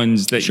maybe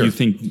ones that you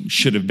think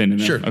should have been in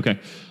there. Sure. Okay.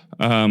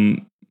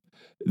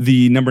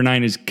 The number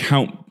 9 is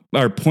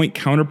Point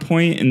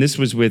Counterpoint, and this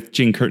was with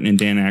Jane Curtin and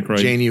Dan Aykroyd.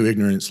 Jane, you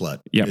ignorant slut.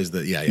 Yep.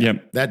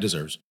 Yep. That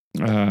deserves.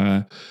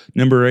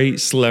 Number 8,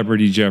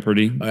 Celebrity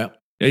Jeopardy. Oh, yeah.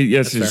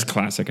 Yes, it's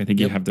classic. I think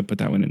you have to put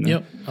that one in there.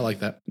 Yep, I like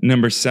that.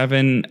 Number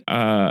 7,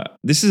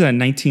 this is a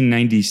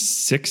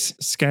 1996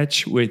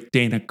 sketch with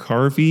Dana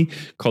Carvey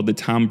called the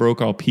Tom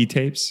Brokaw P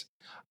tapes.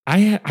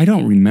 I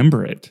don't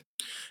remember it.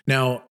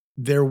 Now,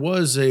 there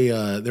was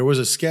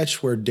a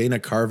sketch where Dana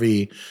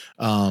Carvey,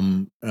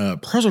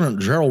 President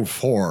Gerald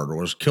Ford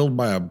was killed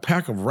by a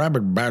pack of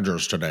rabid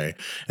badgers today,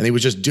 and he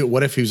would just do.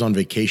 What if he was on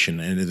vacation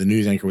and the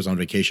news anchor was on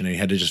vacation and he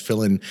had to just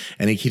fill in,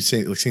 and he keeps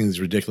saying these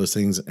ridiculous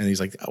things, and he's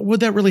like, oh, "Would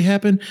that really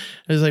happen?" And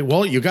he's like,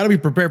 "Well, you got to be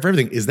prepared for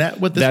everything." Is that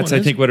what this? That's one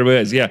is? I think what it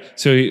was. Yeah.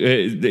 So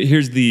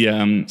here's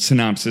the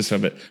synopsis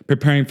of it: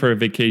 preparing for a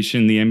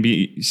vacation, the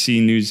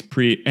NBC News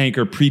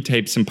anchor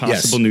pre-tapes some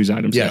possible news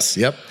items. Yes.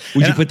 Yep.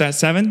 Would you put that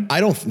 7? I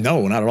don't.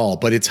 No, not at all.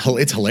 But it's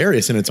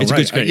hilarious in its own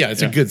right. Yeah,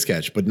 it's a good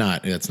sketch, but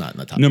it's not in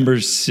the top.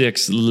 Number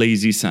 6,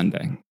 Lazy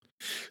Sunday.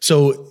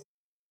 So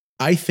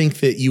I think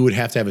that you would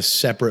have to have a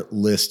separate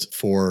list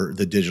for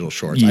the digital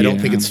shorts. I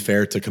don't think it's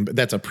fair to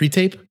that's a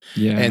pre-tape.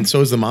 Yeah. And so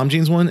is the Mom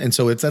Jeans one. And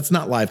so that's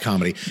not live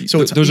comedy.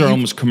 So those are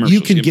almost commercials.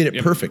 You can get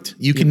it perfect.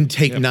 You can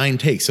take 9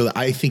 takes. So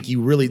I think you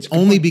really, it's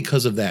only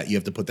because of that, you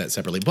have to put that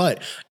separately.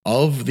 But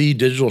of the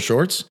digital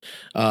shorts,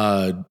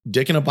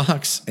 Dick in a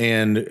Box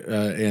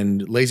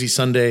and Lazy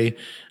Sunday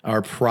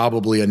are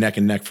probably a neck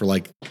and neck for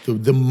like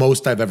the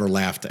most I've ever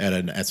laughed at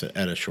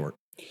a short.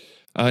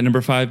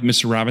 Number 5,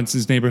 Mr.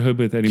 Robinson's Neighborhood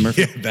with Eddie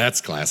Murphy. Yeah, that's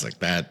classic.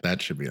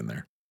 That should be in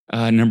there.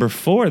 Number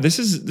 4,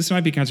 this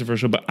might be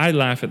controversial, but I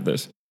laugh at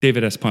this.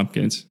 David S.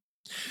 Pumpkins.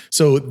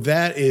 So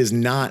that is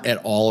not at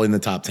all in the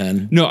top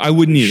 10. No, I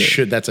wouldn't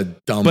either. That's a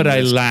dumb. But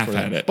I laugh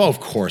at it. Well, of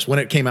course, when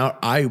it came out,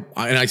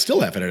 I still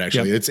laugh at it.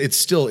 Actually,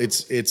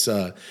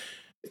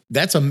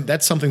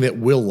 that's something that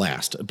will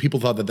last. People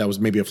thought that was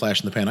maybe a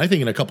flash in the pan. I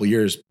think in a couple of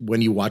years,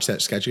 when you watch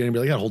that sketch, you're gonna be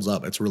like, "Yeah, it holds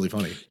up. It's really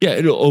funny." Yeah,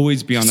 it'll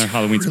always be on their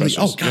Halloween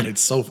specials. Oh God,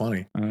 it's so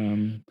funny.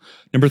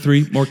 Number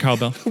 3, more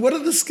cowbell. What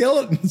are the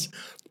skeletons?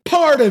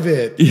 Part of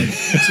it.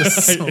 It's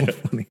just so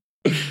funny.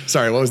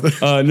 Sorry, what was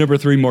the number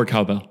 3, more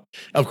cowbell?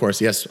 Of course,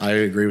 yes, I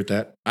agree with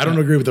that. I don't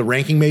agree with the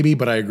ranking, maybe,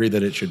 but I agree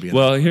that it should be.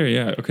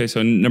 Okay.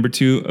 So number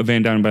 2, A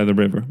Van Down by the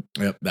River.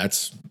 Yep,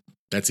 that's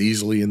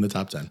easily in the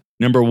top 10.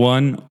 Number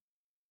 1,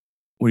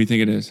 what do you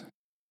think it is?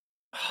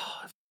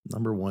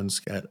 Number 1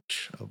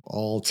 sketch of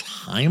all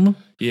time?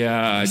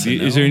 Yeah.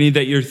 Is there any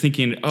that you're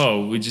thinking,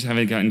 oh, we just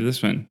haven't gotten to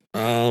this one?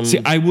 See,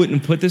 I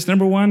wouldn't put this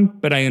number 1,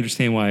 but I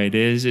understand why it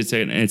is. It's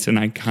an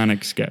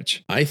iconic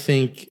sketch. I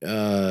think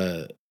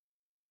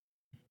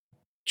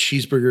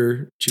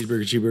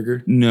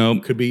Cheeseburger. No.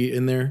 Could be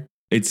in there.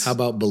 How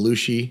about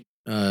Belushi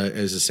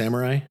as a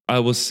samurai? I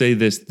will say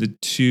this, the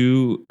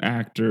 2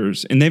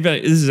 actors, and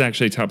this is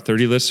actually a top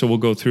 30 list, so we'll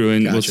go through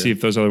and we'll see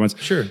if those other ones.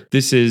 Sure.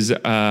 This is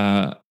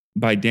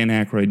by Dan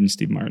Aykroyd and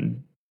Steve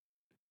Martin.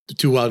 The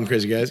 2 Wild and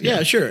Crazy Guys?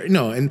 Yeah, sure.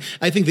 No, and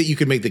I think that you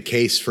could make the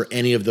case for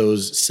any of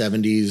those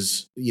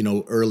 70s,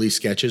 early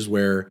sketches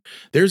where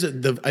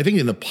I think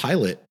in the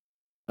pilot,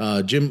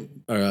 John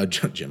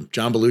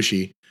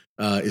Belushi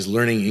is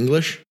learning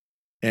English.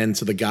 And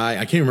so the guy,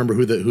 I can't remember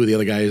who the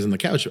other guy is on the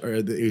couch.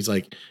 He's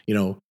like,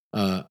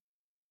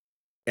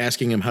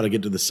 asking him how to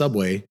get to the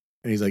subway.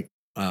 And he's like,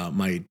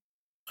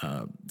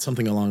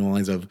 something along the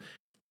lines of,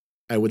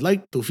 I would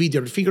like to feed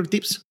your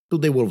fingertips to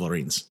the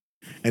Wolverines.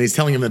 And he's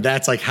telling him that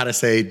that's like how to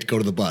say go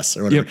to the bus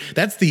or whatever. Yep.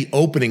 That's the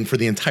opening for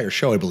the entire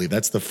show, I believe.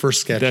 That's the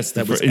first sketch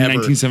that was in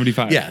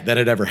 1975. Yeah, that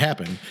had ever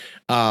happened.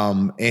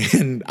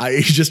 And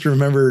I just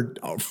remember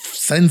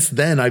since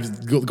then,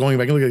 I've going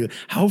back and looking at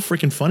how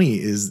freaking funny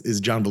is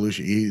John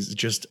Belushi. He's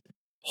just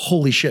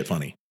holy shit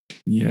funny.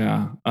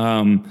 Yeah.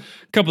 A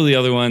couple of the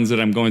other ones that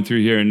I'm going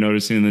through here and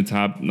noticing in the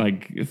top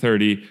like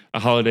 30, A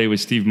Holiday with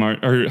Steve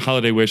Martin, or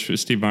Holiday Wish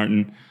with Steve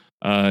Martin.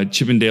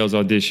 Chippendales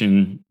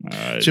Audition.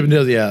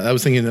 Chippendales, yeah. I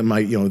was thinking that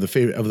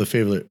the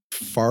favorite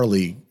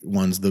Farley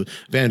ones, the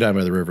Van Dyne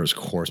by the River, of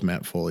course,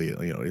 Matt Foley,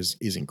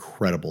 is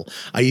incredible.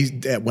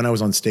 When I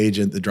was on stage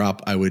at the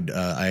Drop,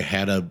 I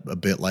had a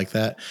bit like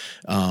that,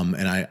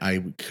 and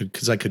I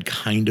could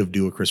kind of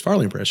do a Chris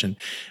Farley impression,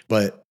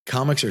 but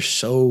comics are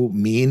so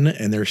mean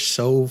and they're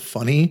so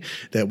funny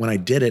that when I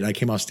did it, I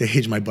came off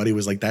stage. My buddy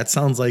was like, "That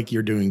sounds like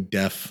you're doing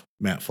deaf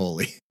Matt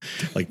Foley,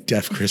 like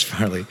deaf Chris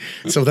Farley."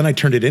 So then I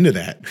turned it into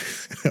that.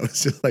 I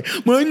was just like,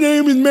 "My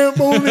name is Matt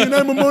Foley and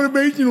I'm a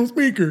motivational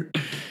speaker."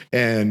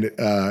 And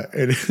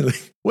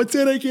like, what's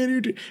that? I can't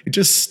hear you. It's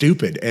just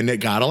stupid. And it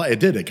got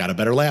a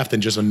better laugh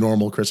than just a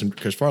normal Chris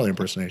Farley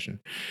impersonation.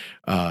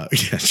 Yeah,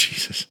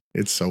 Jesus.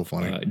 It's so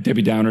funny.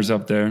 Debbie Downer's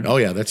up there. Oh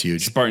yeah, that's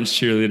huge. Spartans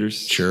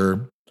Cheerleaders.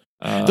 Sure.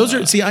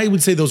 I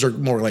would say those are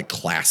more like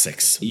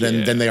classics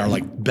than they are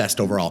like best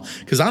overall.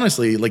 Because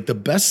honestly, like the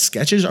best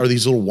sketches are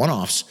these little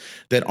one-offs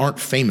that aren't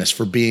famous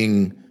for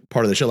being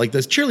part of the show. Like the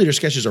cheerleader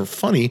sketches are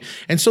funny,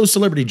 and so is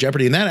Celebrity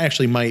Jeopardy, and that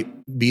actually might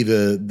be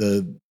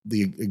the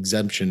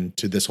exemption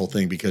to this whole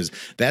thing, because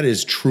that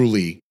is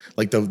truly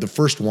like the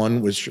first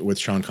one with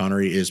Sean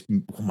Connery is,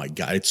 oh my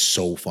God, it's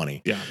so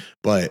funny. Yeah.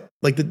 But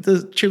like the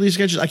cheerleader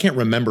sketches, I can't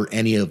remember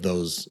any of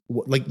those.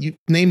 Like, you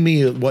name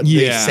me what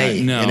they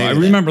say. No, I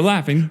remember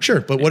laughing.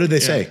 Sure, but what did they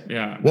say?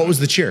 Yeah. What was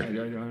the cheer? I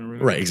don't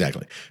remember. Right,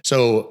 exactly.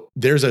 So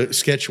there's a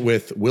sketch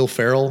with Will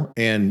Ferrell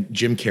and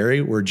Jim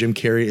Carrey where Jim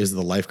Carrey is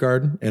the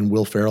lifeguard and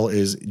Will Ferrell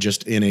is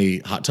just in a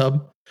hot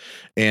tub,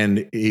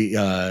 and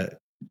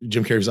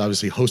Jim Carrey was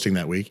obviously hosting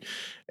that week,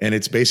 and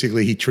it's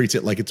basically he treats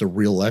it like it's a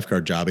real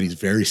lifeguard job, and he's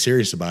very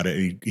serious about it.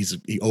 And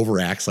he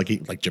overacts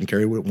like Jim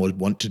Carrey would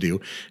want to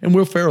do, and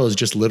Will Ferrell is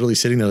just literally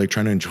sitting there like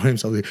trying to enjoy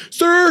himself. Like,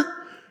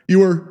 "Sir,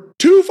 you are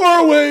too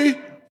far away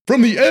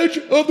from the edge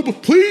of the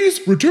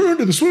please return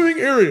to the swimming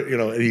area."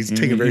 And he's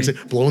taking very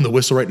blowing the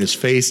whistle right in his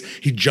face.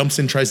 He jumps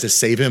in, tries to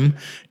save him.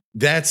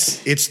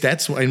 That's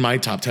in my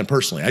top 10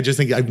 personally. I just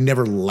think I've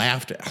never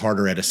laughed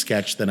harder at a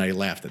sketch than I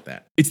laughed at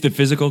that. It's the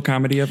physical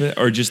comedy of it,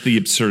 or just the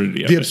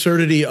absurdity of it? The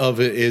absurdity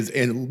of it is,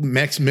 and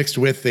mixed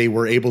with, they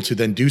were able to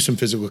then do some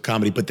physical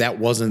comedy, but that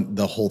wasn't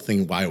the whole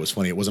thing why it was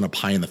funny. It wasn't a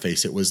pie in the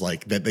face. It was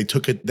like that they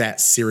took it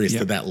that serious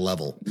to that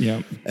level.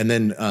 Yeah. And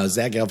then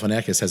Zach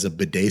Galifianakis has a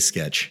bidet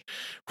sketch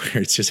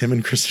where it's just him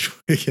and Chris,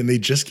 and they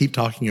just keep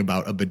talking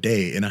about a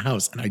bidet in a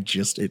house, and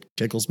it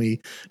tickles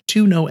me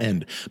to no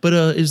end. But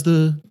is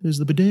the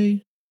bidet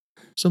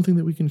something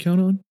that we can count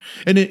on?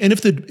 And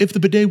if the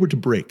bidet were to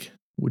break,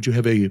 would you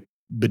have a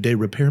bidet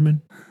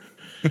repairman?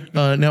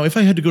 Now, if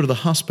I had to go to the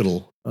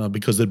hospital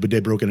because the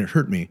bidet broke and it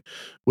hurt me,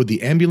 would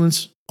the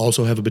ambulance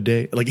also have a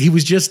bidet? Like, he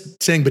was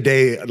just saying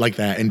bidet like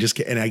that,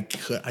 and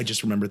I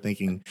just remember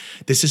thinking,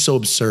 this is so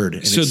absurd.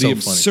 And so it's the so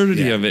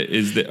absurdity funny. of it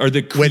is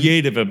the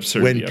creative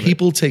absurdity. When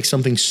people take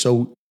something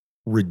so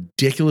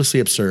ridiculously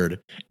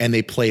absurd and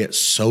they play it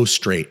so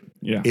straight,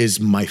 is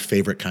my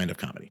favorite kind of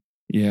comedy.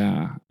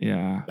 Yeah.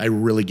 I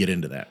really get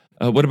into that.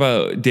 What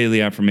about Daily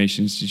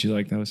Affirmations? Did you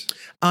like those?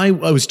 I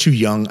was too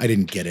young. I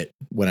didn't get it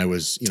when I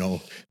was,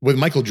 when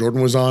Michael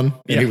Jordan was on,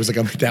 and he was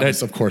like, that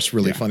was of course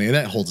really funny, and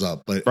that holds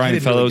up. But Brian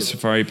Fellows,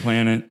 Safari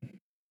Planet.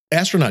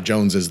 Astronaut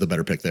Jones is the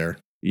better pick there.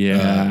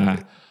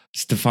 Yeah.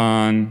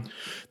 Stefan.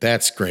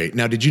 That's great.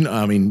 Now, did you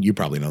know, you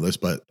probably know this,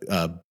 but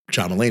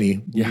John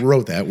Mulaney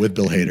wrote that with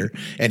Bill Hader,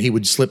 and he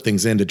would slip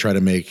things in to try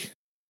to make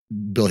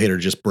Bill Hader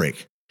just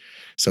break.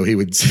 So he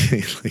would say,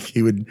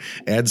 he would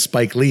add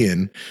Spike Lee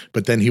in,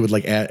 but then he would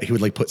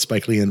put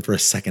Spike Lee in for a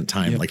second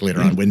time,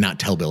 later on, would not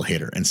tell Bill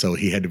Hader. And so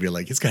he had to be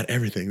like, it's got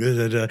everything.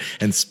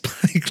 And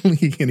Spike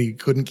Lee, and he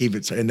couldn't keep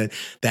it. And then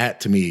that,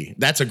 to me,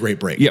 that's a great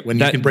break. Yep, when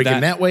you can break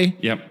in that way.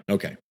 Yep.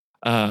 Okay.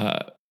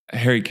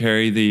 Harry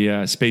Carey,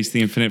 the Space,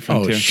 the Infinite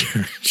Frontier. Oh,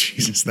 sure.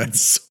 Jesus, that's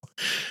so,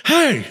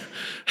 hey,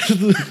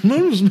 the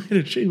moon was made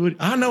of cheese.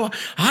 I know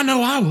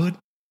I would.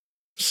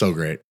 So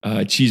great.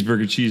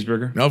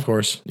 Cheeseburger. No, of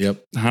course.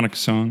 Yep. Hanukkah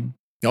song.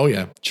 Oh,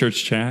 yeah.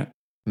 Church chat.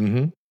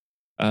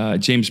 Mm-hmm.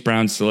 James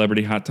Brown's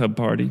Celebrity Hot Tub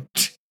Party.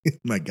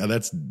 My God,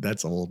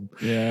 that's old.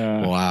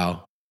 Yeah.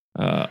 Wow.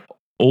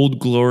 Old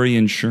Glory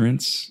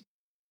Insurance.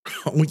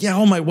 Oh, yeah.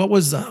 Oh my. What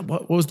was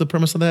the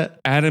premise of that?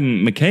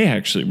 Adam McKay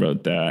actually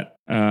wrote that.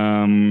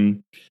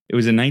 It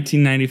was a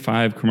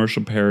 1995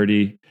 commercial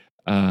parody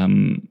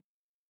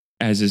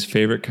as his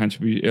favorite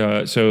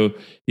contribution. So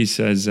he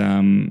says,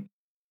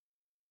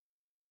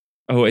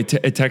 Oh, it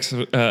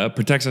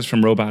protects us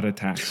from robot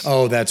attacks.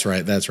 Oh, that's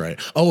right. That's right.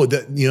 Oh,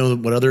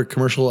 what other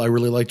commercial I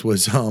really liked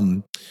was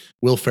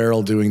Will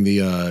Ferrell doing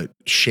the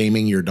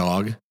shaming your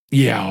dog.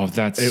 Yeah,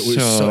 that's It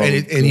was so,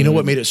 and you know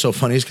what made it so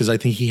funny is because I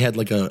think he had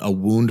like a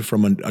wound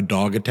from a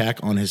dog attack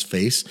on his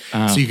face,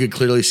 so you could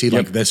clearly see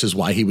like this is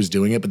why he was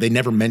doing it, but they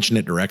never mentioned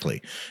it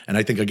directly. And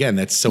I think again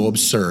that's so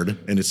absurd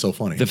and it's so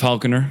funny. The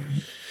Falconer.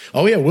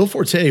 Oh yeah, Will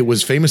Forte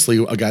was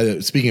famously a guy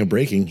that, speaking of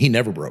breaking, he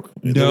never broke.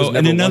 No,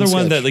 and another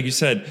one that, like you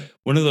said,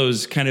 one of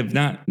those kind of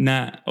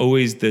not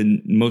always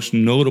the most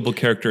notable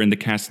character in the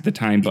cast at the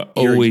time, but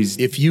always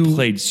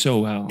played so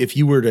well. If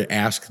you were to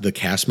ask the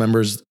cast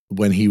members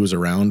when he was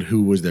around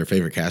who was their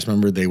favorite cast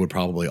member, they would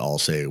probably all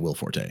say Will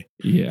Forte.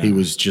 Yeah, he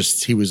was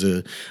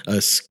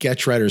a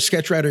sketch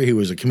writer. He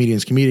was a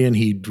comedian's comedian.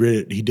 He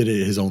did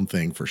it his own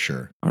thing for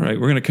sure. All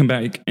right, we're gonna come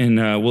back and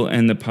we'll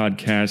end the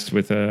podcast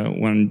with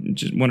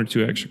one or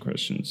two extra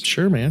questions.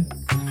 Sure, man.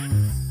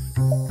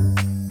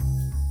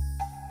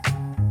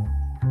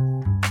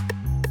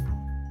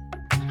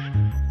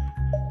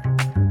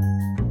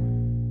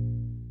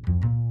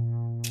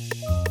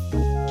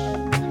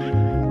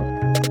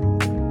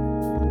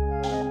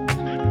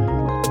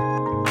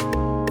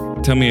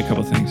 Tell me a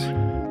couple things.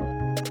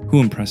 Who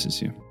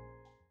impresses you?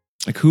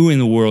 Like who in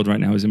the world right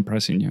now is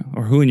impressing you?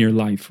 Or who in your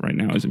life right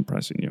now is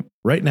impressing you?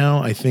 Right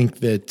now, I think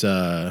that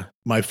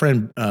my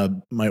friend,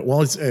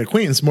 it's an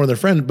acquaintance more than a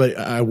friend, but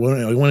I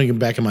want to get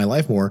back in my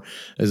life more.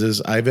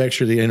 Is I've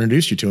actually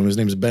introduced you to him. His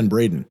name is Ben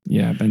Braden.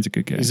 Yeah, Ben's a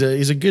good guy.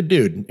 He's a good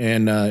dude,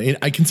 and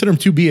I consider him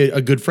to be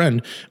a good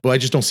friend, but I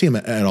just don't see him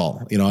at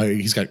all. You know,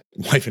 he's got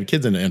wife and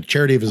kids and a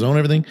charity of his own,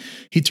 everything.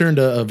 He turned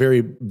a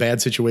very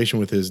bad situation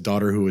with his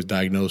daughter, who was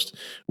diagnosed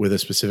with a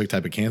specific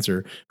type of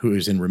cancer, who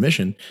is in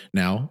remission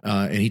now,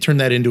 and he turned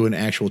that into an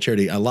actual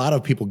charity. A lot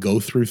of people go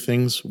through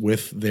things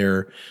with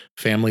their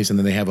families, and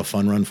then they have a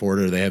fun run for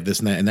it, or they have this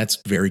and that, and that's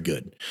very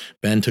good.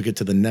 Ben took it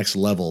to the next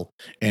level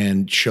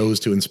and chose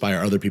to inspire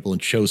other people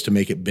and chose to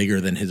make it bigger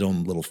than his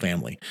own little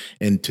family.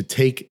 And to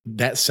take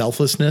that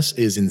selflessness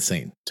is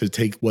insane. To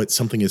take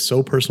something is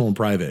so personal and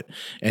private,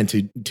 and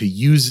to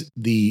use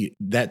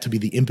that to be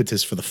the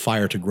impetus for the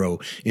fire to grow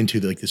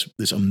into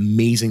this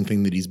amazing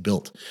thing that he's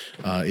built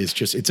is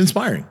just, it's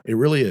inspiring. It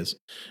really is.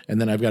 And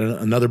then I've got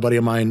another buddy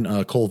of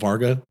mine, Cole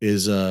Varga,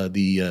 is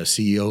the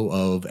CEO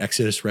of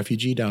Exodus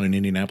Refugee down in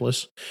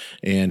Indianapolis.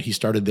 And he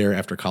started there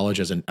after college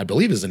I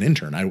believe as an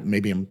intern.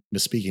 Maybe I'm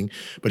misspeaking,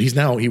 but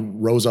he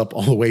rose up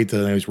all the way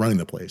to he's running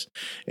the place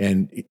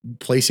and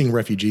placing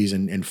refugees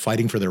and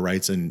fighting for their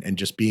rights and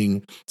just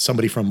being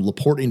somebody from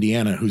LaPorte,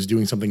 Indiana, who's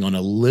doing something on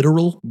a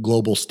literal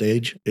global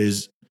stage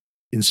is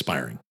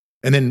inspiring.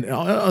 And then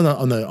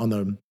on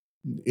the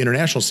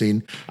international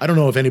scene, I don't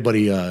know if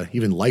anybody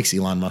even likes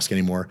Elon Musk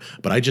anymore,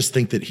 but I just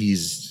think that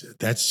he's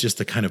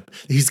kind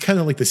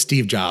of like the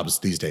Steve Jobs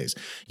these days.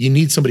 You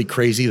need somebody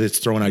crazy that's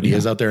throwing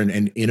ideas out there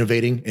and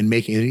innovating and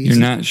making it easy. You're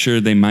not sure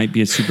they might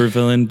be a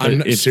supervillain,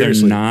 but if they're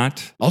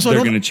not, also, they're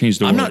going to change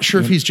the world. I'm not sure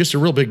if he's just a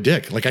real big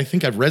dick. Like I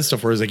think I've read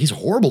stuff where he's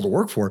horrible to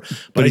work for,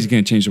 but he's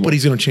going to change the world. But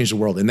he's going to change the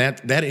world, and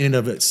that in and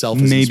of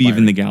itself is maybe inspiring.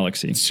 Even the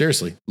galaxy.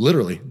 Seriously,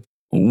 literally.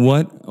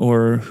 What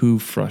or who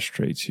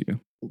frustrates you?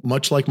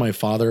 Much like my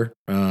father,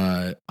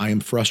 I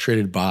am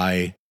frustrated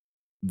by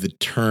the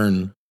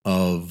turn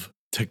of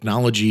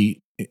technology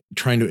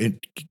trying to,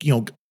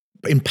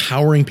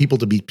 empowering people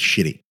to be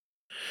shitty.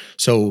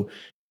 So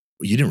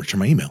you didn't return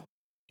my email.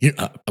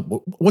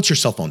 What's your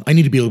cell phone? I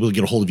need to be able to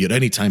get a hold of you at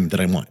any time that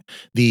I want.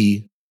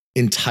 The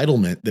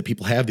entitlement that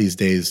people have these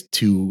days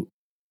to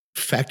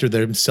factor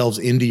themselves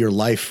into your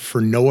life for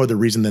no other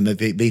reason than that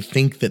they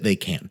think that they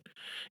can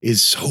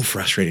is so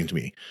frustrating to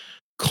me.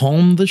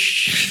 Calm the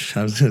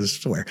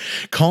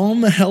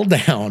hell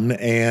down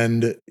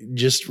and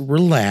just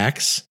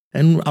relax,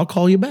 and I'll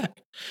call you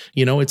back.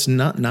 It's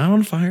not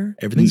on fire.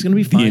 Everything's going to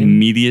be fine. The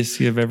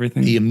immediacy of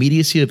everything. The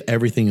immediacy of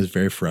everything is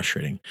very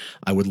frustrating.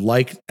 I would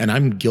like, and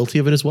I'm guilty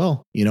of it as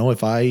well.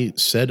 If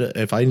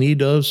I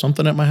need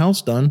something at my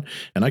house done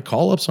and I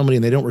call up somebody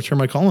and they don't return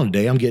my call in a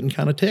day, I'm getting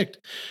kind of ticked.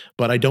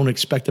 But I don't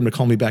expect them to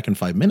call me back in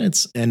 5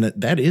 minutes. And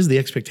that is the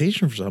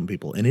expectation for some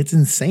people. And it's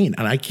insane.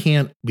 And I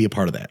can't be a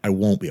part of that. I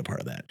won't be a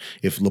part of that.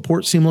 If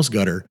LaPorte Seamless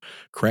Gutter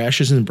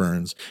crashes and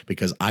burns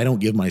because I don't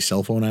give my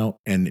cell phone out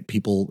and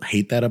people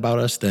hate that about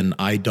us, then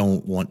I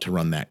don't want to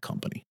run that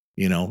company,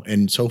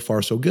 and so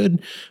far so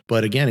good.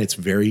 But again, it's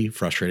very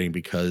frustrating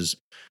because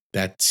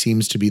that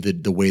seems to be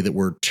the way that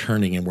we're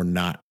turning, and we're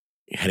not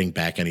heading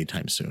back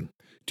anytime soon.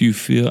 Do you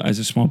feel, as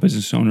a small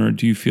business owner,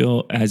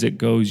 as it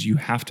goes, you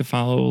have to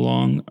follow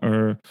along,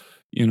 or,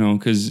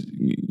 because,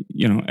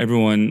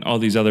 everyone, all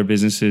these other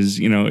businesses,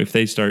 if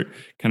they start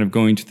kind of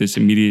going to this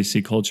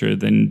immediacy culture,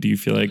 then do you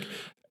feel like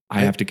I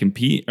have to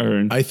compete?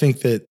 Or I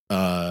think that,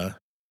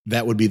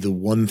 that would be the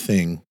one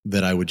thing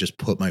that I would just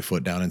put my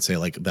foot down and say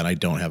that I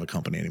don't have a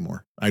company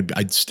anymore.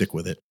 I'd stick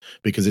with it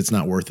because it's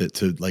not worth it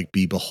to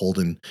be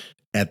beholden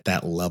at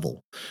that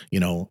level,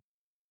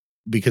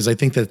 because I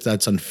think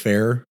that's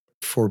unfair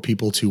for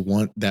people to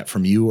want that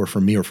from you or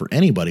from me or for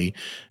anybody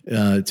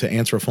to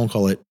answer a phone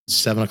call at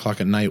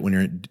 7:00 at night when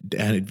you're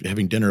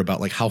having dinner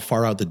about like how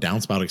far out the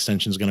downspout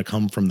extension is going to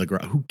come from the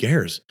ground. Who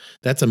cares?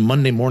 That's a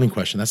Monday morning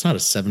question. That's not a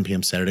 7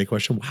 p.m. Saturday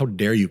question. How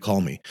dare you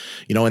call me?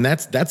 And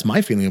that's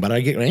my feeling about it.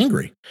 I get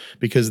angry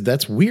because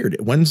that's weird.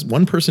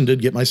 One person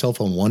did get my cell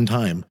phone one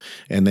time,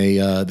 and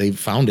they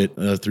found it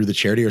through the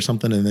charity or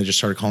something, and they just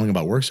started calling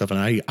about work stuff,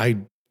 and I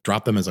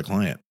dropped them as a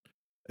client.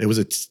 It was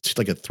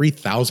like a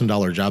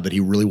 $3,000 job that he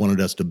really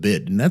wanted us to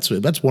bid. And that's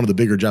one of the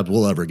bigger jobs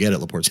we'll ever get at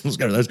LaPorte Seamless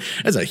Gutter.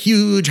 That's a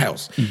huge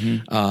house.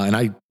 Mm-hmm. And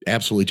I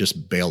absolutely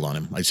just bailed on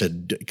him. I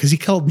said, because he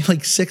called me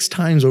like 6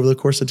 times over the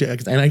course of 2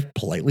 and I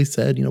politely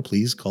said,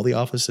 please call the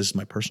office. This is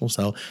my personal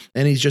cell.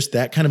 And he's just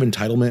that kind of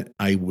entitlement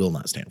I will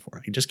not stand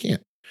for. I just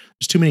can't.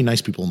 There's too many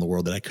nice people in the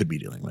world that I could be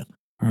dealing with.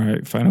 All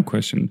right. Final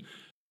question.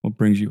 What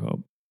brings you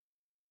hope?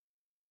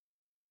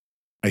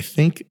 I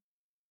think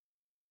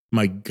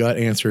my gut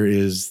answer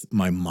is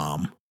my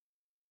mom,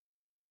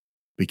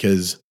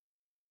 because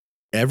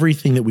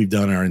everything that we've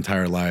done our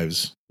entire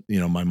lives,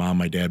 my mom,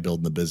 my dad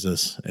building the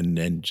business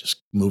and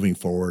just moving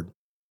forward.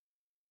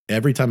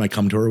 Every time I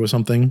come to her with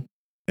something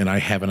and I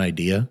have an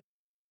idea,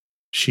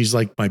 she's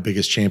like my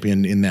biggest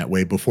champion in that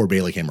way before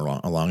Bailey came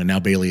along. And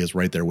now Bailey is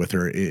right there with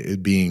her,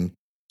 being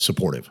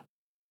supportive.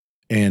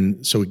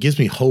 And so it gives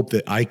me hope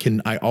that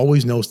I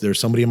always know there's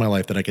somebody in my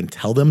life that I can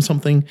tell them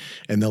something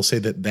and they'll say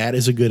that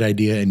is a good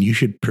idea and you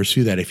should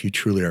pursue that if you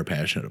truly are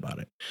passionate about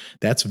it.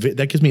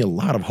 That gives me a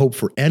lot of hope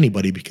for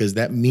anybody, because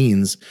that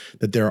means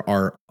that there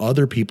are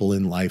other people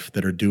in life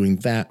that are doing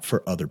that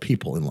for other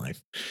people in life.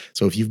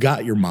 So if you've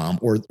got your mom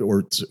or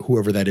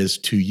whoever that is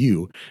to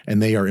you,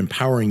 and they are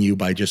empowering you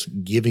by just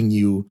giving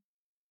you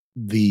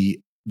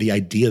the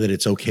idea that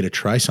it's okay to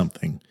try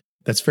something,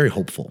 that's very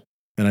hopeful.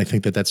 And I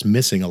think that that's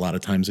missing a lot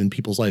of times in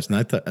people's lives.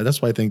 And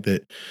that's why I think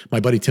that my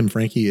buddy Tim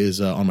Frankie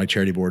is on my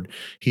charity board.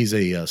 He's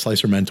a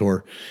slicer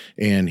mentor,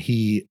 and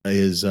he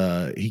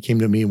came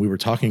to me and we were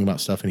talking about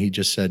stuff, and he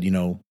just said,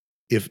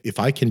 if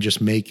I can just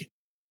make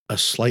a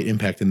slight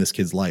impact in this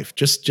kid's life,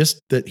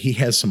 just that he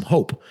has some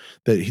hope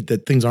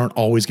that things aren't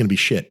always going to be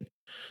shit,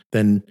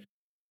 then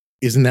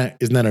isn't that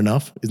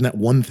enough? Isn't that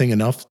one thing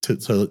enough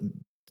to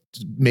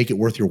make it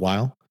worth your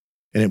while?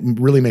 And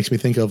it really makes me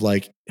think of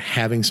like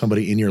having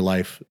somebody in your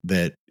life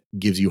that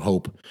gives you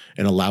hope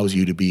and allows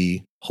you to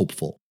be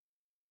hopeful.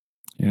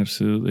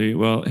 Absolutely.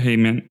 Well, hey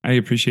man, I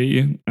appreciate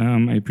you.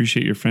 I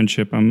appreciate your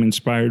friendship. I'm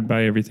inspired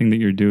by everything that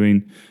you're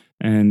doing.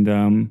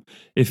 And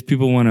if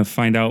people want to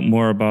find out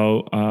more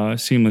about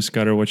Seamless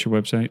Gutter, what's your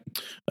website?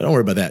 Don't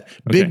worry about that.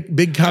 Okay.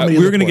 Big comedy.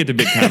 We were going to get to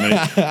big comedy,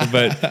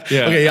 but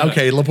yeah.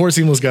 Okay. LaPorte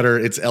Seamless Gutter.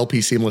 It's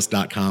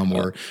lpseamless.com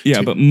or.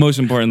 But most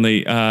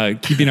importantly,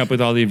 keeping up with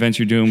all the events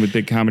you're doing with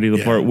Big Comedy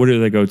LaPorte, where do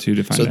they go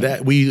to find out? So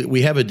that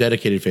we have a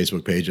dedicated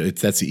Facebook page.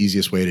 That's the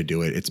easiest way to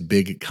do it. It's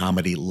Big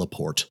Comedy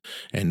LaPorte,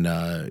 and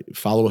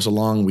follow us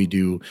along. We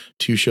do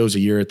 2 shows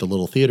a year at the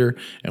Little Theater,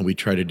 and we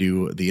try to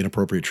do the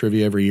inappropriate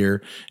trivia every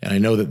year. And I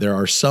know that there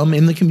are some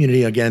in the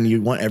community. Again,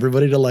 you want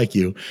everybody to like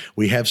you.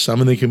 We have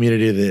some in the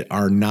community that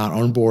are not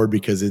on board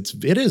because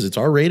it's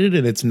R-rated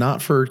and it's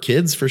not for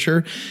kids for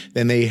sure.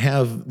 And they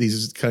have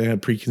these kind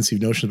of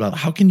preconceived notions about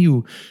how can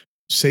you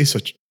say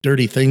such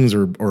dirty things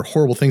or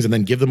horrible things and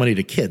then give the money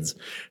to kids.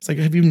 It's like,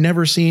 have you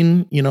never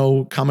seen,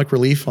 Comic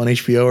Relief on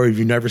HBO, or have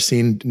you never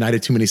seen Night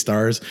of Too Many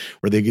Stars,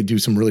 where they could do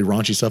some really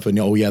raunchy stuff and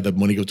the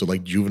money goes to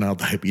like juvenile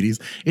diabetes?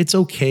 It's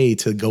okay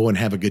to go and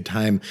have a good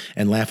time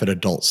and laugh at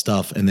adult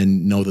stuff and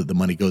then know that the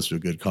money goes to a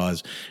good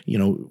cause.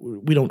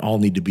 We don't all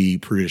need to be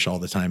prudish all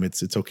the time.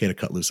 It's okay to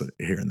cut loose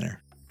here and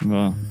there.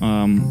 Well,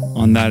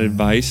 on that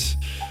advice,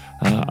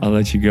 I'll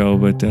let you go,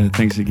 but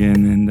thanks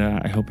again, and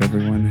I hope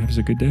everyone has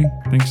a good day.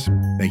 Thanks.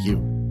 Thank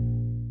you.